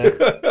shit. Yeah.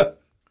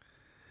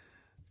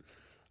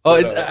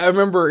 I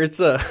remember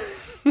it's a.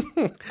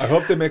 I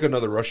hope they make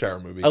another Rush Hour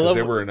movie because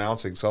they were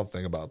announcing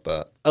something about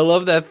that. I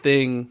love that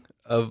thing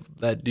of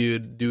that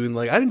dude doing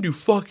I didn't do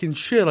fucking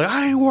shit.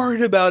 I ain't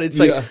worried about it.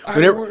 It's I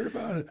ain't worried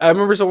about it. I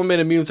remember someone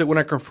made a meme. It's when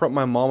I confront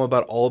my mom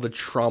about all the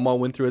trauma I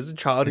went through as a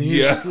child, and he's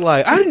just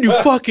I didn't do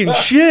fucking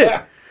shit.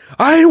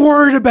 I ain't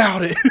worried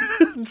about it.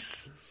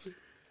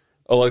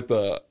 I like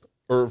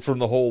or from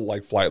the whole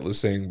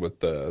Flightless thing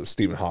with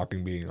Stephen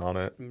Hawking being on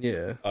it.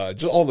 Yeah.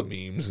 Just all the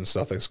memes and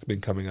stuff that's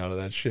been coming out of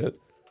that shit.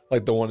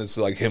 The one that's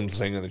him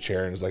sitting in the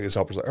chair and his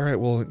helper's all right,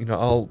 well,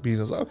 I'll be. I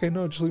was okay,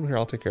 no, just leave him here.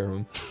 I'll take care of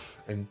him.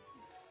 And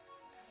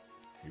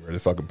you ready to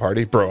fucking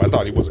party? Bro, I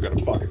thought he wasn't going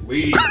to fucking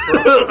leave,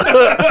 bro.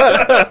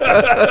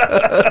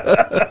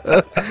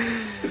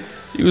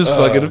 He was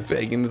fucking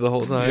faking it the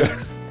whole time. Yeah.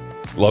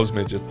 Loves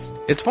midgets.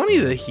 It's funny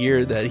to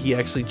hear that he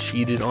actually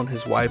cheated on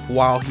his wife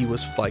while he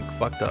was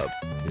fucked up.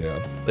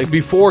 Yeah. Like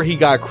before he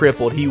got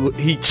crippled,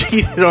 he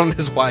cheated on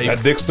his wife.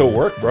 That dick still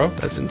work, bro.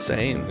 That's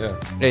insane. Yeah.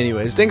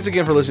 Anyways, thanks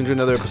again for listening to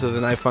another episode of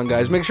The Night Funk,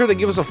 guys. Make sure to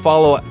give us a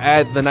follow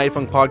at The Night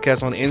Funk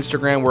Podcast on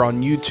Instagram. We're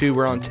on YouTube.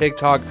 We're on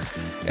TikTok.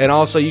 And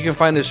also, you can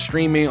find us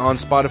streaming on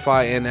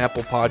Spotify and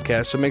Apple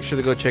Podcasts. So make sure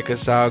to go check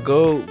us out.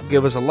 Go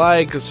give us a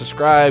like, a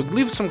subscribe,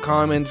 leave some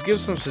comments, give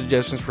some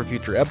suggestions for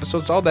future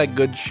episodes, all that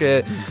good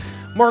shit.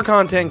 More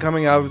content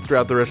coming out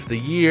throughout the rest of the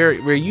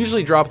year. We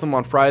usually drop them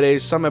on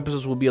Fridays. Some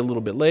episodes will be a little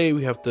bit late.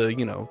 We have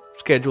to,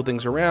 schedule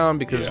things around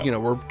because,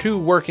 we're two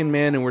working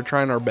men and we're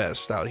trying our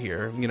best out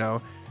here,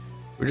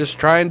 We're just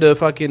trying to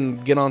fucking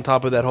get on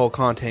top of that whole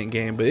content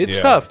game. But it's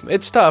tough.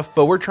 It's tough,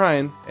 but we're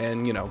trying.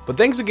 And, but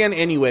thanks again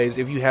anyways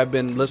if you have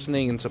been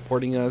listening and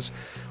supporting us.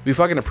 We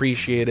fucking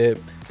appreciate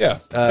it. Yeah.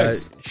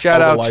 Thanks.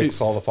 Shout all out the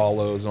likes, all the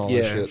follows, and all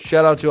that shit.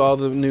 Shout out to all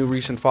the new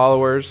recent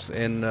followers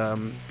and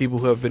people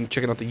who have been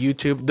checking out the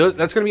YouTube.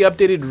 That's going to be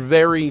updated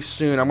very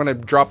soon. I'm going to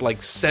drop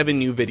like 7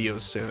 new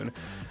videos soon.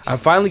 I'm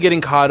finally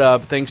getting caught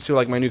up thanks to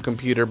like my new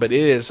computer, but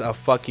it is a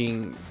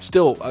fucking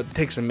still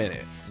takes a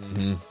minute.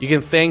 Mm-hmm. You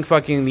can thank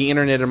fucking the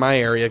internet in my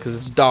area because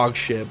it's dog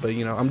shit, but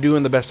I'm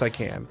doing the best I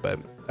can. But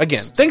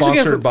again, thanks again.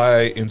 Sponsored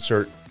by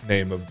insert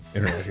name of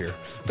internet here.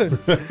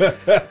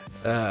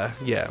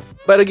 Yeah.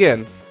 But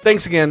again,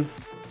 thanks again.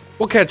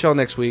 We'll catch y'all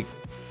next week.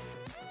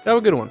 Have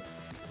a good one.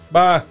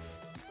 Bye.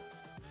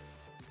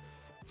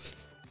 Do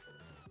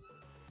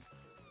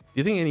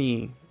you think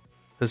any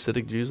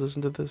Hasidic Jews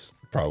listen to this?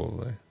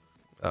 Probably.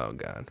 Oh,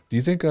 God. Do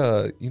you think,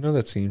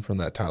 that scene from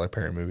that Tyler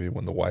Perry movie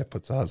when the wife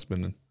puts the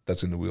husband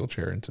that's in the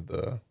wheelchair into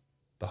the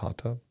hot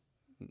tub?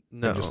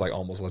 No. And just like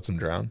almost lets him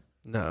drown?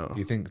 No. Do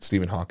you think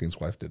Stephen Hawking's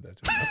wife did that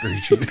to him after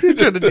he cheated? You're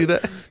trying to do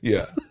that?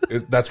 Yeah.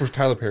 That's where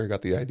Tyler Perry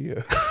got the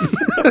idea.